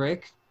that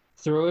brick?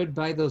 Throw it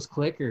by those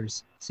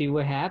clickers. See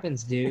what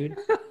happens, dude.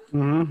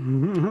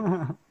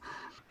 Mhm.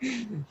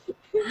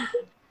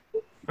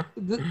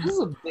 This is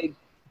a big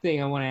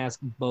thing I want to ask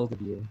both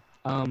of you.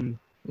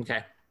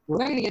 Okay. We're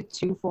not going to get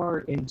too far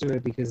into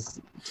it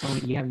because,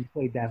 Tony, you haven't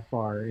played that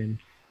far. And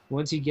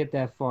once you get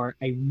that far,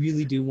 I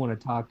really do want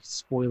to talk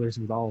spoilers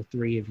with all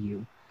three of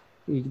you.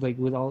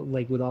 With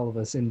all of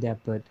us in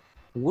depth. But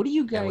what do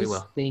you guys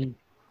think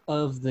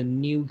of the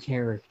new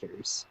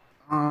characters?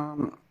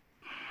 I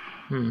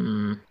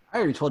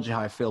already told you how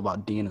I feel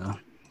about Dina.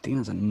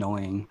 Dina's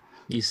annoying.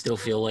 You still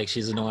feel like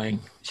she's annoying?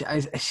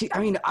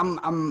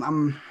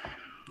 I'm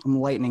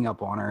lightening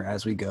up on her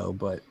as we go,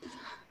 but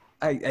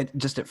I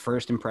just at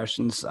first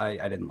impressions,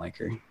 I didn't like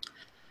her.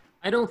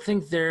 I don't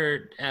think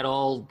they're at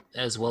all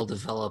as well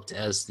developed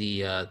as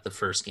the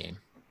first game,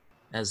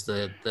 as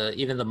the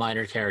even the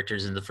minor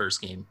characters in the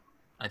first game.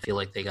 I feel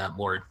like they got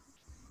more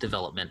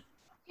development.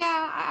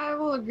 Yeah, I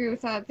will agree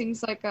with that.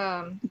 Things like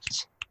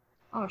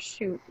oh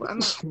shoot, I'm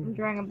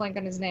drawing a blank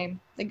on his name.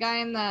 The guy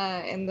in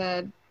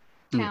the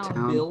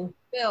town. Bill.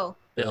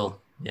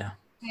 Yeah.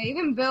 Yeah,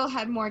 even Bill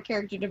had more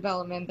character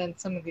development than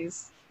some of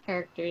these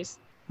characters.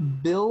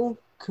 Bill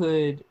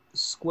could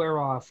square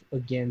off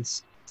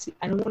against. See,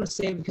 I don't want to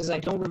say it because I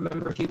don't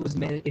remember if he was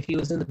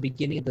in the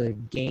beginning of the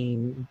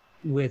game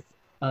with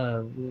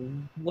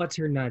what's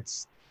her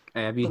nuts?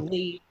 Abby. The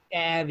lead,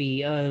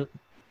 Abby.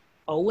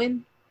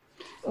 Owen.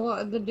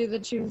 Well, the dude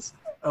that she was.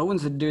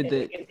 Owen's the dude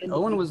that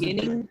Owen was the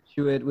dude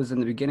who was in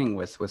the beginning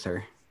with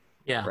her.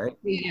 Yeah. Right.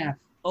 Yeah.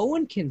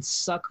 Owen can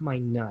suck my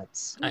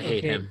nuts. I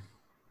hate him.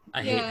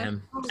 I hate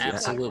him.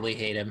 Absolutely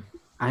hate him.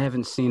 I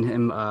haven't seen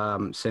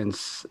him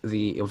since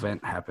the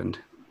event happened.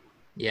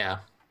 Yeah.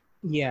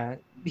 Yeah,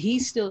 he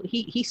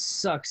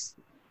sucks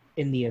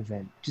in the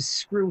event. Just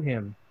screw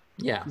him.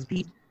 Yeah.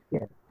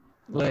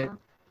 But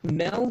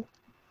Mel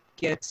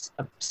gets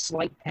a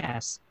slight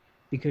pass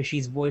because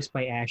she's voiced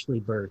by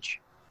Ashley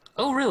Birch.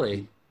 Oh,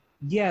 really?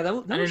 Yeah, that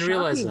I didn't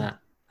realize that.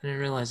 I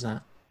didn't realize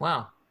that.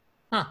 Wow.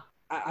 Huh.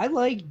 I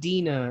like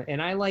Dina and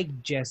I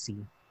like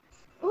Jesse.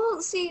 Well,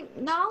 see,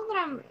 now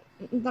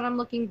that I'm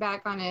looking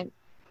back on it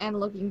and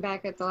looking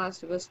back at The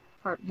Last of Us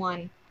Part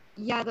 1,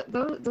 yeah,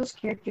 those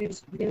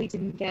characters really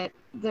didn't get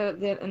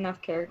the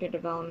enough character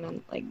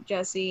development. Like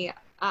Jesse,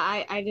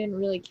 I didn't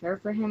really care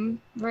for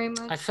him very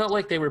much. I felt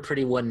like they were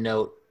pretty one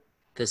note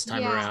this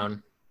time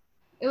around.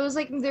 It was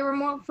like they were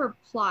more for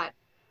plot.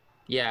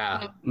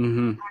 Yeah.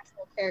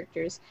 Actual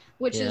characters,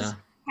 which is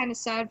kind of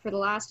sad for The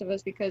Last of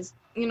Us because,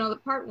 the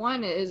Part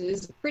 1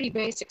 is a pretty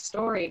basic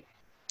story.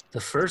 The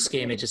first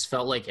game, it just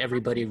felt like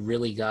everybody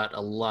really got a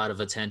lot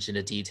of attention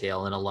to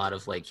detail and a lot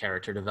of like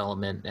character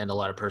development and a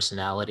lot of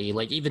personality.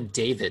 Like even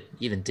David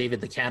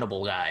the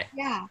cannibal guy.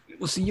 Yeah.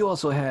 Well, see, you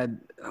also had,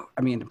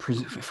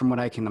 from what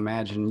I can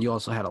imagine, you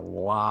also had a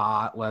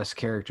lot less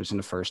characters in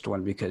the first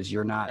one because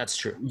That's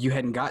true. You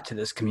hadn't got to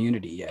this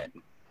community yet.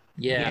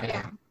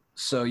 Yeah.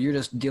 So you're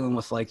just dealing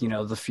with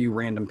the few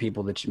random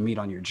people that you meet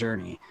on your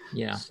journey.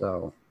 Yeah.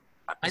 So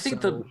I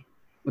think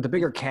with the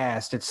bigger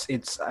cast,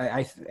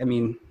 I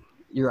mean,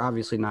 you're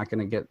obviously not going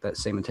to get that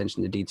same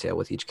attention to detail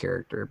with each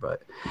character,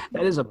 but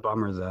that is a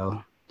bummer,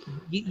 though.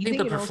 I think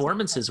the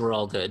performances were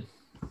all good.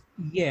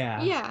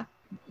 Yeah. Yeah.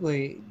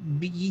 Like,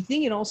 you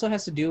think it also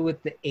has to do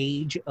with the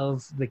age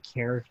of the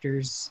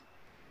characters?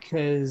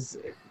 Because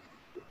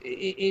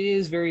it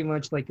is very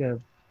much like I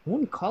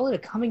wouldn't call it a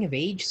coming of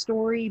age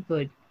story,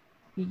 but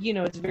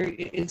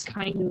it's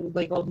kind of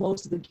like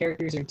most of the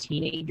characters are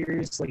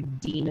teenagers, like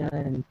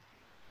Dina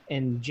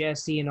and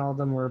Jesse and all of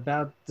them were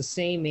about the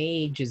same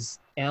age as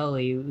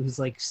Ellie, who's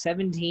like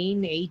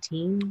 17,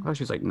 18. Oh,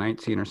 she was like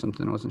 19 or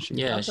something, wasn't she?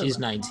 Yeah, she's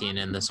 19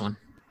 in this one.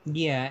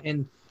 Yeah,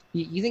 and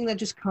you think that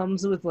just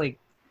comes with like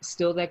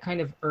still that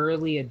kind of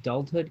early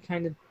adulthood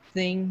kind of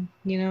thing,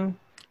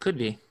 Could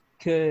be.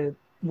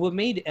 What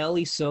made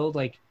Ellie so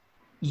like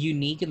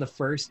unique in the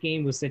first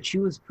game was that she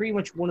was pretty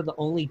much one of the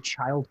only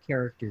child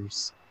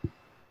characters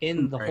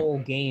in the whole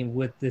game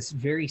with this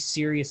very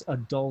serious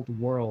adult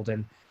world,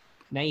 and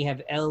now you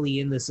have Ellie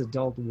in this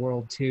adult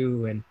world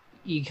too, and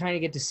you kind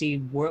of get to see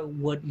what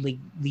like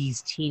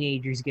these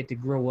teenagers get to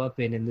grow up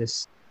in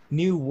this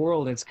new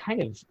world. It's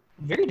kind of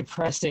very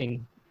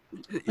depressing.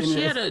 But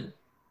she had a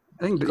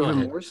I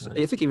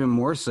think even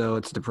more so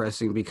it's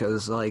depressing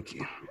because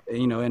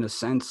in a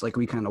sense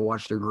we kind of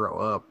watched her grow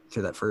up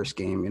to that first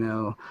game,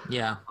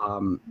 Yeah.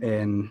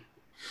 And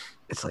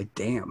it's like,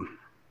 damn.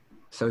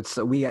 So it's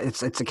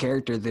a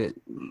character that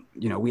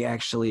we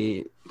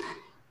actually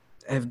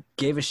have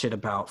gave a shit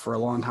about for a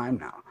long time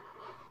now.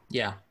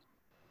 Yeah.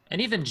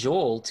 And even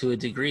Joel to a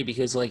degree,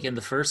 because like in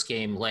the first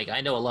game, like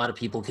I know a lot of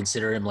people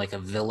consider him like a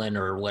villain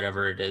or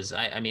whatever it is.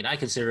 I mean, I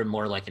consider him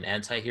more like an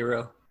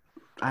anti-hero.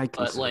 I But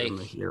consider like, him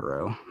a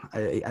hero.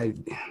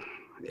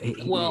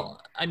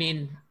 well, I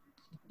mean,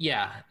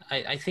 yeah,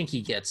 I think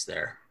he gets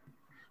there.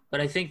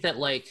 But I think that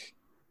like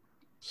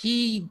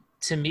he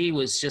to me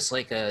was just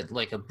like a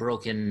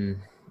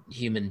broken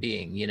human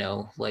being, you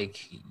know,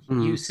 like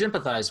you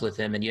sympathize with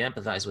him and you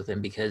empathize with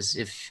him because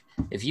if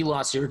you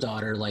lost your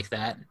daughter like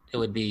that, it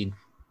would be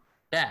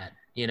bad,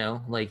 you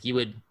know, like you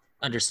would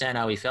understand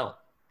how he felt.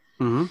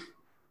 Mm-hmm.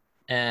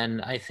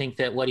 And I think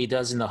that what he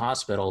does in the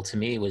hospital to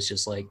me was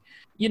just like,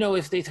 you know,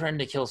 if they threatened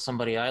to kill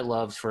somebody I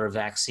loved for a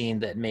vaccine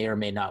that may or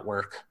may not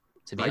work,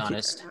 to be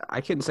honest.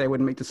 I couldn't say I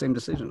wouldn't make the same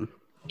decision.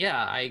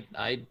 Yeah,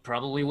 I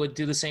probably would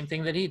do the same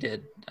thing that he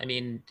did. I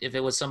mean, if it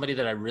was somebody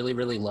that I really,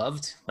 really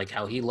loved, like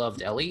how he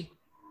loved Ellie,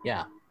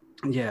 yeah.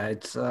 Yeah,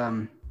 it's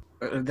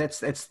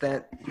that's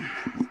that.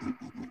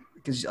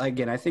 Because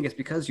again, I think it's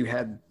because you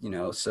had, you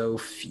know, so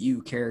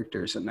few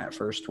characters in that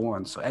first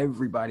one, so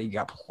everybody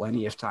got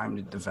plenty of time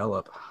to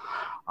develop.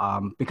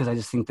 Because I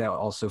just think that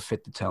also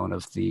fit the tone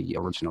of the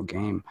original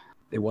game.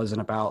 It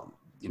wasn't about,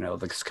 you know,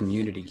 this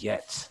community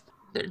yet.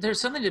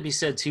 There's something to be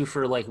said too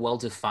for like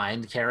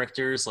well-defined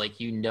characters, like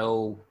you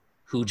know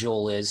who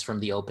Joel is from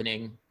the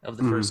opening of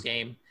the first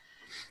game,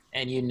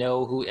 and you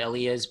know who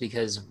Ellie is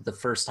because the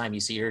first time you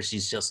see her,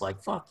 she's just like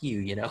 "fuck you,"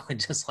 you know, and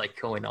just like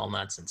going all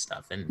nuts and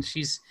stuff. And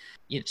she's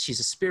a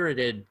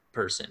spirited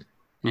person,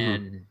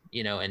 and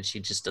you know, and she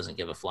just doesn't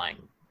give a flying.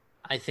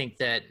 I think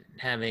that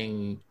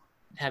having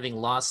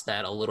lost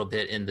that a little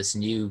bit in this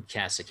new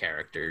cast of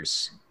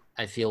characters,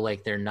 I feel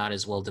like they're not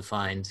as well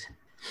defined.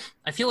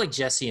 I feel like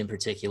Jesse in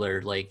particular,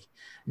 like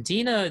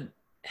Dina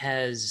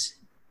has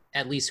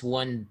at least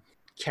one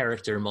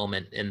character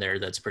moment in there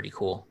that's pretty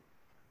cool.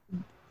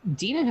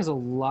 Dina has a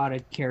lot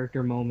of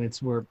character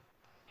moments where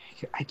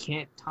I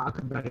can't talk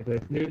about it,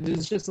 but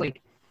there's just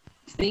like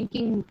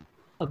thinking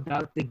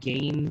about the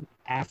game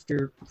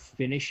after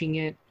finishing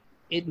it,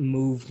 it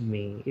moved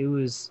me. It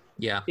was,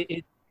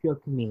 it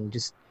shook me,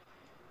 just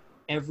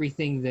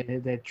everything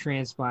that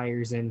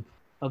transpires. And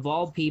of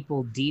all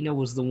people, Dina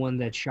was the one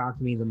that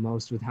shocked me the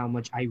most with how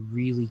much I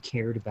really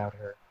cared about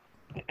her.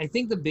 I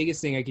think the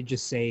biggest thing I could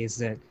just say is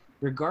that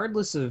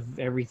regardless of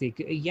everything,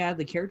 yeah,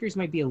 the characters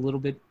might be a little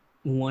bit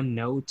one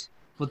note,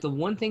 but the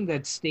one thing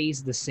that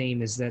stays the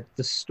same is that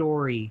the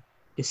story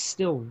is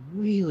still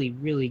really,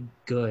 really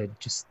good.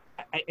 Just,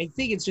 I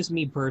think it's just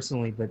me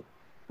personally, but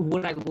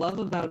what I love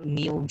about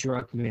Neil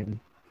Druckmann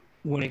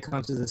when it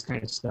comes to this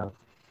kind of stuff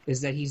is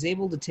that he's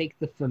able to take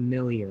the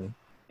familiar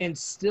and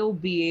still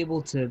be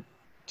able to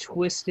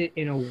twist it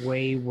in a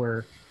way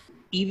where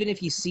even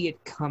if you see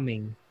it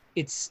coming,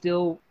 it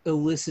still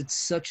elicits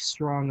such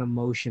strong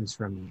emotions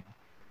from you.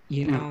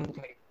 You know,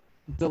 like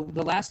the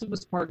Last of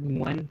Us Part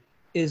 1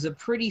 is a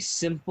pretty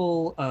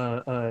simple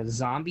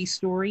zombie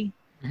story,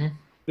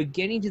 but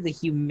getting to the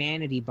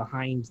humanity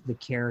behind the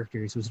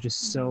characters was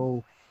just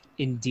so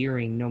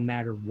endearing no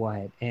matter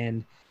what.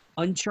 And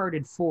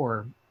Uncharted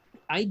 4,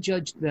 I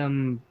judged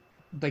them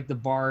like the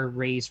bar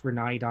raised for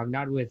Naughty Dog,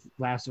 not with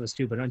Last of Us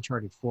 2, but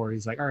Uncharted 4.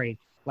 He's like, all right,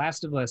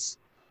 Last of Us,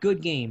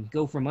 good game.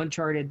 Go from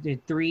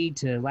Uncharted 3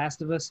 to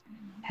Last of Us.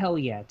 Hell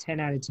yeah,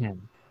 10 out of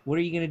 10. What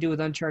are you going to do with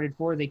Uncharted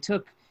 4? They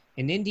took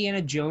an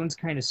Indiana Jones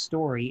kind of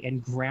story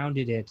and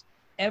grounded it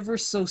ever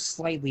so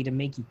slightly to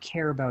make you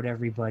care about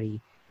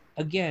everybody.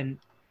 Again,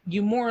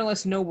 you more or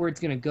less know where it's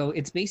going to go.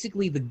 It's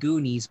basically the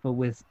Goonies, but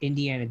with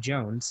Indiana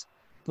Jones.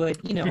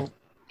 But, you know,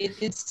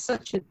 it's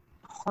such a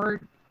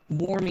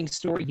heartwarming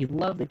story. You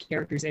love the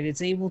characters, and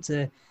it's able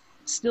to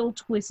still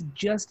twist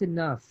just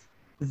enough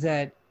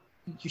that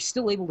you're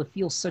still able to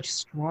feel such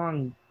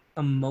strong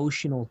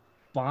emotional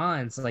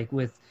bonds, like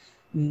with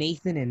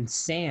Nathan and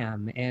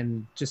Sam,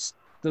 and just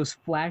those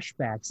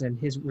flashbacks and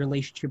his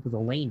relationship with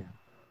Elena.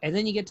 And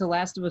then you get to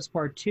Last of Us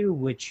Part 2,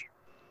 which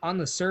on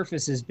the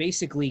surface is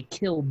basically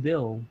Kill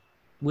Bill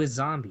with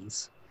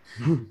zombies.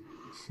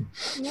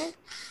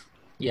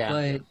 Yeah.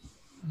 But,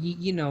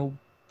 you know,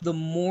 the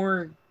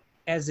more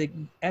as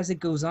it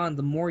goes on,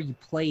 the more you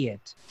play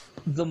it,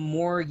 the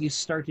more you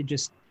start to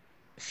just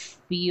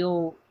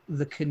feel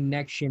the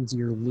connections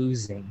you're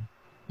losing.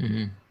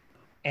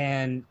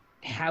 And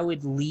how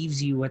it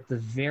leaves you at the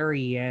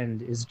very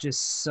end is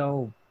just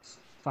so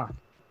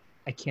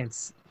I can't.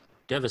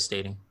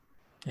 Devastating.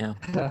 Yeah.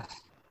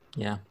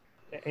 Yeah.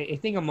 I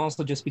think I'm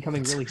also just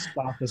becoming really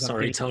soft.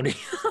 Sorry, Tony.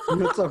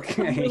 It's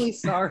okay. I'm really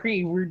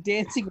sorry. We're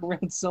dancing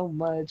around so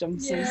much. I'm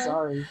so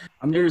sorry.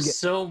 There's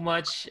so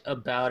much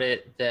about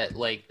it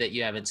that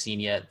you haven't seen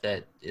yet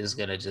that is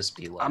gonna just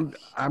be like.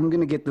 I'm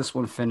gonna get this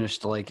one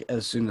finished like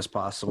as soon as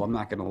possible. I'm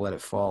not gonna let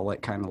it fall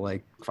like kind of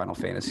like Final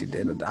Fantasy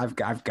did. I've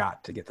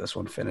got to get this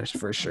one finished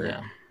for sure.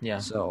 Yeah.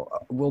 So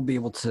we'll be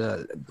able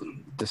to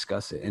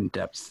discuss it in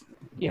depth.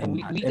 Yeah,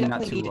 we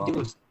definitely need to do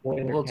a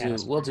spoiler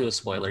cast. We'll do a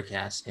spoiler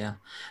cast. Yeah.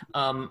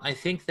 I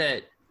think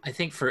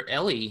for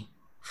Ellie,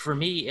 for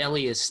me,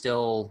 Ellie is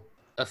still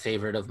a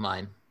favorite of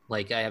mine.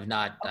 Like I have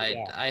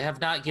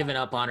not given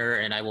up on her,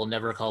 and I will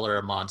never call her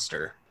a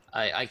monster.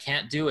 I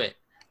can't do it.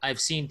 I've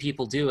seen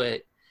people do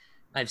it.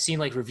 I've seen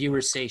like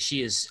reviewers say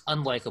she is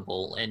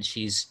unlikable and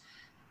she's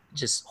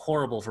just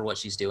horrible for what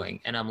she's doing.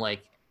 And I'm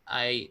like,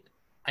 I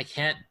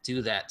can't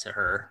do that to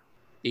her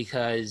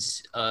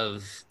because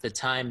of the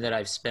time that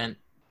I've spent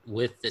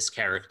with this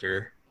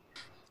character.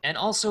 And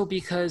also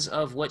because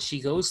of what she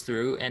goes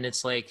through. And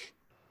it's like,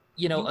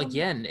 you know,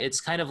 again, it's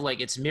kind of like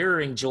it's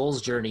mirroring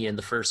Joel's journey in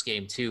the first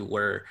game too,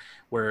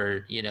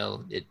 where you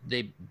know,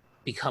 they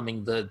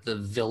becoming the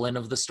villain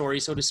of the story,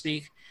 so to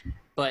speak.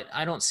 But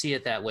I don't see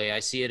it that way. I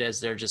see it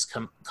as they're just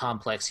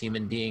complex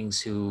human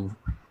beings who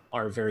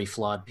are very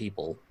flawed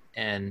people.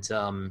 And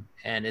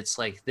it's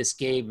like this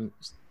game,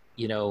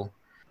 you know,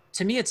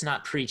 to me, it's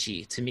not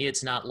preachy. To me,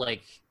 it's not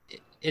like,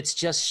 it's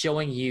just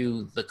showing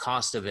you the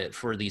cost of it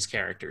for these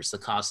characters, the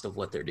cost of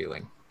what they're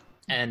doing.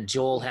 And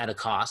Joel had a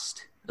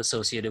cost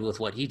associated with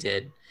what he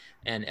did,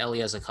 and Ellie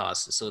has a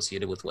cost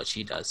associated with what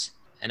she does.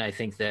 And I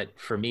think that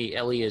for me,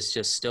 Ellie is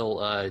just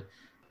still,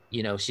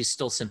 you know, she's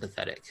still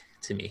sympathetic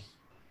to me.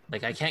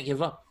 Like, I can't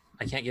give up.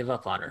 I can't give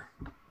up on her.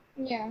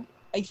 Yeah.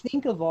 I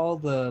think of all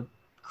the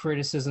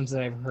criticisms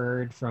that I've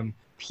heard from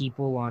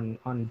people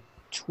on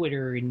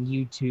Twitter and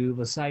YouTube,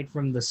 aside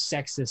from the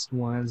sexist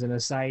ones and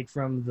aside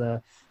from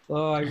the,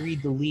 oh, I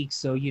read the leaks,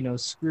 so, you know,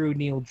 screw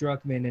Neil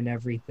Druckmann and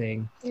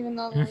everything. Even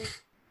though they're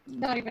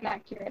not even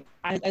accurate.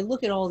 I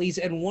look at all these,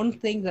 and one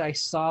thing that I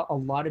saw a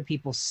lot of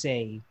people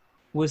say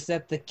was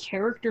that the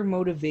character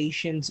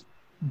motivations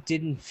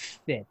didn't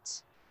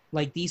fit.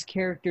 Like, these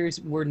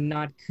characters were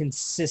not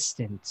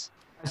consistent.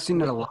 I've seen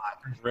that a lot.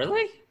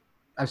 Really?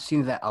 I've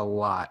seen that a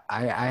lot.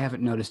 I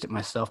haven't noticed it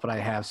myself, but I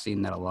have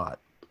seen that a lot.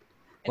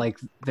 Like,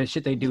 the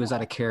shit they do is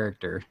out of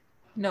character.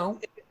 No.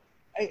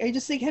 I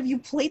just think, have you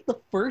played the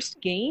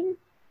first game?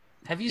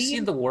 Have you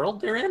seen the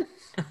world they're in?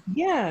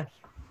 Yeah.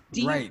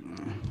 Right.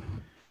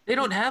 They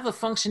don't have a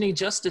functioning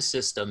justice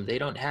system. They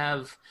don't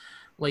have,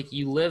 like,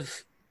 you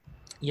live,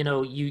 you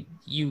know,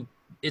 you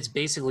it's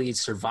basically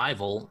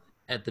survival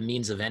at the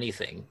means of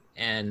anything.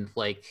 And,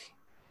 like,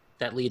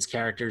 that leads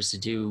characters to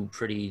do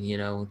pretty, you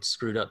know,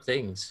 screwed up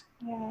things.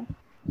 Yeah.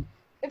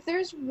 If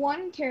there's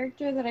one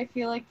character that I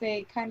feel like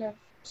they kind of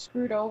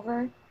screwed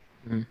over,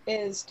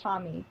 is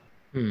Tommy.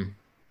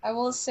 I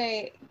will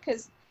say,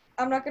 because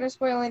I'm not going to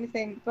spoil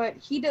anything, but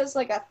he does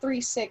like a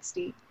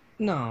 360.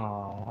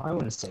 No, I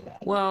wouldn't say that.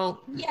 Well,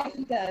 Yeah,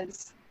 he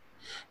does.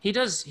 he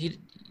does.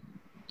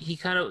 He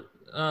kind of.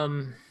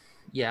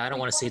 Yeah, I don't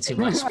want to say too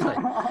much, but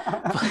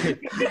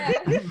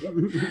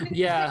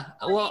yeah.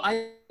 Well,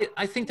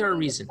 I think there are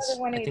reasons.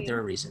 I think there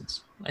are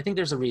reasons. I think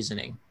there's a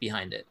reasoning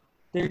behind it.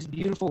 There's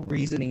beautiful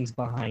reasonings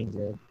behind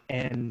it,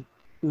 and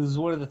it was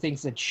one of the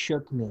things that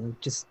shook me.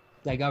 Just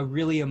I got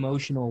really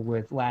emotional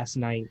with last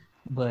night,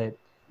 but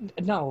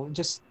no,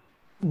 just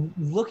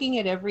looking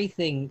at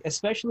everything,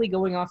 especially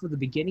going off of the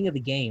beginning of the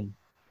game.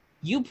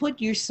 You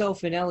put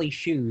yourself in Ellie's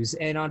shoes,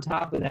 and on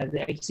top of that,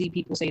 I see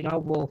people saying, "Oh,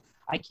 well,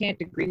 I can't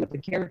agree with the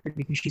character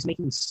because she's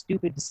making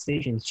stupid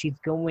decisions. She's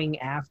going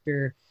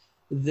after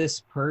this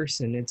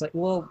person." It's like,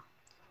 well,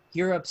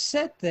 you're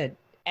upset that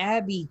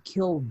Abby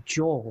killed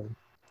Joel,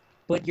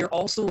 but you're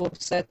also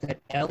upset that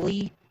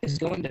Ellie is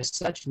going to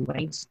such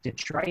lengths to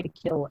try to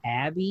kill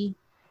Abby.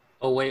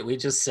 Oh wait, we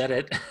just said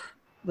it.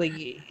 Like,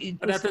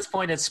 But at this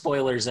point, it's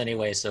spoilers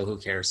anyway, so who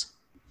cares?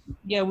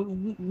 Yeah,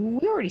 we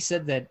already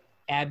said that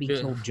Abby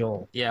killed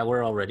Joel. Yeah,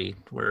 we're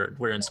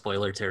in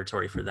spoiler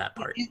territory for that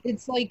part.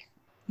 It's like,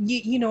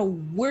 you know,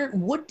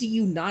 what do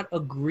you not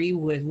agree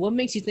with? What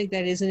makes you think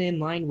that isn't in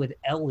line with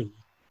Ellie?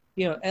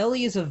 You know,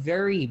 Ellie is a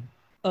very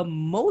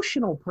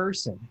emotional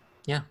person.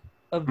 Yeah.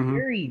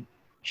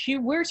 She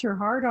wears her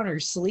heart on her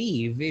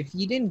sleeve. If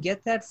you didn't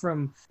get that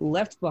from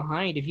Left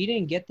Behind, if you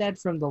didn't get that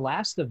from The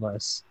Last of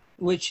Us,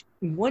 which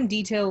one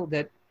detail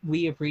that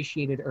we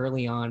appreciated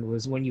early on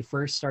was when you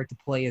first start to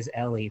play as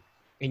Ellie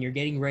and you're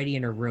getting ready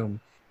in her room,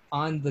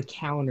 on the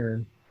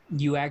counter,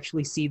 you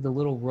actually see the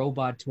little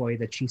robot toy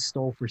that she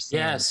stole for Sam.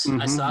 Yes,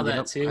 I saw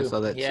that too. I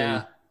saw that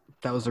too.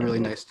 That was a really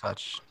nice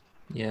touch.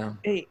 Yeah.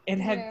 Hey, and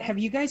have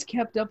you guys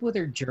kept up with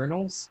her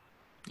journals?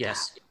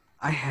 Yes.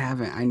 I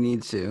haven't. I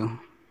need to.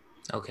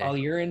 Okay. Oh,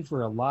 you're in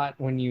for a lot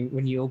when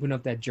you open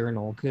up that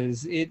journal,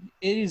 because it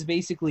is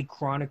basically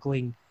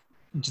chronicling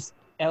just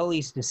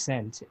Ellie's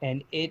descent,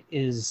 and it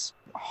is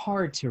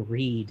hard to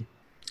read.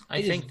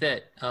 I think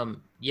that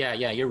yeah,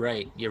 you're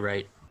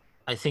right.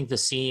 I think the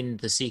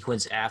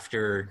sequence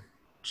after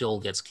Joel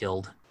gets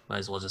killed, might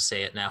as well just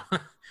say it now.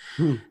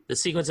 The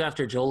sequence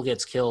after Joel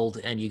gets killed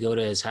and you go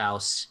to his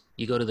house,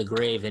 you go to the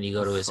grave and you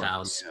go to his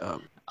house. Yeah.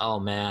 Oh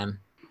man.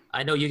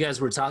 I know you guys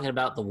were talking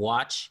about the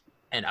watch,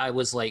 and I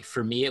was like,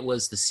 for me it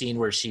was the scene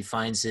where she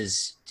finds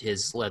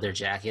his leather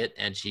jacket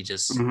and she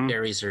just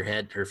buries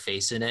her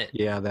face in it.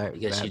 Yeah,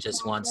 because she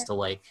just wants to,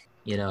 like,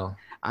 you know.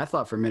 I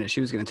thought for a minute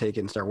she was going to take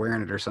it and start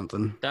wearing it or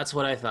something. That's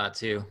what I thought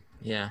too.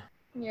 Yeah.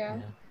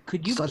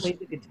 Could you play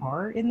the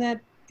guitar in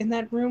that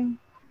room?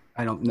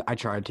 I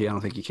tried to. I don't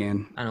think you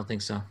can. I don't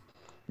think so.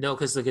 No,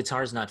 because the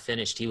guitar's not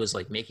finished. He was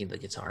like making the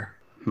guitar.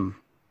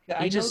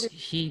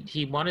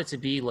 He wanted to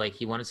be like,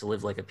 he wanted to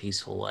live like a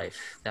peaceful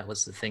life. That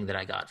was the thing that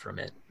I got from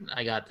it.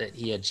 I got that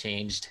he had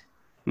changed,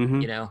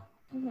 Mm-hmm. you know?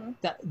 Mm-hmm.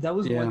 That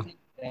was Yeah. one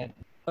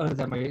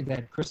thing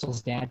that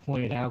Crystal's dad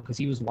pointed out because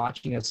he was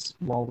watching us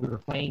while we were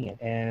playing it,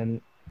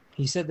 and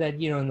he said that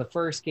in the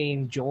first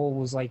game Joel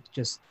was like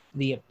just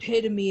the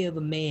epitome of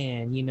a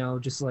man,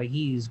 just like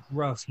he's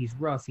gruff, he's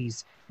rough,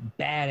 he's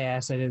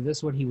badass, and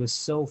this one he was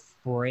so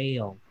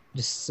frail,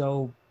 just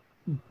so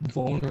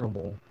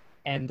vulnerable,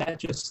 and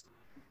that's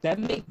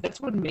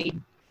what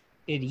made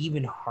it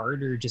even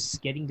harder,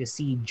 just getting to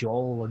see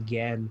Joel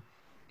again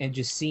and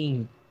just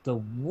seeing the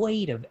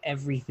weight of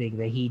everything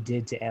that he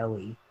did to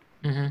Ellie.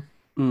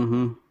 Mm-hmm.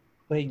 Mm-hmm.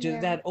 Like just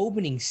Yeah. that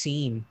opening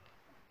scene,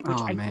 which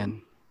Oh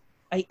man.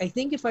 I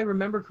think if I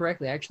remember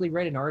correctly, I actually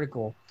read an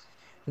article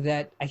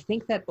that I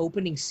think that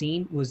opening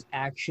scene was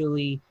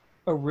actually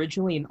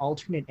originally an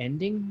alternate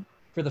ending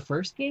for the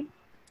first game.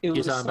 It You're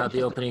was talking about the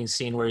something- opening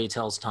scene where he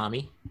tells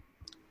Tommy?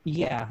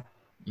 Yeah,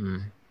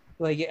 Mm.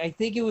 like I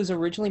think it was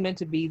originally meant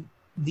to be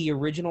the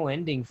original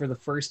ending for the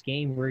first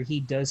game where he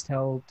does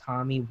tell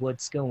Tommy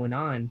what's going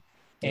on,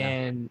 Yeah.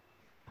 and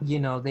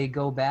they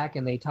go back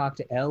and they talk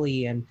to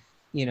Ellie, and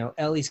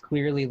Ellie's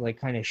clearly like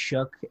kind of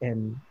shook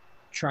and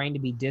trying to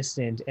be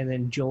distant, and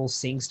then Joel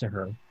sings to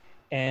her,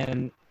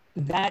 and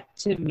that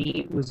to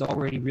me was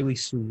already really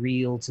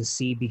surreal to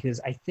see, because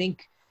I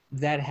think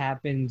that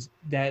happened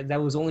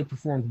that was only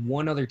performed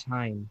one other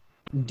time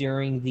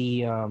during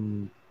the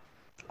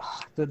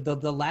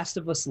Last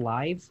of Us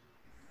Live.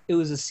 It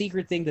was a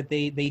secret thing that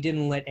they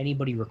didn't let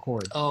anybody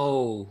record.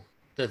 Oh,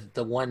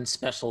 the one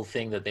special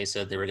thing that they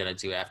said they were going to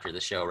do after the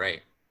show,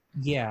 right?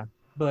 Yeah,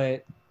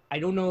 but I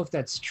don't know if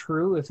that's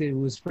true, if it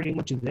was pretty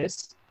much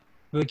this.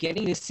 But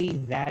getting to see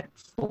that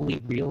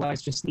fully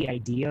realized, just the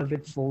idea of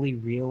it fully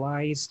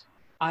realized,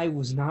 I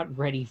was not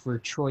ready for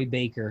Troy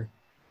Baker,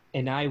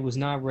 and I was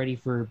not ready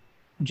for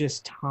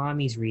just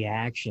Tommy's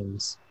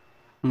reactions.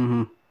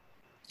 Mm-hmm.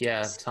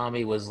 Yeah,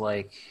 Tommy was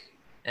like,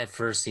 at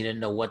first he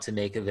didn't know what to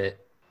make of it,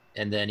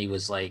 and then he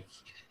was like,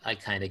 I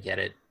kind of get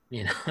it,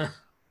 you know?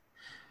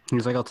 He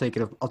was like, I'll take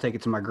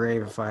it to my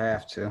grave if I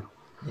have to.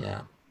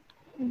 Yeah.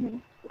 Mm-hmm.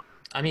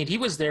 I mean, he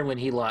was there when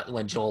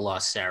when Joel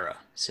lost Sarah.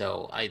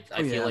 So I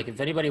feel yeah. like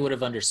if anybody would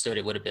have understood,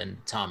 it would have been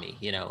Tommy,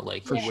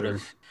 like For he would sure.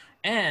 have.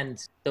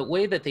 And the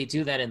way that they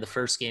do that in the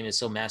first game is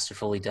so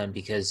masterfully done,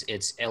 because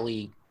it's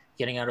Ellie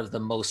getting out of the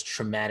most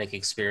traumatic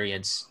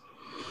experience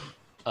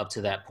up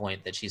to that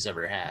point that she's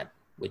ever had,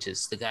 which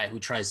is the guy who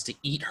tries to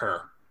eat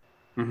her.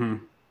 Mm-hmm.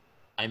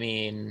 I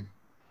mean,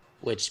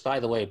 which, by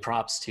the way,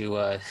 props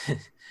to,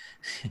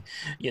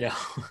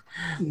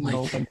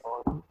 No,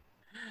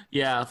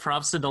 yeah,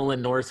 props to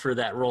Nolan North for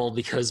that role,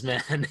 because,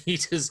 man,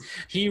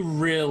 he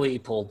really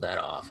pulled that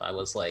off. I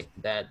was like,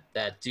 that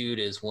dude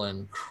is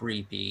one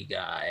creepy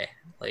guy.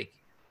 Like,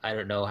 I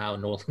don't know how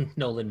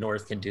Nolan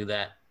North can do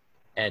that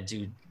and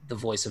do the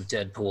voice of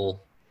Deadpool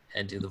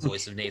and do the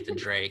voice of Nathan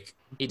Drake.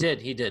 He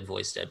did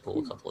voice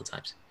Deadpool a couple of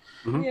times.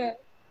 Mhm. Yeah.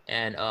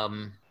 And,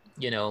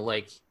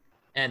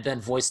 and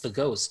then voice the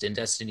Ghost in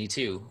Destiny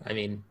 2. I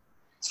mean,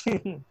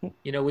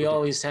 we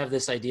always have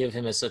this idea of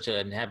him as such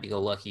a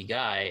happy-go-lucky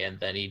guy, and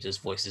then he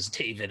just voices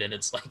David, and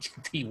it's like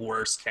the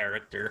worst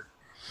character.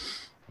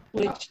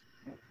 Which,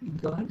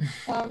 go ahead.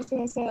 I was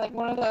gonna say, like,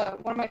 one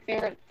of my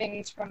favorite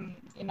things from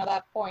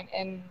that point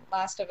in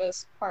Last of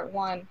Us Part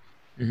 1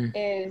 Mhm.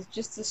 is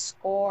just the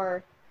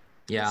score.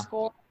 Yeah, The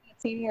score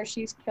scene where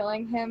she's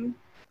killing him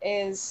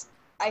is,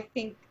 I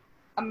think,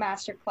 a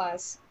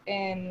masterclass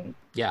in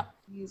yeah,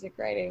 music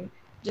writing.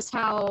 Just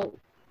how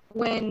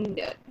when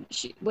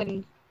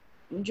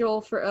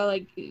Joel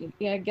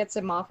gets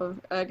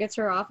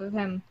her off of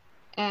him,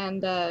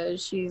 and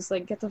she's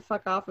like, "Get the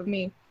fuck off of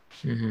me."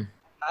 hmm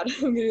God,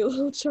 I'm getting a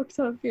little choked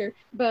up here.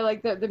 But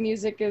like the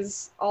music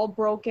is all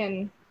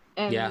broken,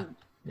 and Yeah.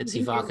 It's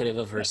evocative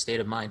of her state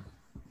of mind.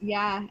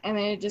 yeah, and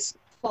then it just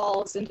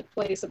falls into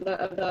place of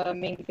the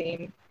main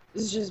theme.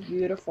 It's just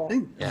beautiful. I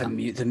think Yeah.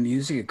 the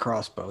music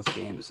across both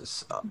games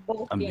is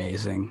Both games.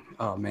 amazing.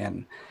 Oh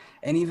man,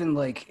 and even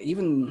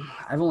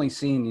I've only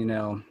seen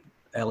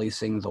Ellie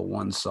sing the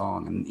one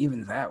song, and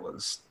even that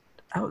was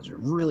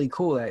really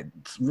cool. That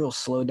real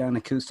slowed down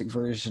acoustic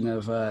version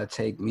of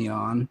 "Take Me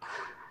On."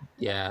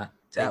 Yeah,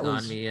 That Take On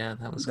was- Me. Yeah,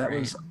 that was That great.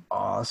 was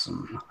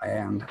awesome,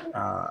 and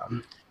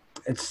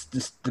it's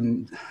just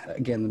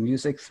the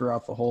music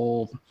throughout the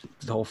whole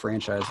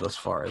franchise thus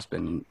far has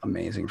been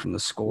amazing. From the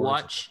score,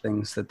 Watch.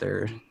 things that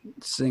they're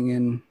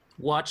singing.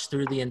 Watch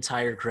through the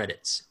entire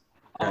credits.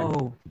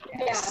 Oh,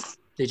 Yeah.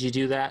 Did you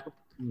do that,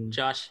 we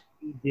Josh?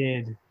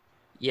 did.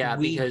 Yeah,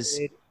 We because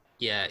did.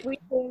 yeah, We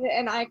did it,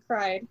 and I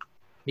cried.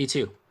 me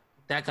too.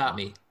 That got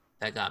me.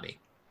 I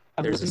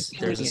There's wasn't a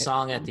feeling it.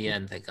 song at the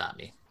end that got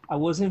me. I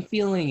wasn't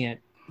feeling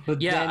it,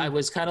 but Yeah, then, I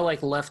was kind of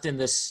like left in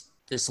this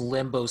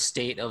limbo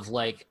state of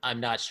like, I'm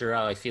not sure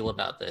how I feel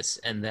about this,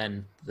 and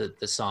then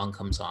the song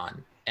comes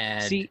on,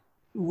 and see, it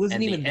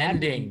wasn't even the that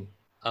ending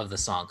of the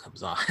song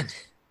comes on.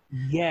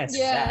 Yes.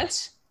 Yeah.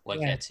 That's what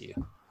Yeah. gets you.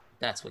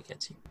 That's what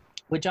gets you.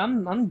 Which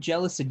I'm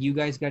jealous that you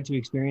guys got to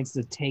experience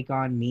the Take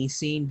On Me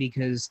scene,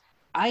 because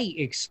I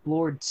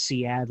explored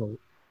Seattle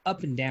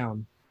up and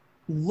down,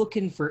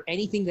 looking for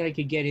anything that I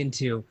could get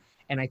into,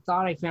 and I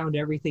thought I found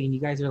everything. And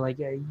you guys are like,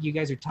 you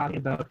guys are talking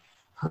about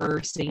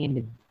her singing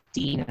to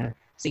Dina,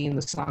 singing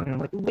the song, and I'm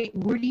like, wait,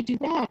 where do you do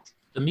that?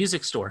 The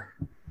music store.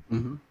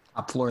 Mm-hmm.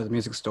 Top floor of the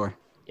music store.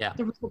 Yeah.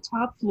 There was the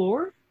top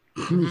floor.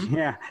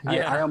 Yeah,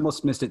 Yeah. I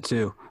almost missed it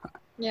too.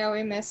 Yeah,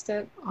 we missed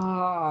it.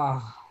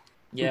 Ah.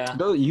 Yeah.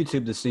 Go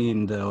YouTube the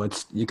scene though.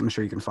 I'm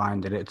sure you can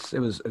find it. It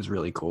was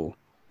really cool.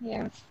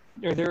 Yeah.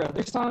 Are there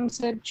other songs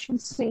that she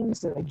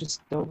sings that I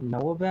just don't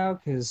know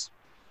about? Because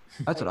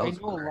That's what I I was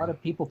know a wondering. lot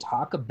of people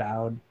talk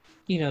about,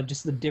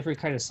 just the different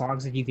kind of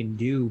songs that you can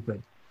do,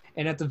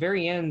 and at the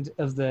very end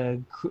of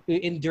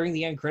during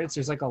the end credits,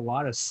 there's like a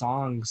lot of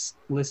songs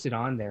listed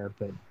on there,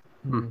 but.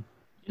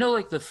 You know,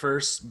 like the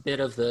first bit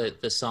of the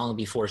song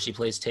before she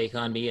plays Take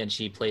On Me, and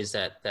she plays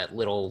that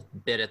little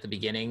bit at the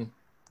beginning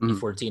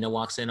before Dina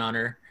walks in on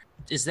her.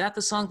 Is that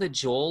the song that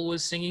Joel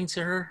was singing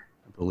to her?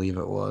 I believe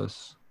it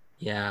was.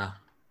 Yeah.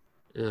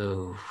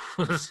 Oh,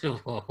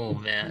 oh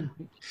man.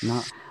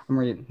 No, I'm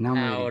ready.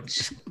 Now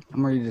Ouch.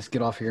 I'm ready to just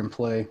get off here and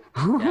play.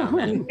 Yeah,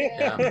 man.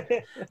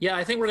 Yeah,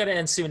 I think we're gonna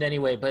end soon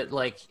anyway. But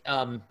like,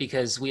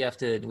 because we have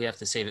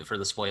to save it for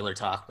the spoiler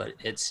talk. But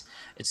it's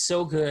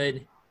so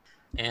good.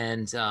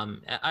 And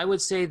I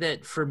would say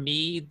that for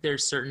me,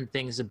 there's certain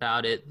things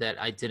about it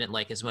that I didn't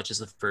like as much as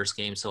the first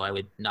game, so I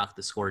would knock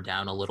the score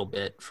down a little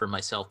bit for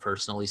myself,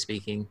 personally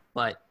speaking.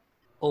 But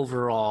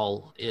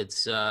overall,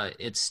 it's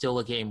still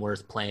a game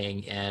worth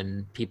playing,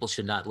 and people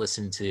should not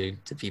listen to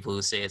people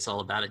who say it's all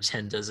about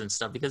agendas and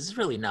stuff, because it's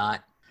really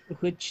not.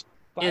 Which,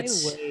 by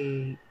the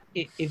way,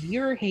 if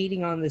you're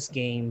hating on this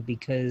game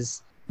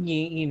because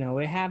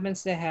it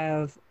happens to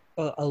have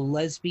a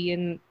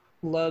lesbian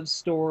love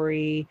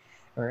story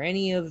or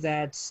any of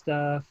that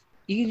stuff,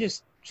 you can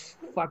just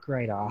fuck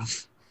right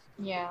off.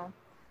 Yeah.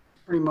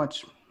 Pretty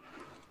much.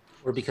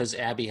 Or because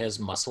Abby has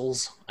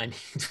muscles. I mean,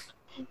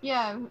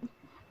 Yeah.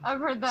 I've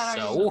heard that.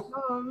 So?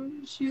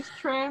 She's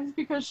trans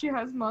because she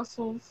has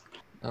muscles.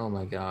 oh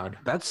my god.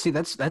 That's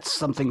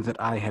something that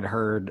I had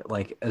heard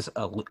like as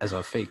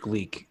a fake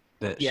leak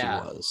that Yeah.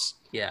 she was.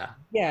 Yeah.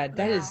 Yeah,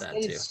 that Yeah, is that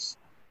that too. is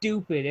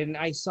stupid, and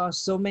I saw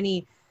so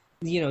many,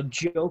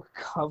 joke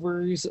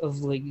covers of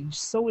like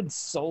so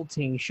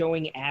insulting,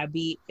 showing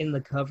Abby in the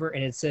cover,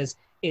 and it says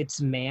 "It's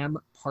Ma'am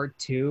Part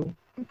 2."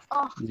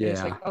 Oh, And it's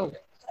Yeah. like, oh,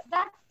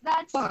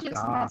 that's Fuck just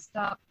off. messed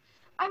up.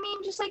 I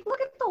mean, just like look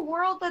at the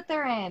world that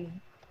they're in.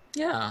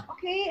 Yeah.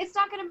 Okay, it's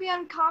not going to be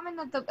uncommon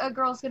that a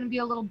girl's going to be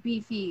a little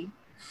beefy.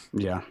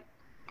 Yeah.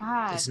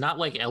 God. It's not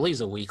like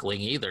Ellie's a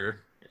weakling either.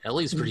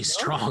 Ellie's pretty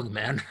strong,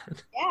 man.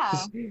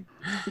 Yeah.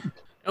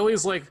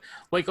 Ellie's like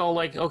all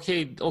like,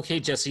 okay,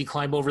 Jesse,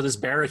 climb over this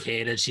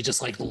barricade, and she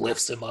just like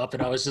lifts him up,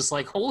 and I was just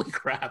like, holy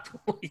crap,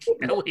 like,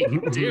 Ellie,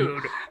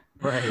 dude,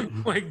 Right.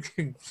 like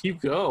you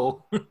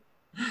go.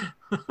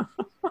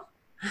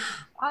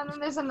 And then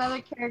there's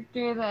another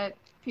character that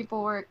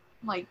people were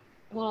like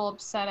a little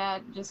upset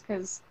at just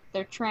because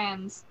they're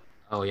trans.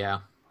 Oh yeah,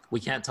 we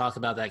can't talk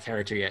about that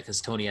character yet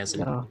because Tony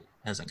hasn't No.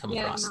 come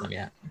Yeah, across no. them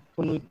yet.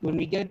 when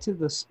we get to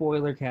the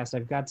spoiler cast,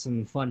 I've got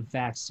some fun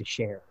facts to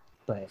share.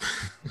 But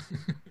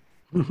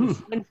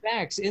fun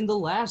facts in The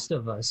Last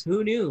of Us,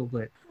 who knew?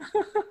 But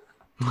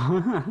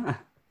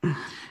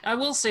I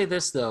will say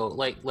this though,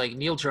 like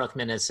Neil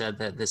Druckmann has said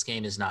that this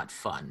game is not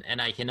fun,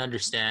 and I can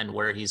understand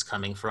where he's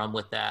coming from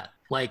with that.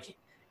 Like,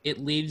 it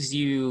leaves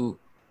you,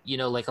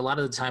 like a lot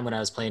of the time when I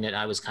was playing it,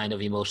 I was kind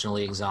of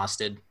emotionally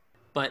exhausted.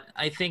 But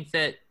I think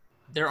that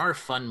there are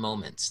fun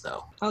moments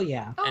though, oh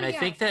yeah, Oh, and yeah.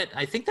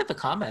 I think that the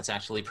combat's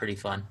actually pretty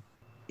fun.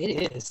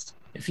 it is.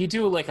 If you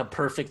do like a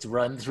perfect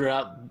run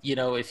throughout,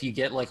 if you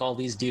get like all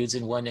these dudes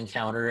in one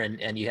encounter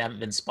and you haven't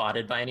been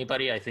spotted by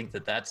anybody, I think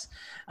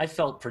I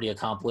felt pretty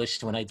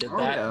accomplished when I did Oh,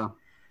 that. yeah.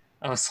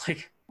 I was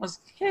like,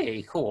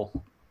 hey,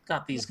 cool,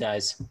 got these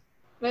guys.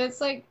 But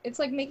it's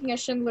like making a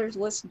Schindler's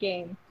List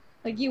game.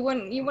 Like you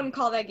wouldn't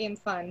call that game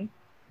fun.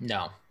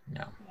 No.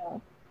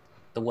 No.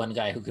 The one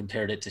guy who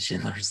compared it to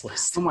Schindler's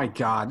List. Oh my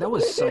god, that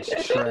was such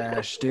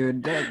trash,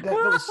 dude. That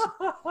was.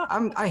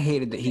 I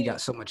hated that he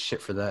got so much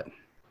shit for that.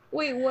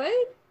 Wait, what?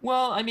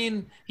 Well, I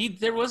mean,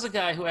 there was a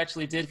guy who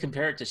actually did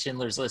compare it to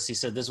Schindler's List. He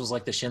said this was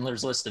like the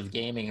Schindler's List of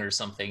gaming or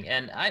something.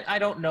 And I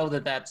don't know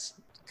that that's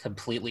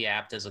completely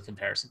apt as a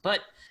comparison.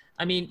 But,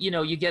 I mean,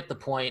 you get the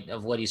point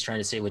of what he's trying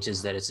to say, which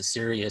is that it's a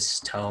serious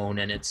tone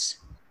and it's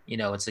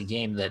a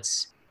game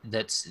that's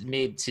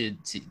made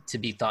to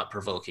be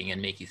thought-provoking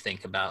and make you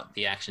think about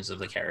the actions of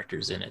the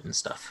characters in it and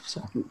stuff.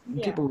 So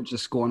Yeah. People were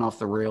just going off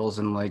the rails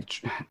and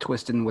like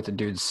twisting what the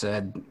dude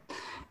said,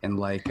 and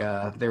like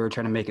they were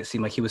trying to make it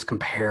seem like he was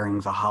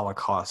comparing the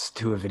Holocaust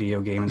to a video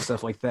game and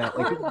stuff like that.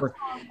 Like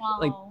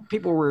No.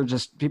 people were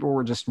just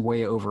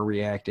way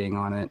overreacting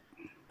on it.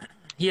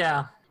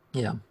 yeah.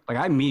 Like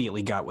I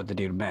immediately got what the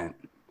dude meant,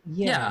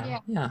 Yeah.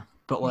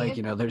 but like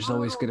Yeah. there's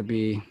always gonna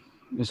be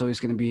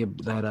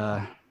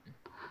that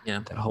Yeah.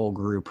 that whole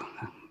group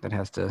that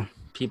has to.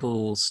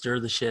 People will stir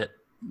the shit.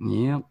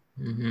 Yep.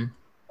 Mm-hmm.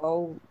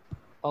 Oh,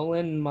 I'll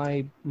end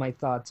my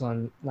thoughts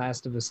on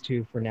Last of Us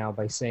 2 for now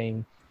by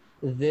saying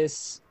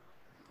this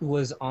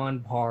was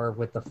on par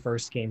with the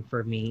first game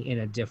for me in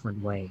a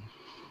different way.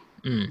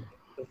 Mm.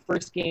 The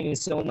first game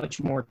is so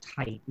much more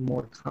tight,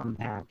 more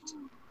compact,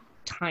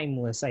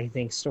 timeless, I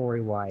think,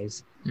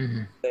 story-wise.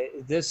 Mm-hmm.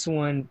 But this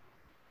one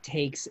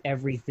takes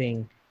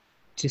everything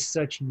to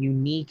such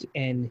unique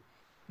and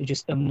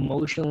just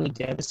emotionally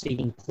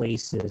devastating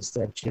places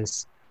that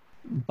just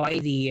by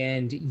the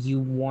end you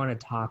want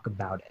to talk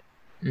about it.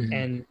 Mm-hmm.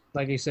 And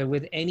like I said,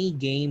 with any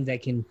game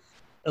that can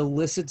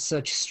elicit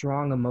such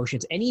strong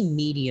emotions, any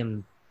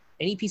medium,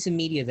 any piece of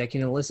media that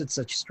can elicit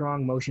such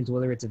strong emotions,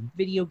 whether it's a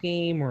video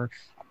game or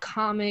a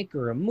comic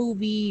or a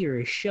movie or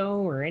a show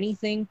or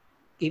anything,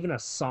 even a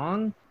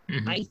song,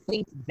 Mm-hmm. I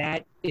think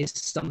that is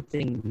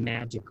something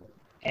magical.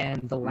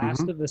 And The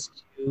Last of Us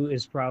 2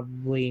 is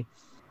probably,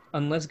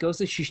 unless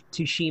Ghost of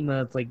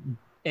Tsushima like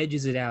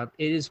edges it out,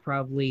 it is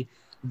probably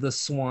the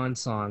swan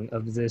song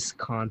of this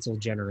console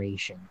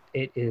generation.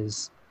 It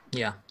is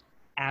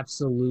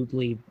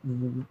absolutely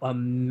a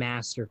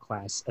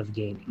masterclass of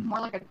gaming. More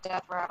like a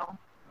death rattle.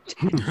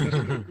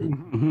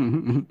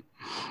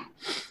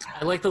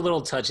 I like the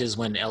little touches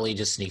when Ellie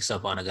just sneaks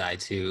up on a guy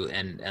too,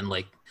 and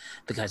like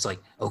the guy's like,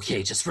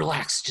 "Okay, just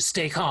relax, just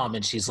stay calm,"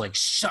 and she's like,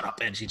 "Shut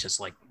up," and she just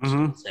like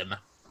kills him.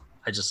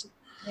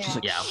 She's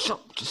like,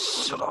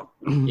 Shut up.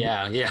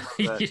 Yeah.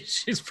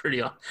 She's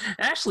pretty awesome.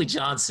 Ashley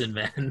Johnson,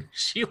 man,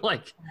 she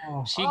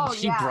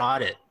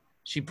brought it.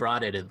 She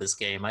brought it in this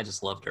game. I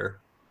just loved her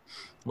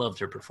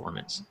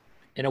performance.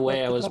 In a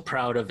way, I was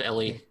proud of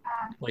Ellie.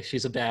 Like,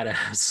 she's a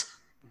badass.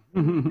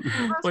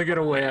 Like, in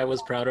a way, I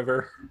was proud of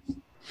her.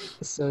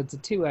 So it's a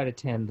 2 out of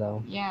 10,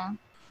 though. Yeah.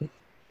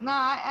 No,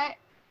 I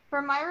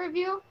for my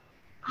review,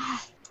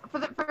 for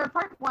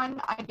part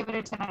 1, I give it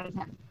a 10 out of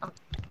 10,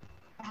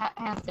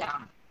 hands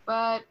down.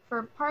 But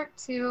for part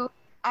 2,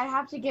 I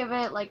have to give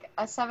it like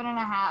a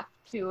 7.5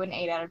 to an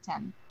 8 out of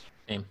 10.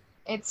 Same.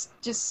 It's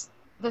just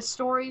the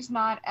story's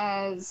not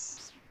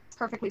as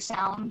perfectly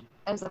sound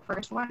as the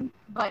first one,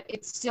 but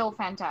it's still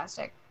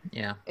fantastic.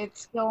 Yeah. It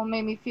still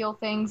made me feel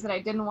things that I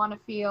didn't want to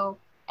feel,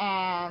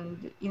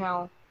 and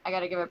I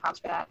gotta give it props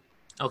for that.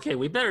 Okay,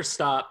 we better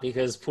stop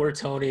because poor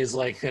Tony is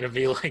like gonna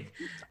be like.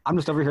 I'm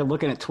just over here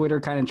looking at Twitter,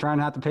 kind of trying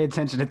not to pay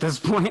attention at this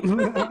point.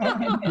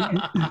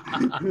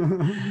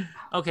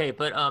 Okay,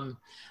 but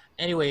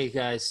anyway,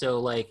 guys.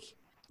 So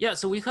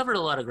so we covered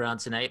a lot of ground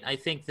tonight. I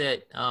think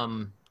that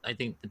I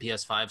think the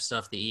PS5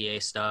 stuff, the EA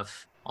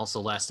stuff,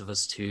 also Last of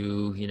Us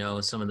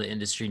 2. Some of the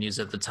industry news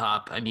at the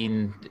top. I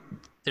mean,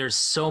 there's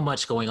so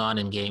much going on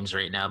in games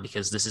right now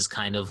because this is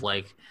kind of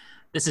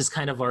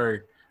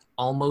our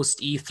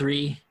almost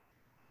E3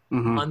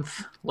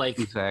 month, like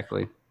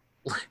exactly,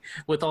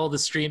 with all the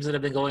streams that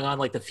have been going on,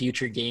 like the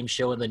Future Game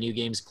Show and the New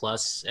Games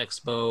Plus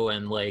Expo,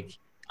 and like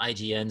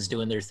IGN's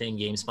doing their thing,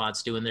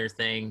 GameSpot's doing their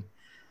thing.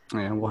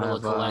 Yeah, we'll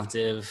have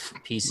Collective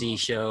PC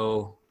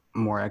show,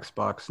 more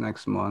Xbox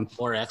next month,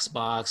 more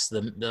Xbox,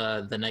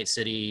 the Night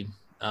City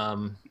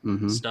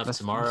stuff That's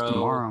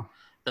tomorrow,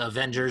 the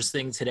Avengers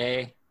thing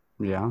today.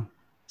 Yeah.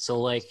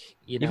 So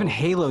even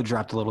Halo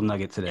dropped a little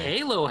nugget today.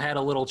 Halo had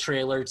a little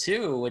trailer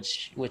too,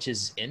 which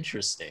is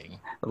interesting.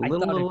 A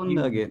little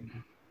nugget.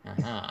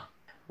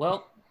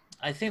 Well,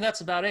 I think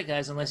that's about it,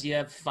 guys. Unless you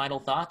have final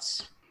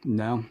thoughts.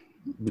 No.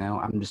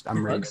 I'm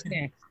ready.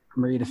 Bugsnax.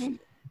 I'm ready to.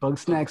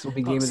 Bugsnax will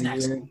be game of the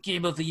year.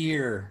 Game of the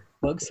year.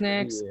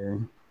 Bugsnax,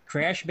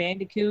 Crash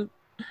Bandicoot,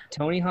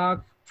 Tony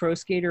Hawk Pro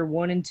Skater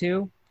 1 and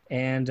 2,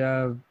 and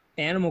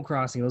Animal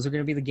Crossing. Those are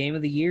going to be the game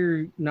of the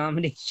year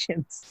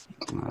nominations.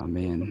 Oh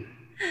man.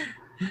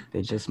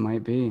 They just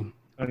might be.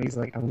 Tony's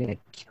like, I'm gonna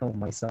kill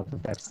myself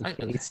if that's the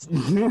case.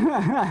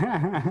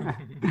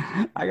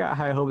 I got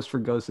high hopes for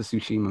Ghost of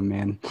Tsushima,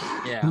 man.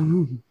 Yeah.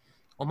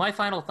 Well, my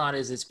final thought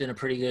is it's been a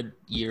pretty good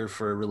year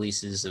for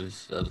releases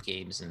of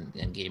games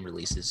and game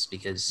releases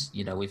because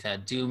we've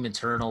had Doom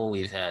Eternal,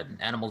 we've had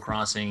Animal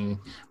Crossing,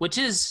 which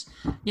is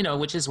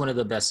one of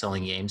the best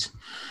selling games.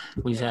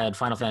 We've had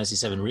Final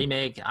Fantasy VII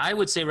Remake. I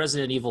would say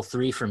Resident Evil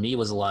 3 for me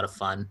was a lot of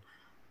fun.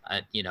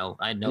 I know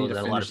that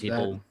a lot of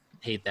people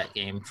hate that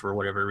game for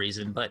whatever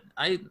reason, but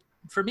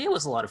for me it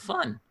was a lot of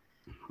fun.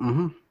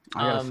 I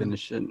gotta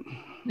finish it.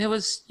 It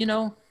was,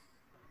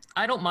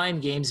 I don't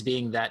mind games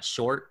being that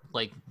short,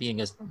 like being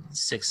a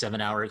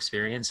 6-7 hour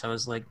experience. I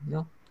was like,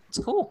 it's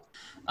cool.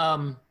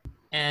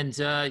 And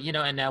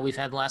now we've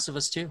had Last of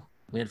Us 2.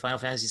 We had Final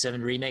Fantasy VII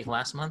Remake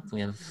last month.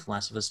 We have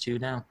Last of Us 2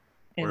 now,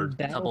 or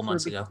a couple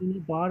months ago.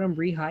 Bikini Bottom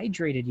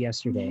rehydrated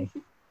yesterday.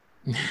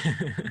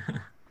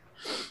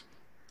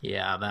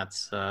 Yeah,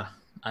 that's.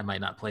 I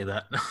might not play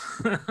that.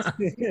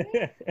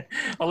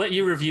 I'll let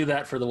you review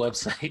that for the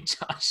website,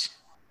 Josh.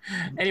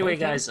 Anyway,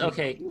 guys.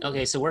 Okay.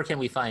 So where can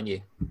we find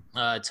you?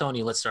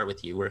 Tony, let's start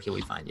with you. Where can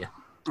we find you?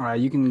 All right,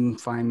 you can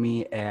find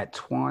me at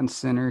Twan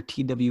Center,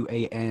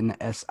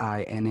 TwanSinner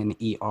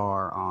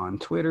on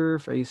Twitter,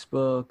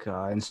 Facebook,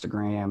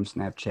 Instagram,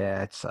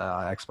 Snapchat,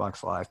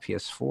 Xbox Live,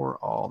 PS4,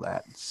 all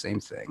that same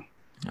thing.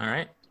 All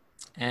right.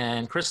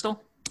 And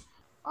Crystal?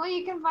 Well,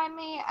 you can find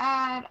me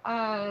at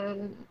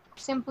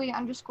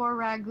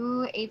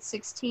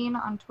simply_ragu816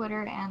 on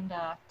Twitter and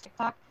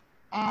TikTok.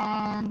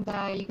 And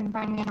you can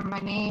find me under my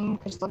name,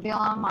 Crystal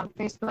Gillum, on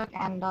Facebook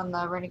and on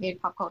the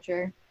Renegade Pop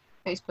Culture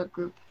Facebook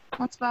group.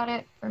 That's about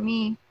it for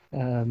me.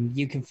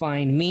 You can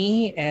find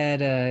me at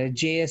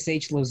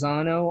JSH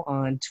Lozano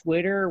on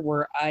Twitter,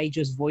 where I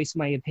just voice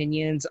my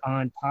opinions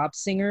on pop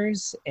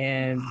singers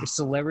and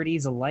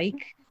celebrities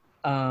alike.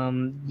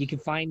 You can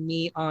find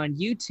me on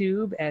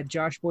YouTube at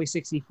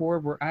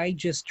JoshBoy64, where I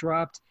just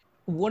dropped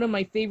one of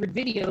my favorite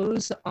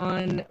videos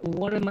on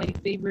one of my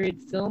favorite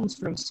films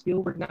from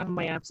Spielberg, not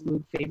my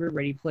absolute favorite,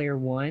 Ready Player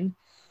One.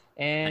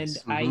 And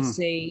Nice. I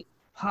say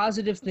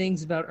positive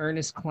things about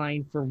Ernest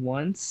Cline for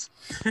once.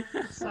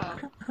 So,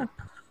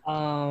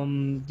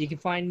 You can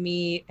find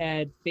me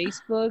at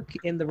Facebook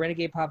in the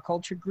Renegade Pop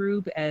Culture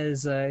group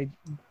as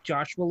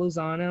Joshua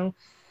Lozano.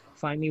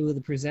 Find me with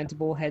a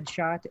presentable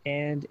headshot,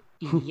 and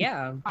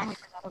yeah. finally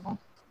presentable.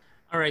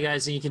 All right,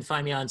 guys, and you can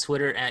find me on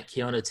Twitter at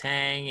Kiona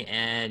Tang,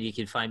 and you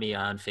can find me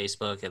on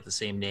Facebook at the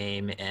same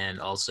name, and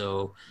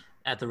also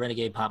at the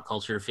Renegade Pop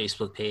Culture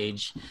Facebook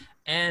page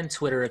and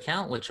Twitter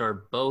account, which are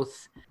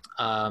both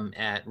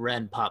at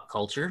Ren Pop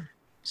Culture.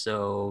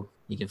 So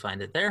you can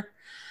find it there.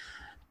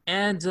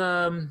 And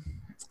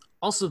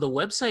also, the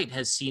website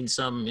has seen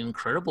some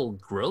incredible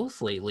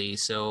growth lately,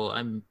 so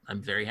I'm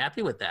very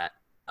happy with that.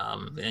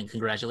 And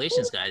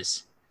congratulations,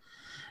 guys.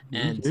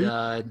 And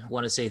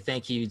want to say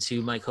thank you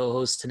to my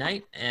co-host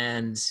tonight.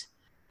 And,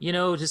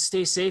 just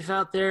stay safe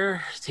out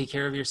there, take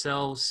care of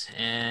yourselves,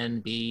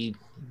 and be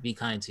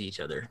kind to each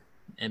other,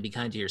 and be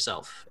kind to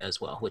yourself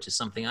as well, which is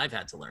something I've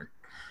had to learn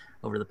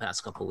over the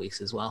past couple of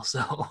weeks as well.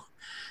 So,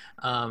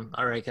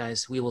 all right,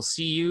 guys, we will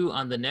see you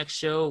on the next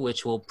show,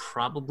 which will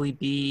probably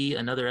be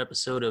another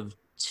episode of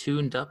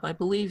Tuned Up, I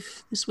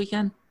believe, this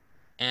weekend.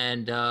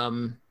 And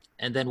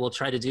then we'll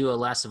try to do a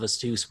Last of Us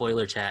 2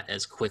 spoiler chat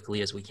as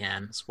quickly as we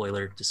can.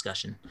 Spoiler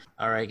discussion.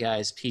 All right,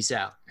 guys. Peace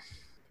out.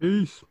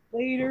 Peace.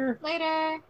 Later. Later.